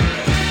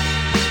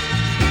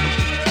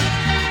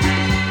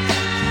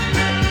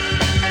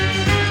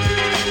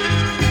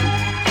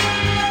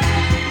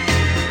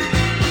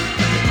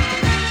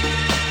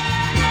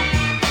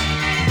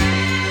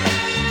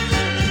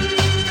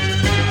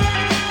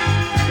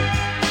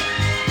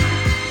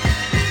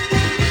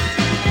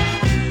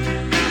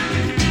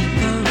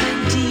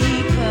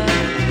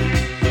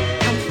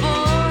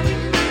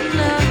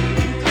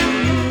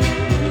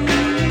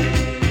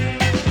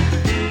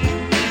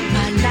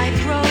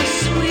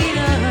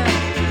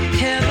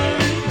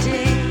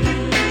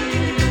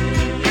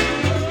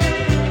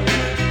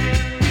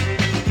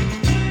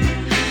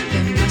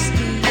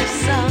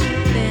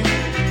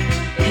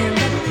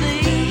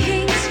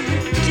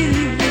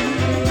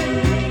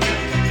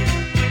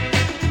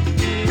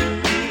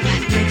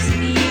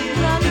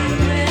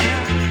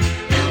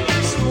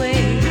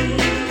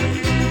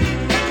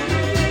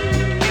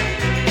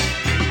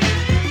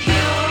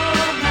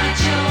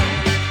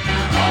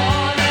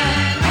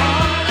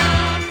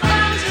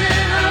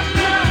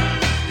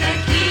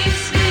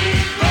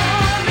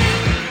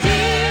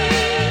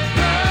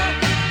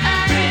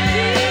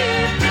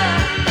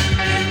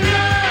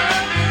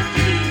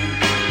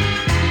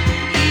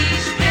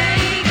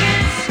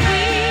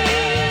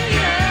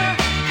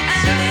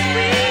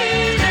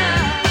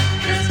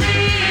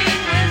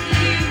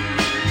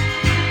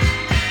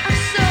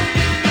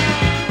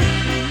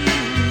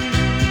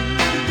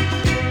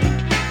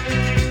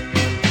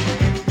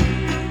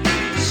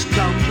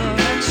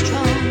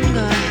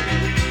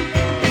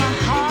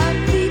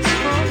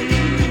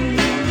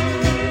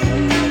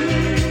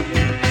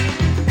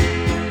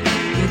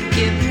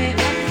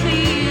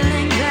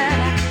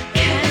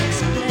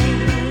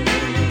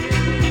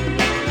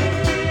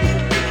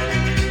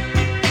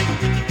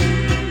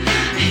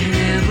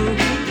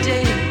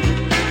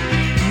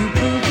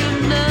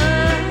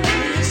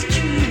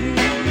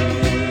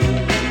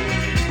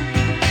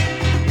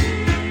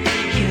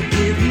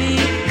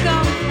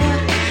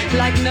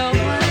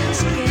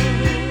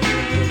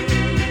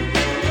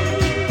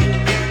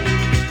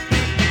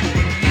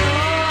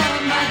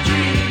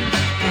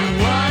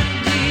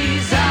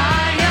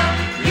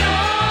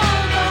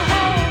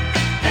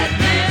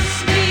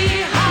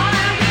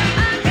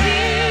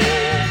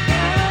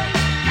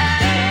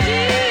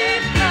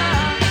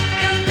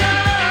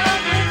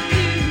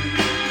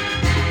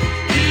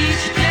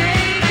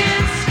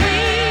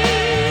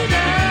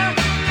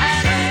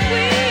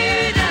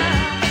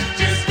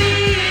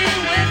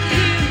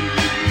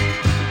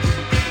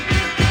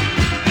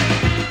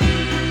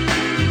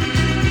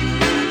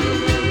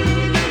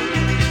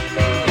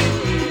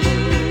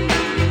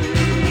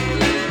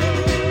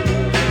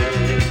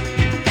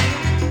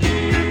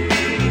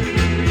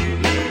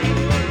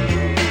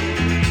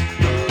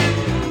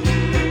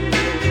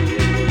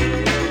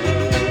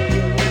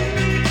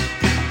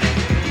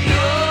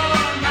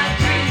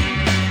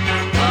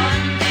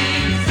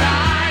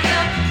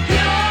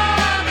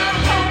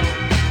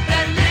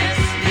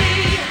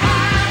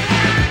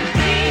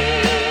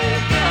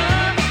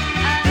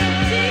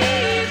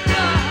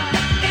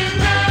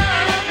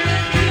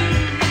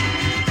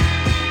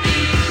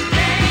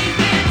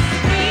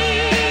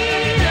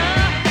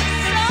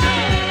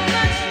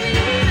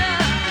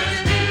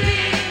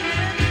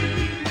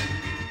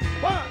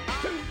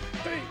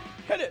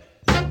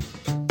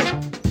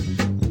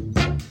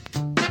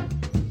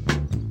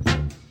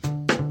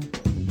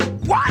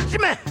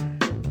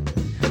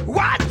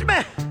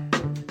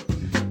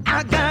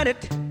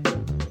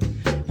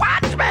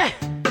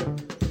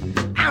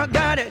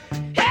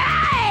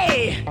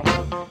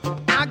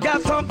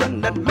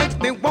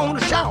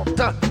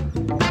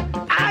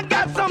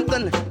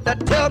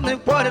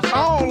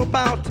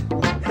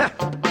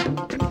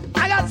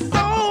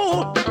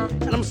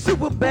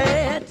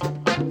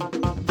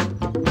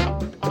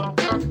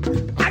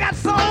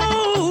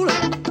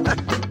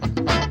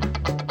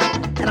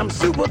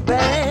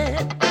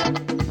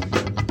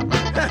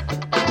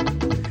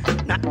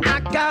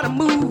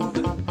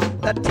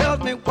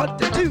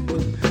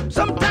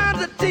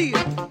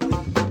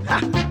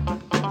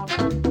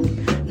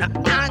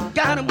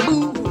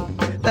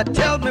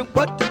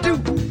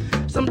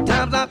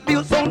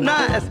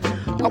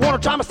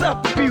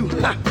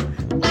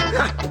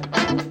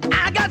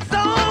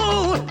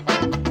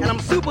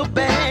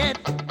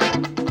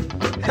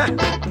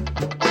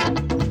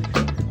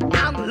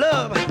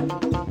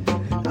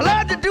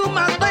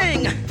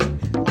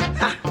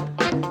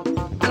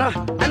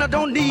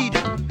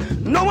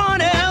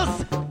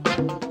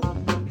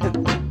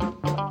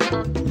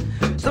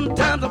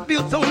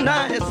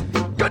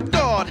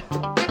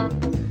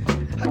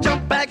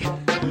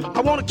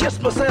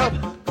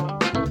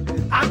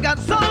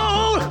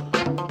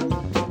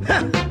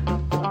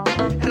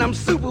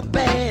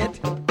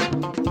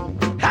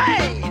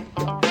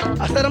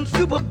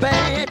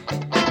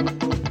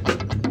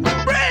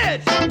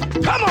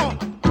 Come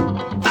on!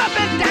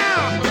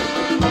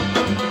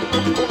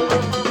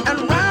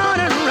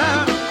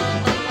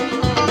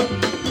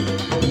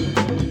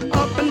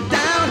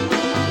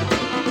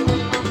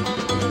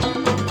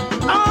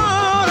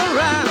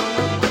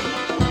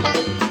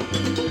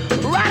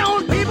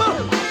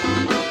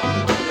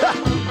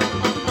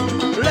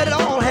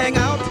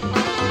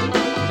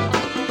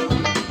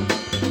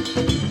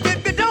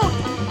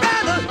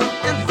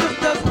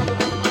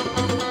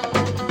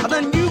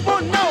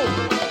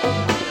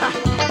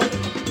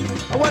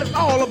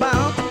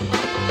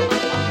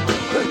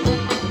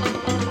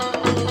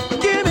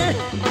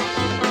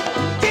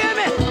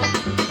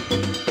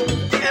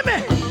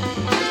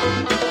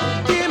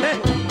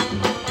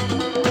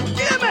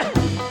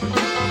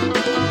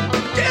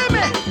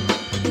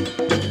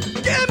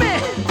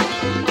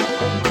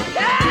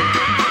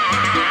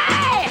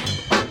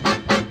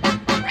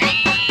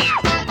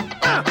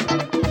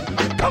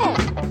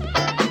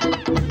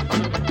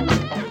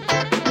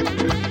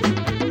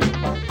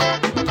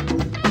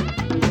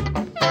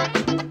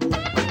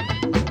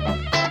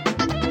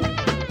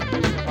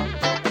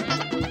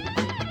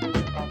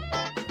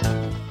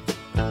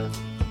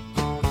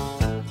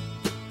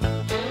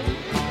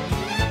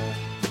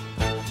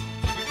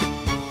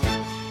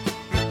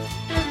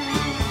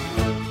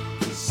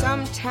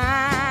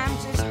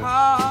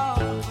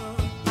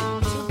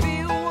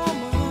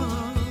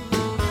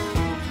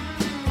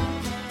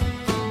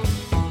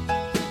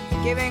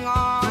 giving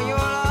all your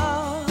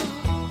love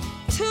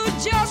to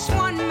just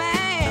one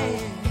man.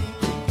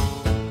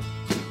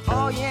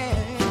 Oh yeah.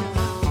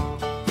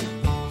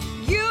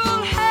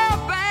 You'll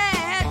have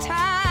bad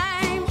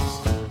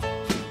times,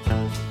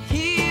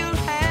 he'll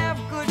have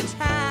good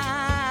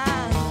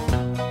times,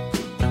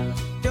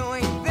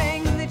 doing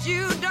things that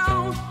you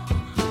don't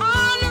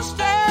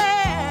understand.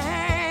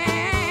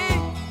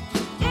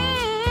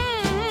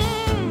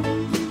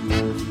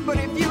 But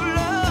if you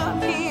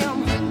love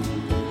him,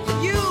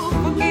 you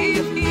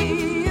forgive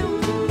him.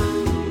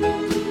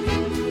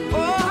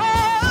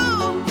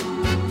 Oh,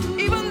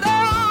 even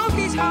though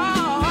he's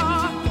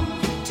hard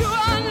to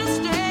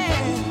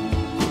understand.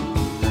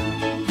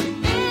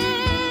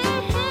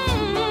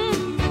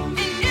 And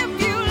if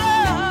you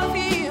love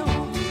him,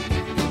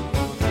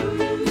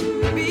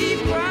 be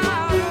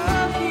proud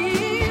of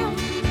him.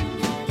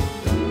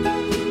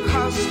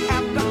 'Cause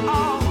after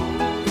all,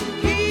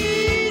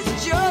 he's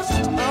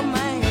just a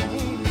man.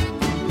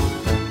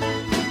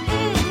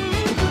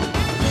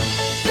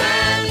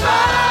 Stand by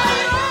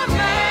your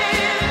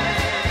man.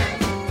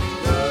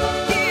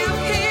 Give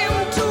him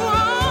two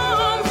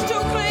arms to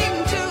cling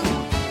to,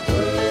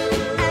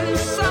 and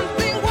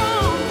something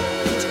warm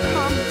to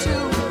come to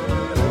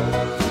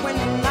when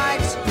the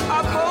nights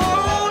are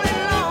cold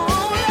and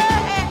lonely.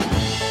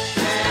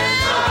 Stand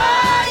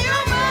by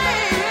your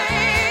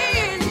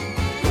man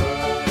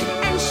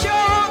and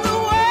show the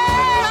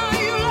world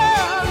you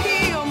love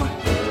him.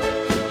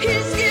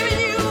 He's giving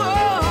you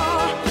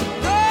all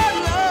the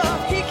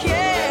love he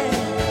can.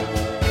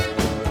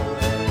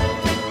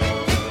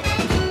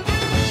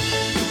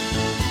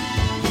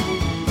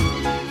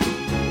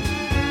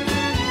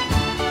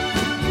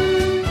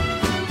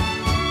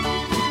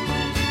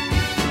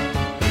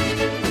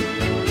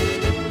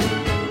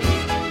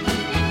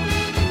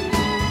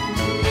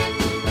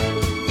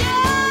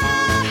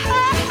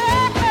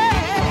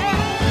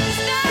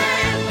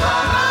 Stand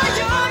by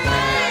your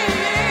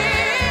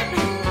man.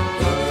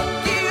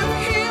 Give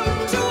him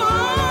two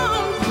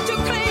arms to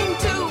cling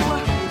to,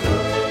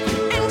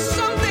 and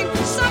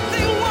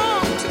something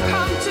warm to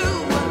come to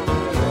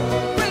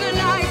when the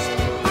nights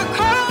are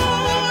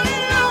cold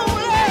and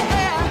lonely.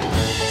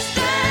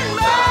 Stand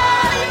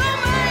by your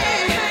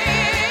man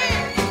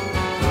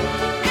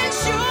and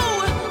show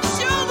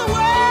the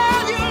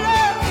world you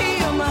love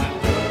him.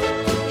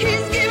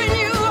 He's giving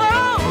you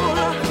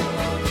all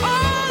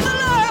the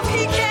love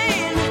he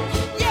can.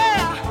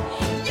 Yeah.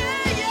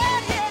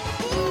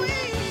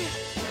 Ooh-wee.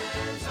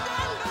 Stand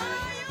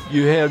by your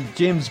You heard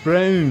James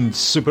Brown,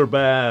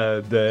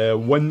 Superbad,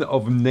 one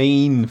of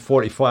 9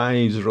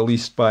 45s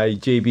released by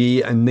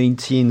JB in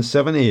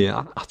 1970.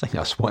 I think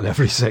that's one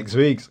every 6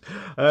 weeks.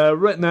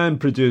 Written and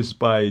produced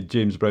by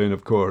James Brown,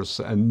 of course.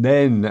 And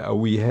then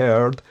we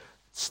heard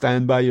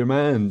Stand By Your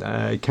Man,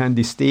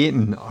 Candy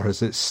Staten, or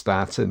is it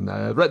Staten?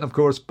 Written, of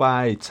course,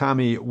 by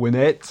Tammy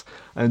Wynette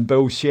and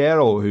Bill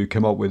Sherrill, who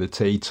came up with the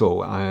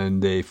title.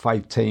 And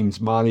 5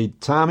 times married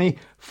Tammy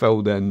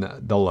filled in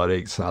the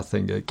lyrics. I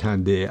think that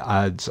Candy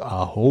adds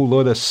a whole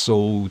lot of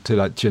soul to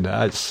that tune.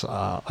 It's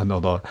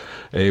another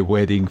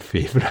wedding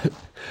favourite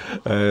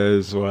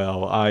as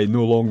well. I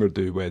no longer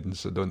do weddings,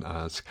 so don't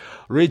ask.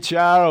 Ray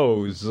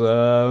Charles,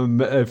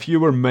 If You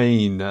Were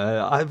Mine.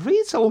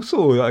 Ray's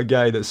also a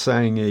guy that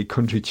sang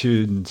country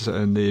tunes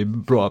and they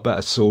brought a bit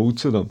of soul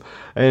to them.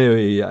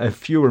 Anyway,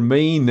 If You Were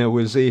Mine, it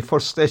was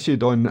first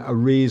issued on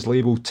Ray's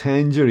label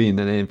Tangerine,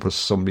 and then for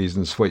some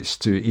reason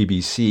switched to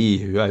ABC,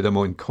 who had him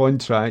on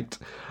contract,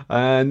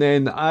 and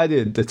then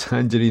added the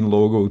Tangerine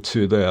logo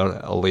to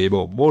their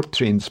label. More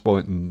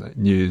Trainspotting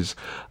news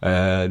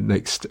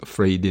next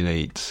Friday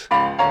night.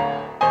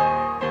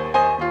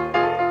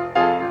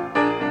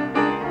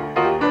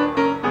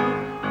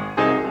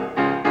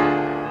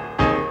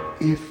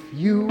 If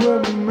you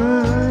were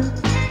mine,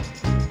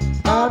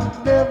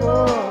 I'd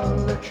never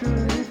let you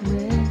leave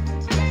me.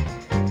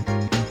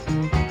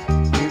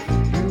 If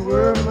you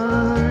were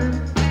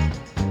mine,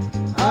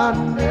 I'd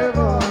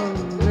never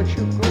let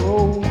you go.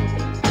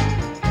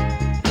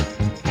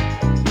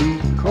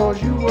 Because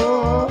you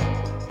were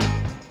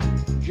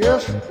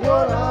just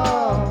what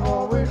I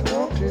always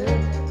wanted.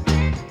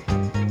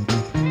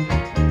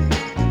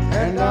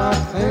 And I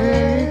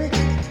think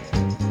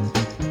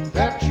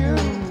that you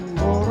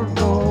ought to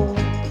know.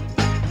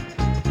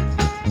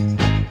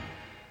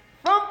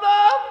 From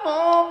the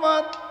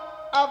moment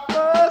I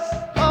first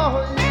saw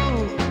you,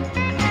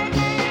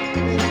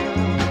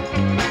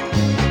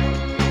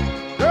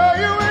 girl,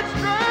 you went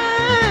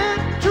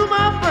straight to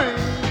my brain.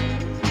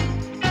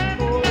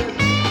 Oh,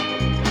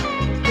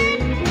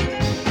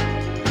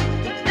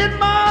 in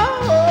my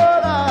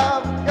heart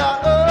I've got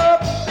a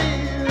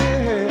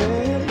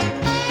feeling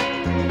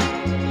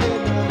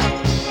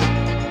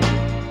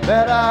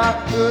that I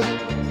could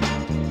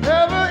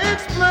never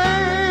explain.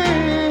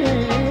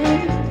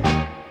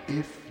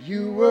 If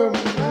you were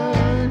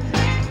mine,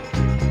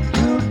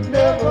 you'd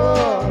never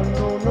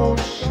know no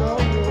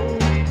sorrow.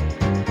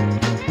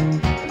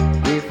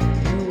 If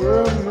you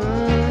were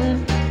mine,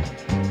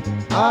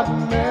 I'd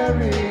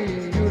marry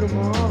you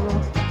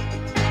tomorrow.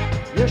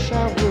 Yes, I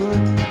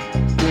would.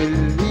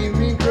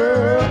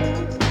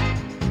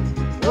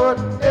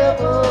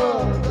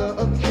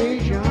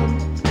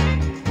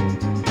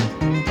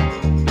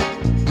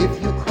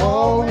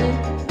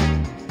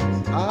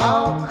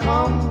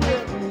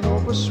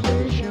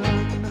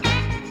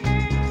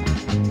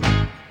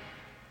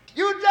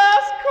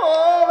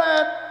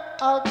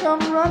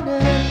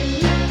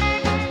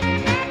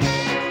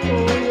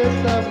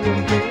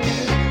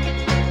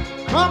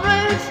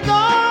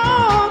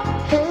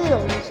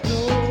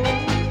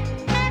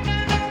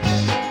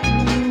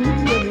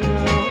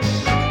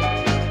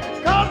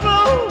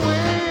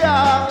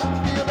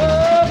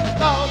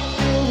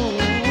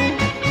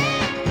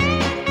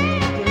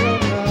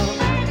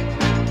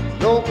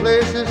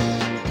 places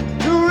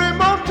too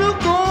remote to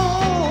go.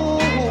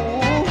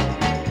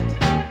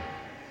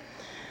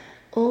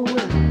 Oh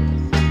well,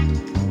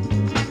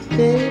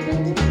 baby,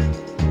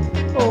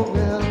 oh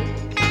well.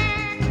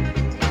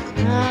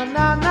 Na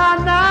na na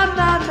na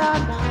na na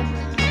na.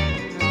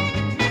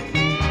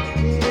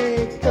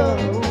 Yeah,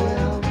 oh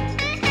well.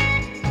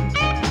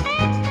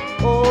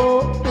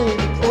 Oh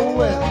baby, oh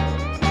well.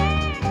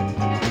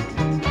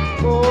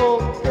 Oh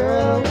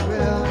girl,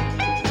 well.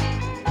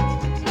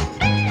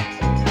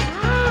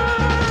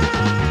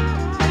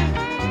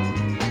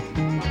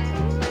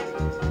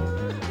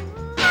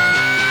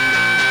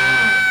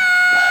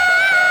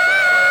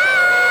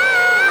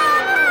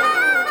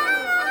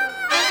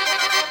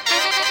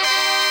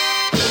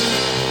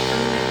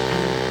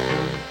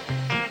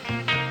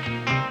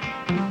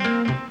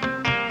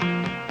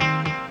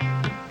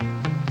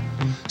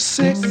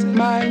 Sick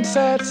mind,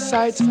 sad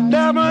sights,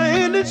 never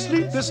ending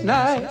sleepless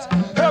nights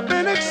have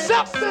been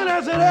accepted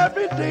as an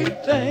everyday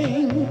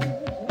thing.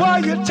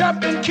 While you're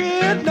trapped and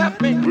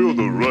kidnapping, Will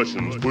the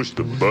Russians push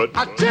the button?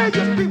 I tell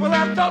you, people,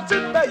 our thoughts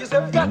and values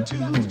have got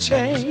to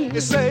change.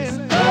 It's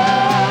saying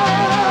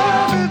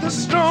love is the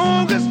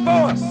strongest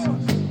force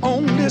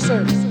on this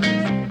earth.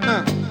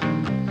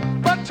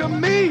 But to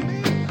me,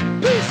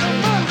 peace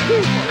among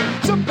people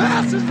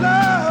surpasses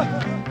love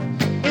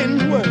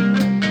in words.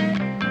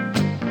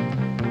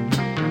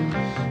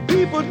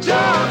 People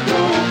just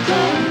don't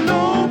come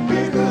no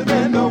bigger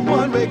than the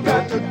one we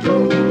got to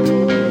do.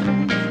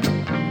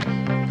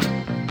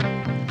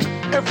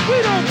 If we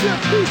don't give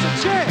peace a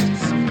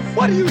chance,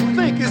 what do you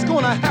think is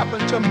going to happen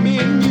to me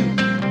and you?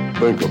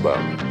 Think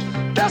about it.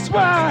 That's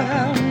why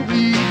I'm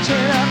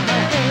reaching out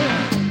my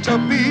hand to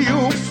be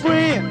your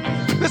friend.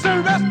 This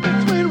arrest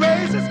between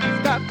races has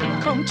got to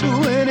come to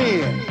an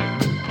end.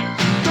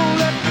 Don't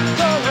let the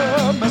color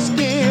of my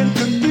skin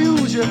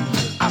confuse you.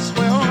 I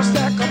swear on a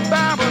stack of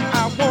Bible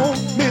I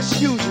won't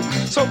misuse you.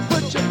 So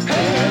put your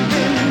hand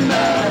in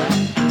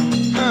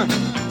mine.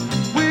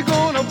 We're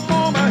gonna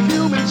form a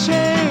human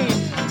chain,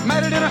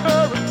 made it in a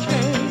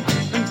hurricane,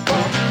 and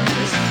walk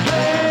this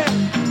land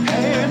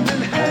hand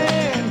in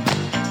hand,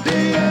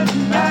 day and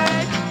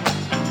night,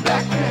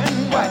 black and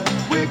white.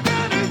 We're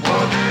gonna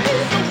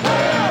unite the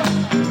world,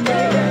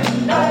 day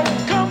and night.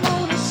 Come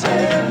on and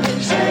sing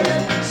it, sing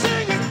it,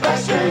 sing it,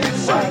 sing it,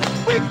 sing it.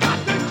 We got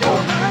to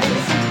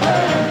unite the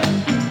world,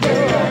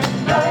 day and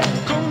night.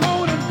 Come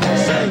on and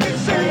sing it,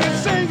 sing it,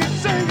 sing it,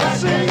 sing it,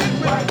 sing it.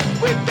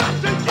 We got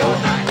to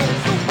unite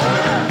the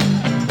world,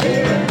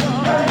 day and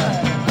night.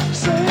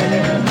 Sing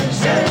it,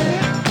 sing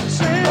it,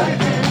 sing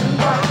it.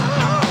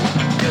 Wow.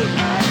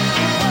 Unite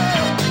the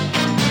world.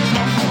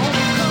 Come on,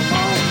 come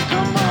on,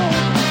 come on.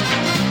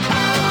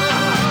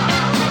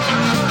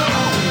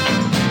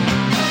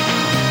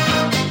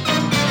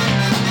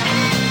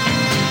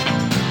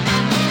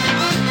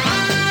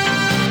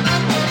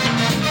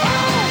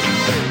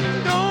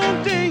 Don't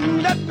ding,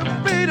 let the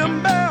freedom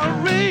bell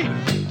ring.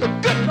 The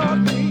good Lord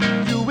made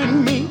you and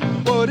me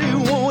what He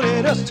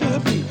wanted us to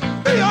be.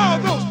 Be all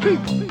those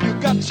people you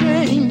got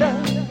chained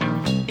up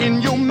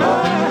in your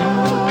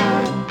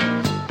mind.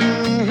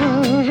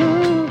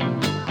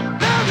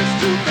 There is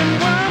truth in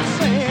what I'm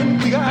saying.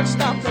 We gotta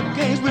stop the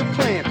games we're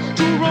playing.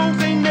 Two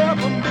wrongs ain't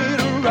never made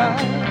a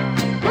right.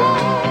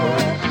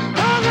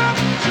 Hung up,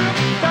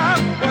 tripped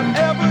out,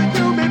 whatever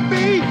you may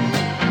be.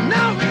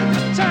 Now is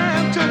the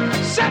time to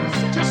set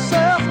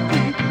yourself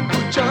free.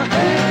 Put your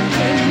hand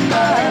in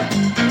mine.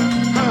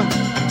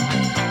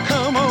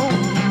 Come on.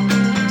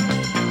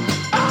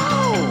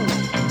 Oh,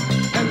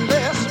 and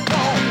let's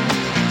walk.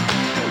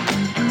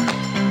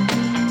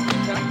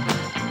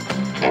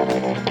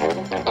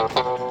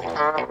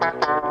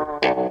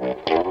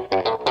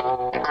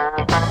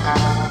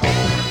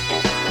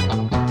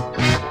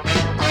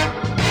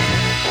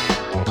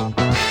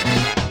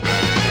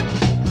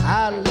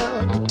 I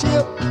love to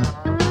tip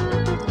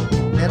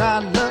and I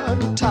love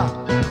to talk.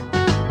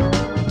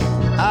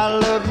 I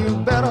love you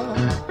better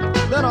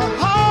than a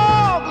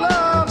hog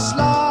loves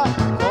slop.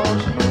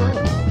 'Cause you're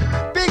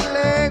a big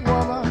leg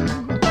woman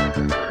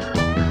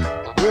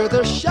with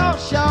a short,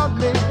 short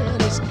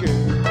mini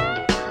skirt.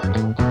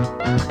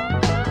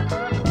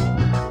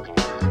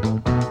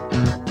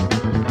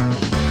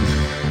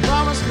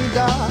 Promise me,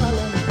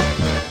 darling,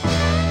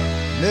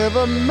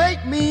 never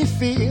make me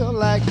feel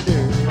like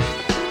dirt.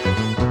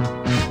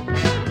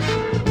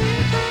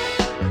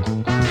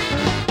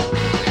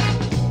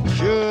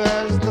 Sure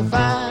as the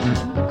vine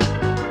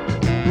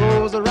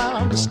grows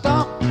around the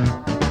stump,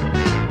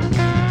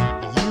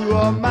 you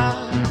are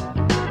mine,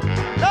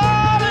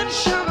 darling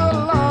sugar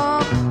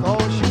lump.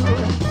 'Cause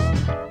you're a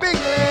big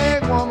leg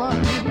woman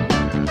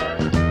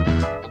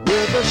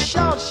with a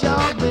short,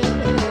 short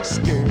mini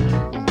skirt.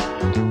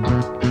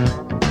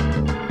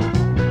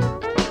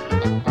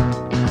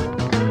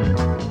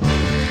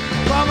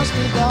 Promise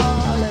me,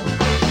 darling,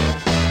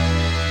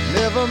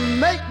 never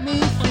make me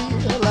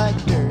feel like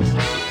dirt.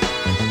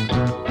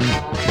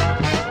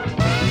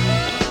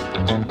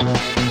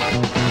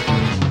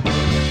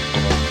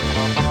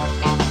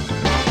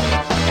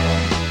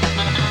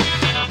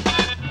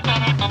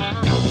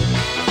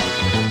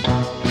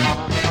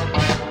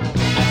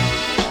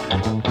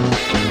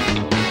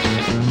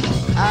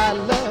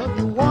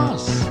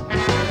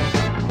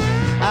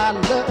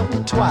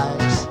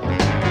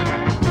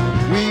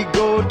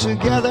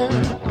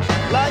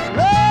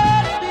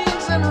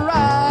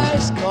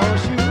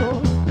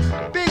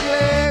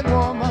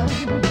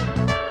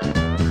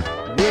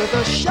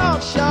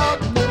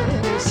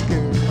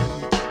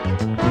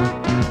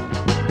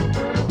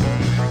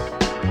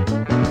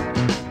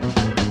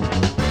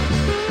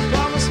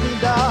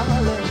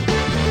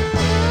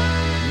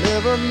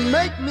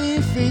 make me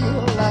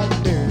feel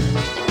like dirt.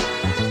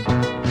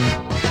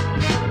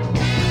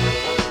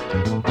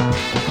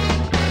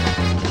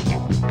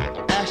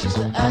 Ashes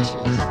to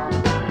ashes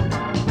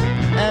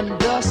and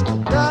dust to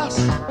dust.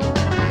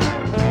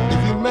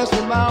 If you mess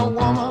with my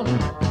woman,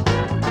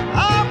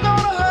 I'm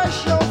gonna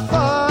hush your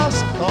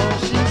fuss, 'cause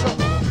she's a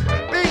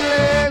big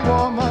leg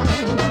woman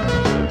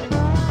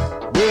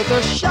with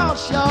a short,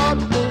 short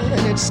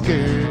minute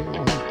skirt.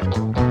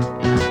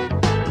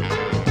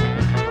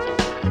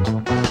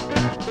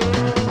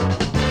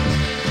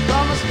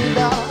 Promise me,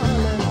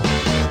 darling,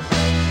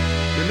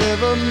 you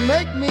never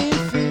make me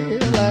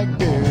feel like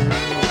dirt.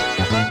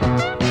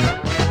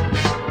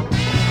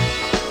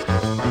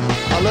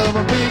 I love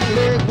a big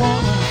leg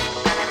woman.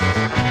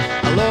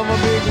 I love a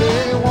big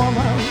leg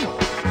woman.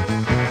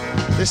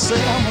 They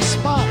say I'm a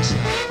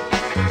sponsor,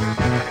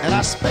 and I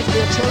expect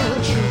they'll tell the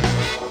truth.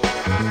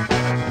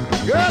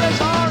 Girl is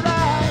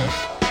alright,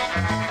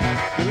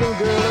 the little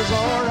girl is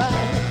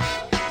alright.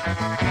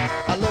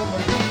 I love a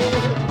big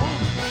leg woman.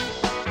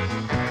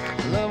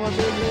 I love a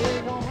big leg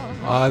woman.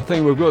 I think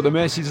we've got the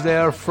message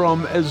there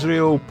from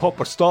Israel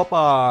Popper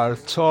Stopper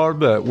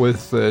Torbit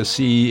with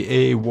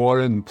C.A.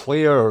 Warren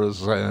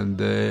Players,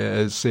 and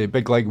it's a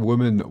big leg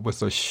woman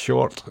with a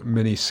short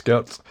mini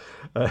skirt.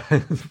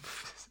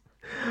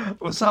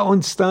 Was that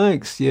on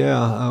Stax?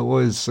 Yeah, it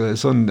was.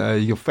 It's on.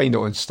 You'll find it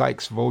on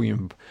Stax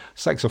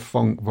Stax of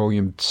Funk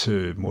Volume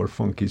 2. More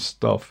funky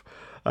stuff.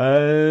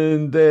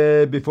 And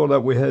before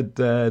that, we had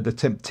the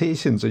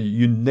Temptations,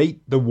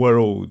 Unite the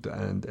World,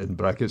 and in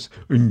brackets,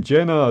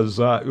 Unjena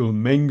za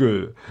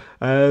Ulmengu.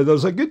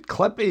 There's a good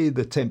clip of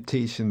the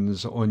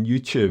Temptations on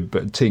YouTube,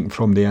 taken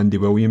from the Andy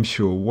Williams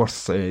show,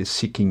 worth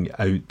seeking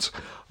out.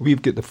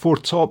 We've got the Four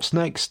Tops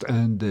next,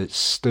 and it's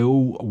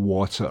Still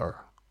Water.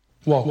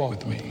 Walk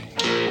with me.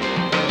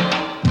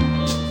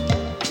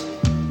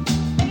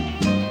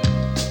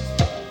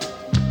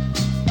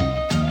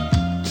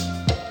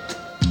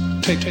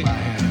 Take my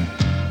hand.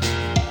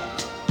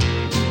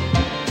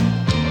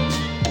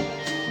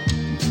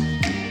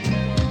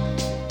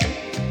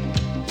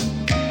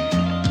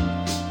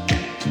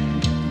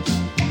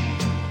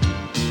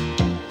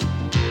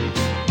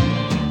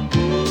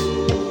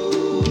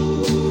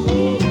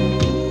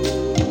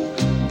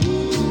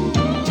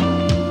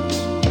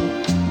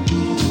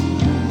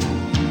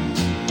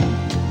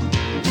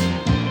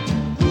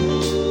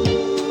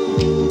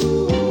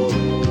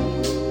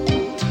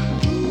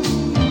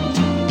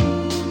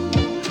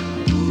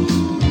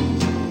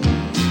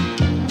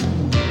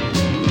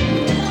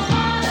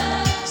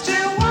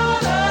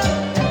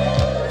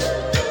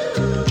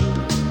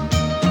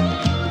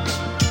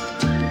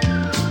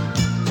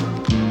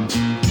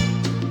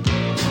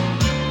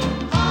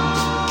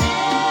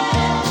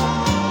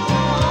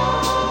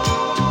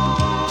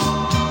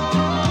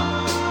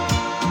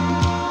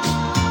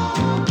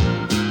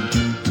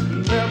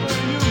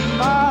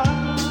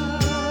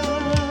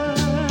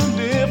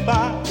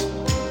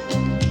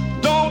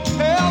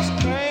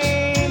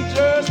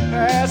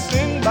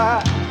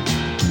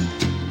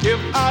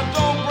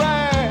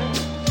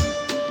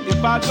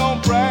 If I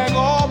don't brag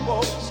or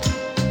boast,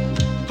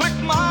 click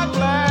my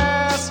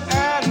glass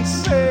and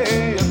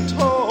say a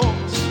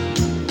toast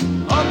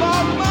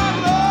about my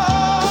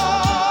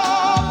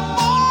love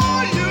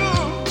for you,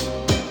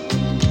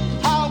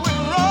 how it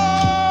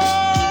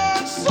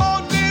runs so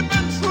deep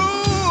and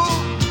true,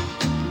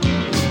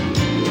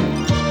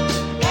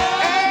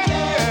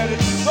 and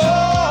it's so,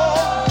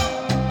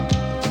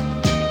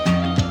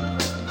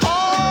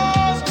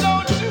 'cause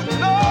don't you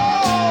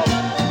know,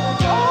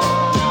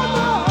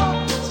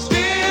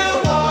 still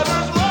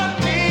waters run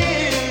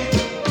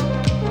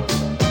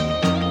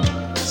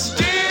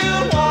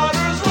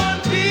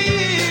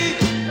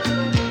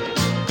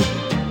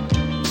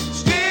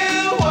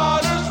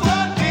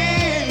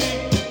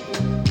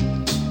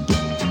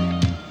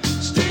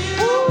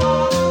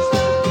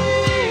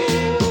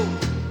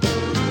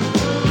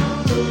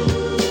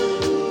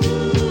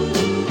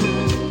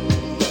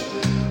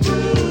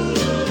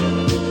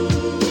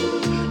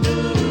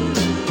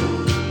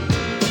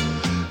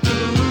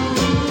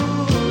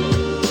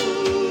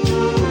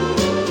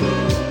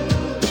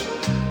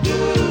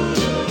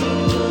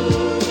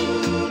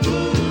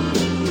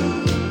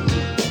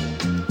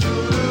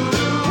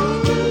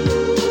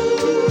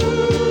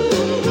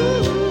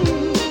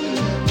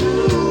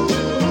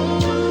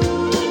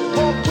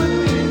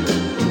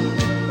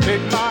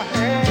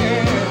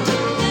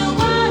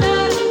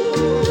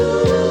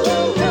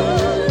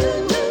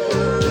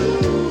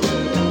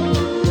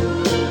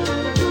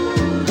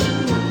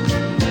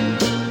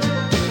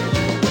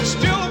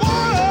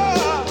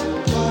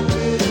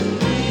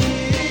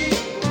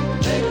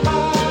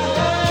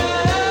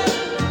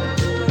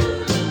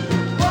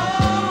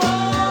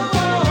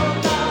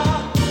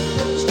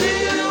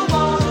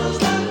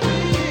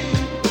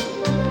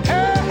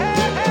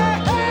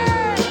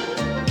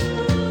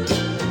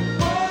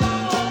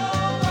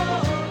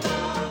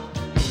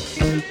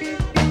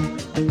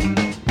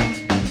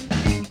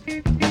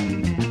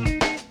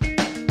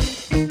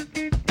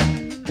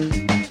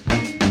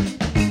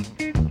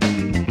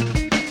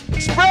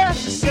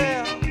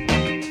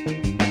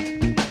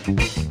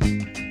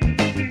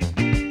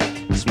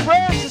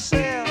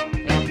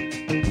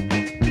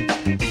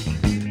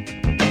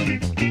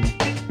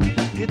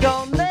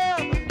gonna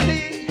never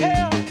need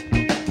help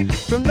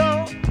from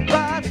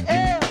nobody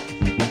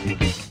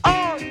else.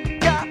 All you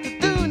got to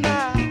do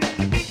now,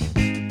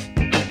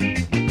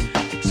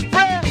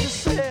 express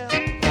yourself.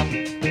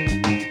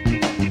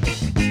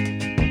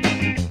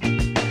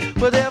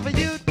 Whatever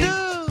you do,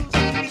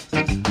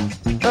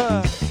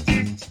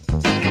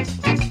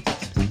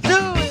 do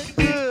it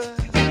good.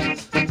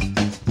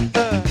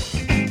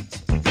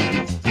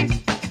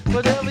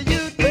 Whatever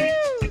you do,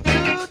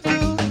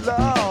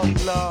 Lord,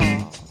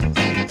 Lord,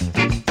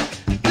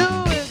 do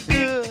it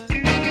good.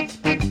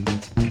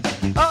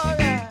 Oh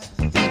yeah,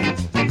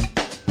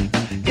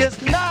 it's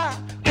not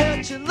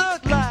what you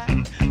look like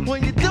when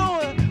you're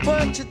doing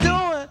what you're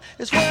doing.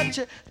 It's what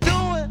you're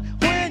doing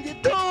when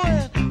you're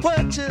doing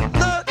what you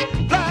look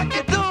like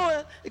you're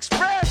doing.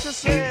 Express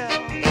yourself.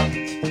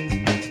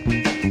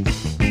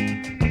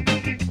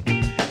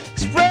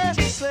 Express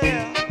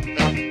yourself.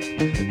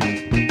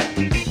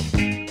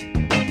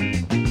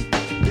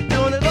 You're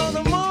doing it on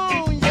the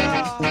moon,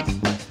 y'all.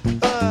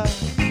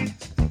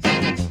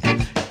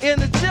 In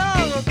the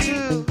jungle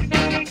too.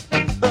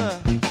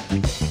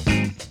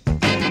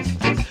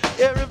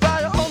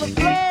 Everybody on the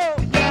floor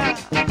now.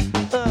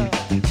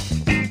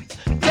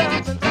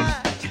 Jumping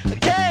like a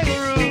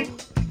kangaroo.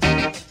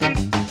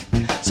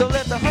 So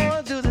let the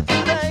horn do the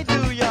do they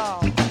do, y'all.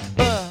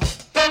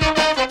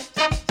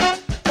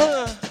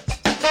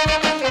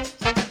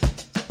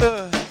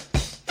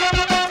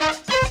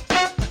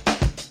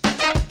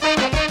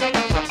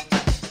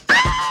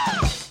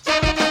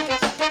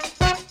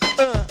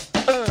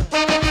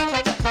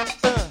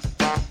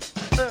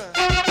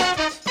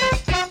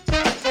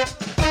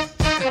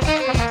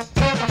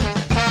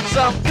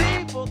 Some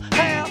people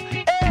have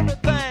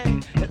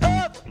everything and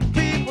other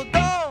people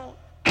don't.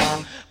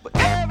 But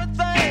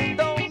everything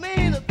don't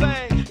mean a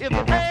thing if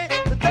it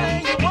ain't the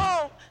thing you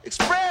want.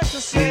 Express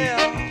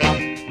yourself.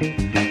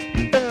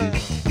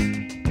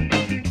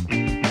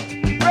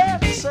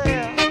 Express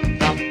yourself.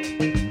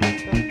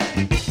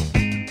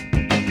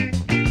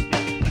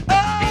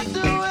 Oh,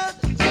 do it.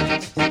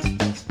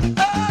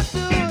 Oh,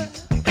 do it.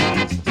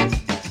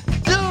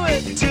 Do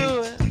it to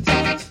it.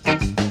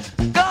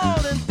 Go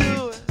on and do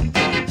it.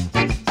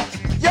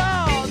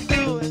 Y'all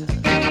do it.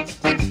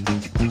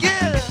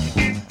 Get it.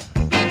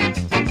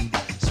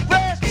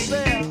 Express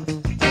yourself.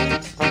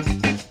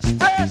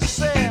 Express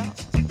yourself.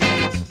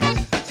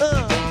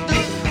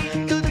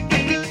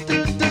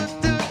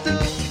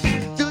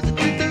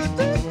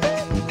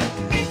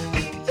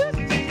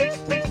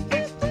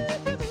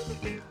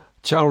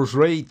 Charles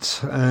Wright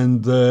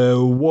and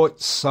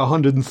What's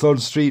 103rd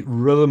Street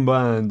Rhythm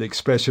Band,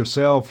 Express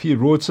Yourself. He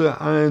wrote it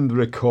and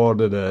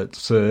recorded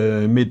it.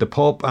 Made the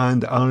pop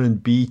and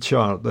R&B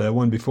chart. The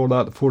one before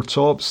that, The Four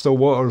Tops, Still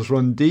Waters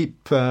Run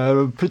Deep,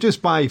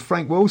 produced by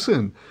Frank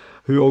Wilson,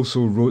 who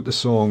also wrote the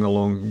song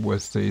along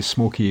with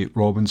Smokey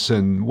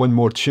Robinson. One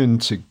more tune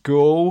to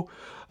go.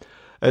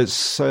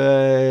 It's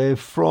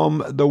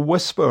from The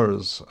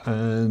Whispers,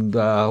 and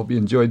I hope you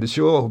enjoyed the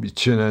show. I hope you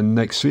tune in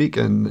next week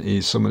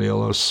and some of the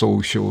other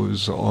soul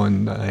shows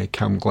on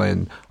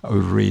CamGlen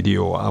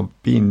Radio. I've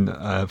been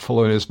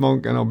Thelonious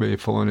Monk, and I'll be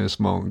Thelonious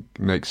Monk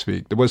next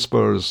week. The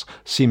Whispers,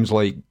 Seems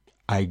Like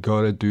I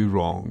Gotta Do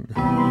Wrong.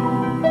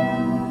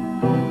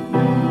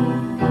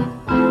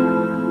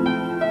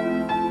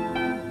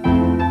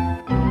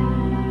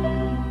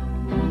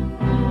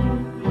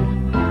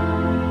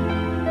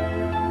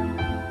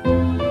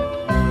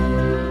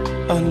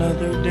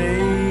 Another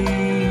day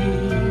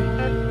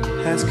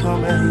has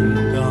come and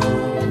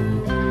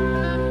gone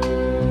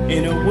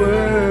in a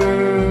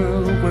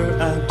world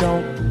where I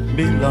don't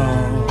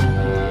belong.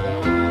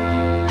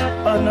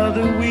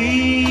 Another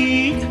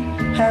week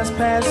has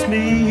passed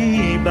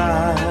me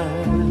by.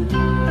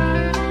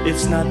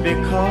 It's not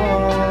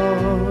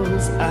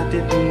because I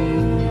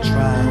didn't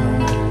try.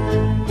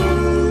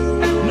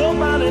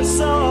 Nobody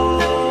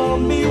saw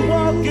me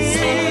walking,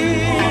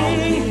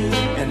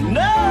 and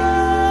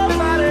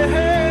nobody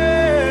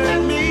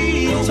heard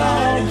me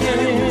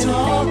talking.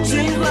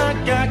 Seems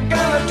like I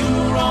gotta do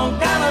wrong,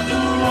 gotta do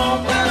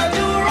wrong, gotta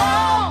do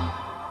wrong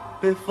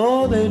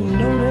before they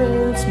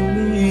notice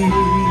me.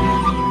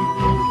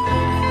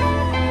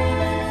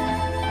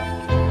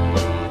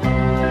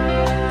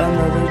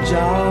 Another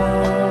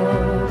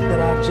job that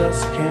I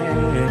just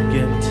can't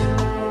get.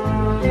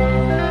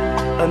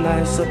 A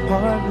nice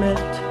apartment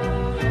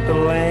the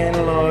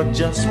landlord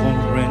just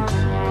won't rent.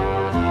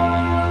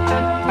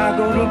 I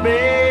go to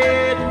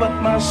bed but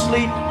my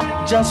sleep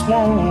just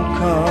won't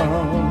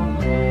come.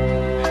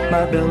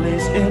 My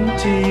belly's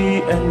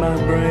empty and my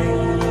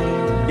brain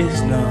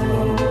is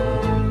numb.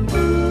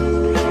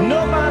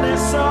 Nobody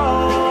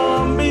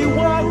saw me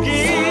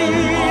walking,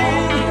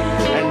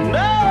 and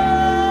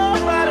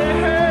nobody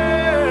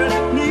heard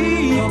me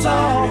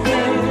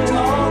talking.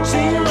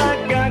 Seems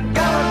like I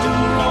gotta do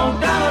wrong,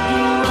 gotta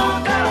do wrong,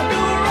 gotta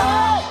do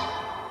wrong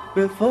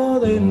before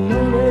they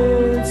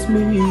notice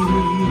me.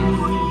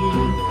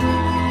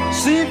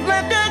 Seems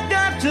like I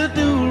got to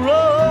do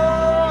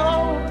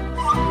wrong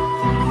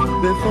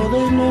before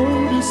they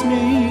notice me.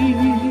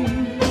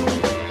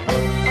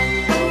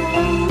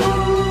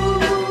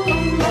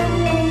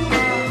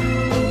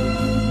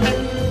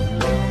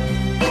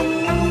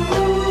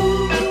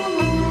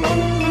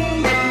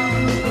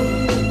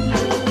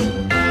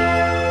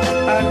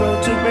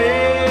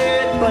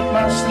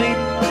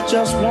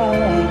 just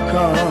won't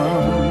come.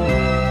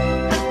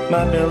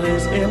 My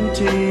belly's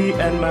empty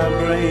and my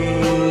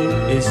brain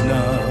is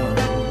numb.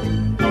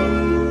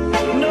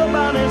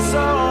 Nobody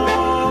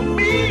saw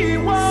me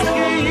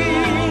walking,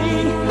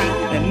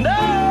 and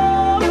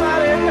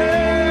nobody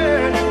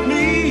heard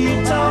me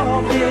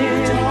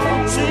talking.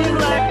 Seems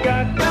like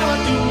I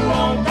gotta do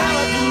wrong,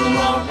 gotta do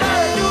wrong,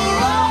 gotta do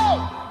wrong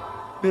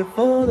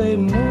before they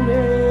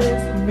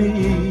notice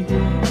me.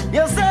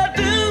 Yes, I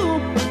do.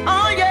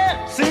 Oh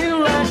yeah, seems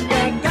like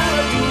I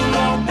gotta do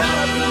wrong,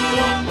 gotta do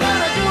wrong,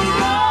 gotta do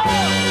wrong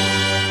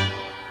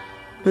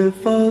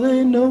before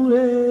they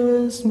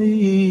notice me.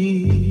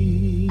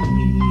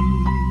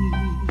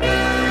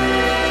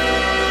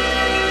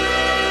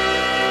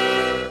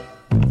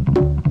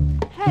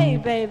 Hey,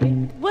 baby,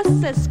 what's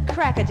this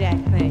crackerjack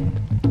thing?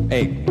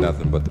 Ain't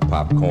nothing but the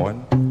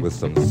popcorn with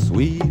some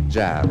sweet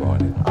jive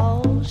on it.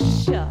 Oh,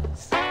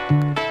 shucks.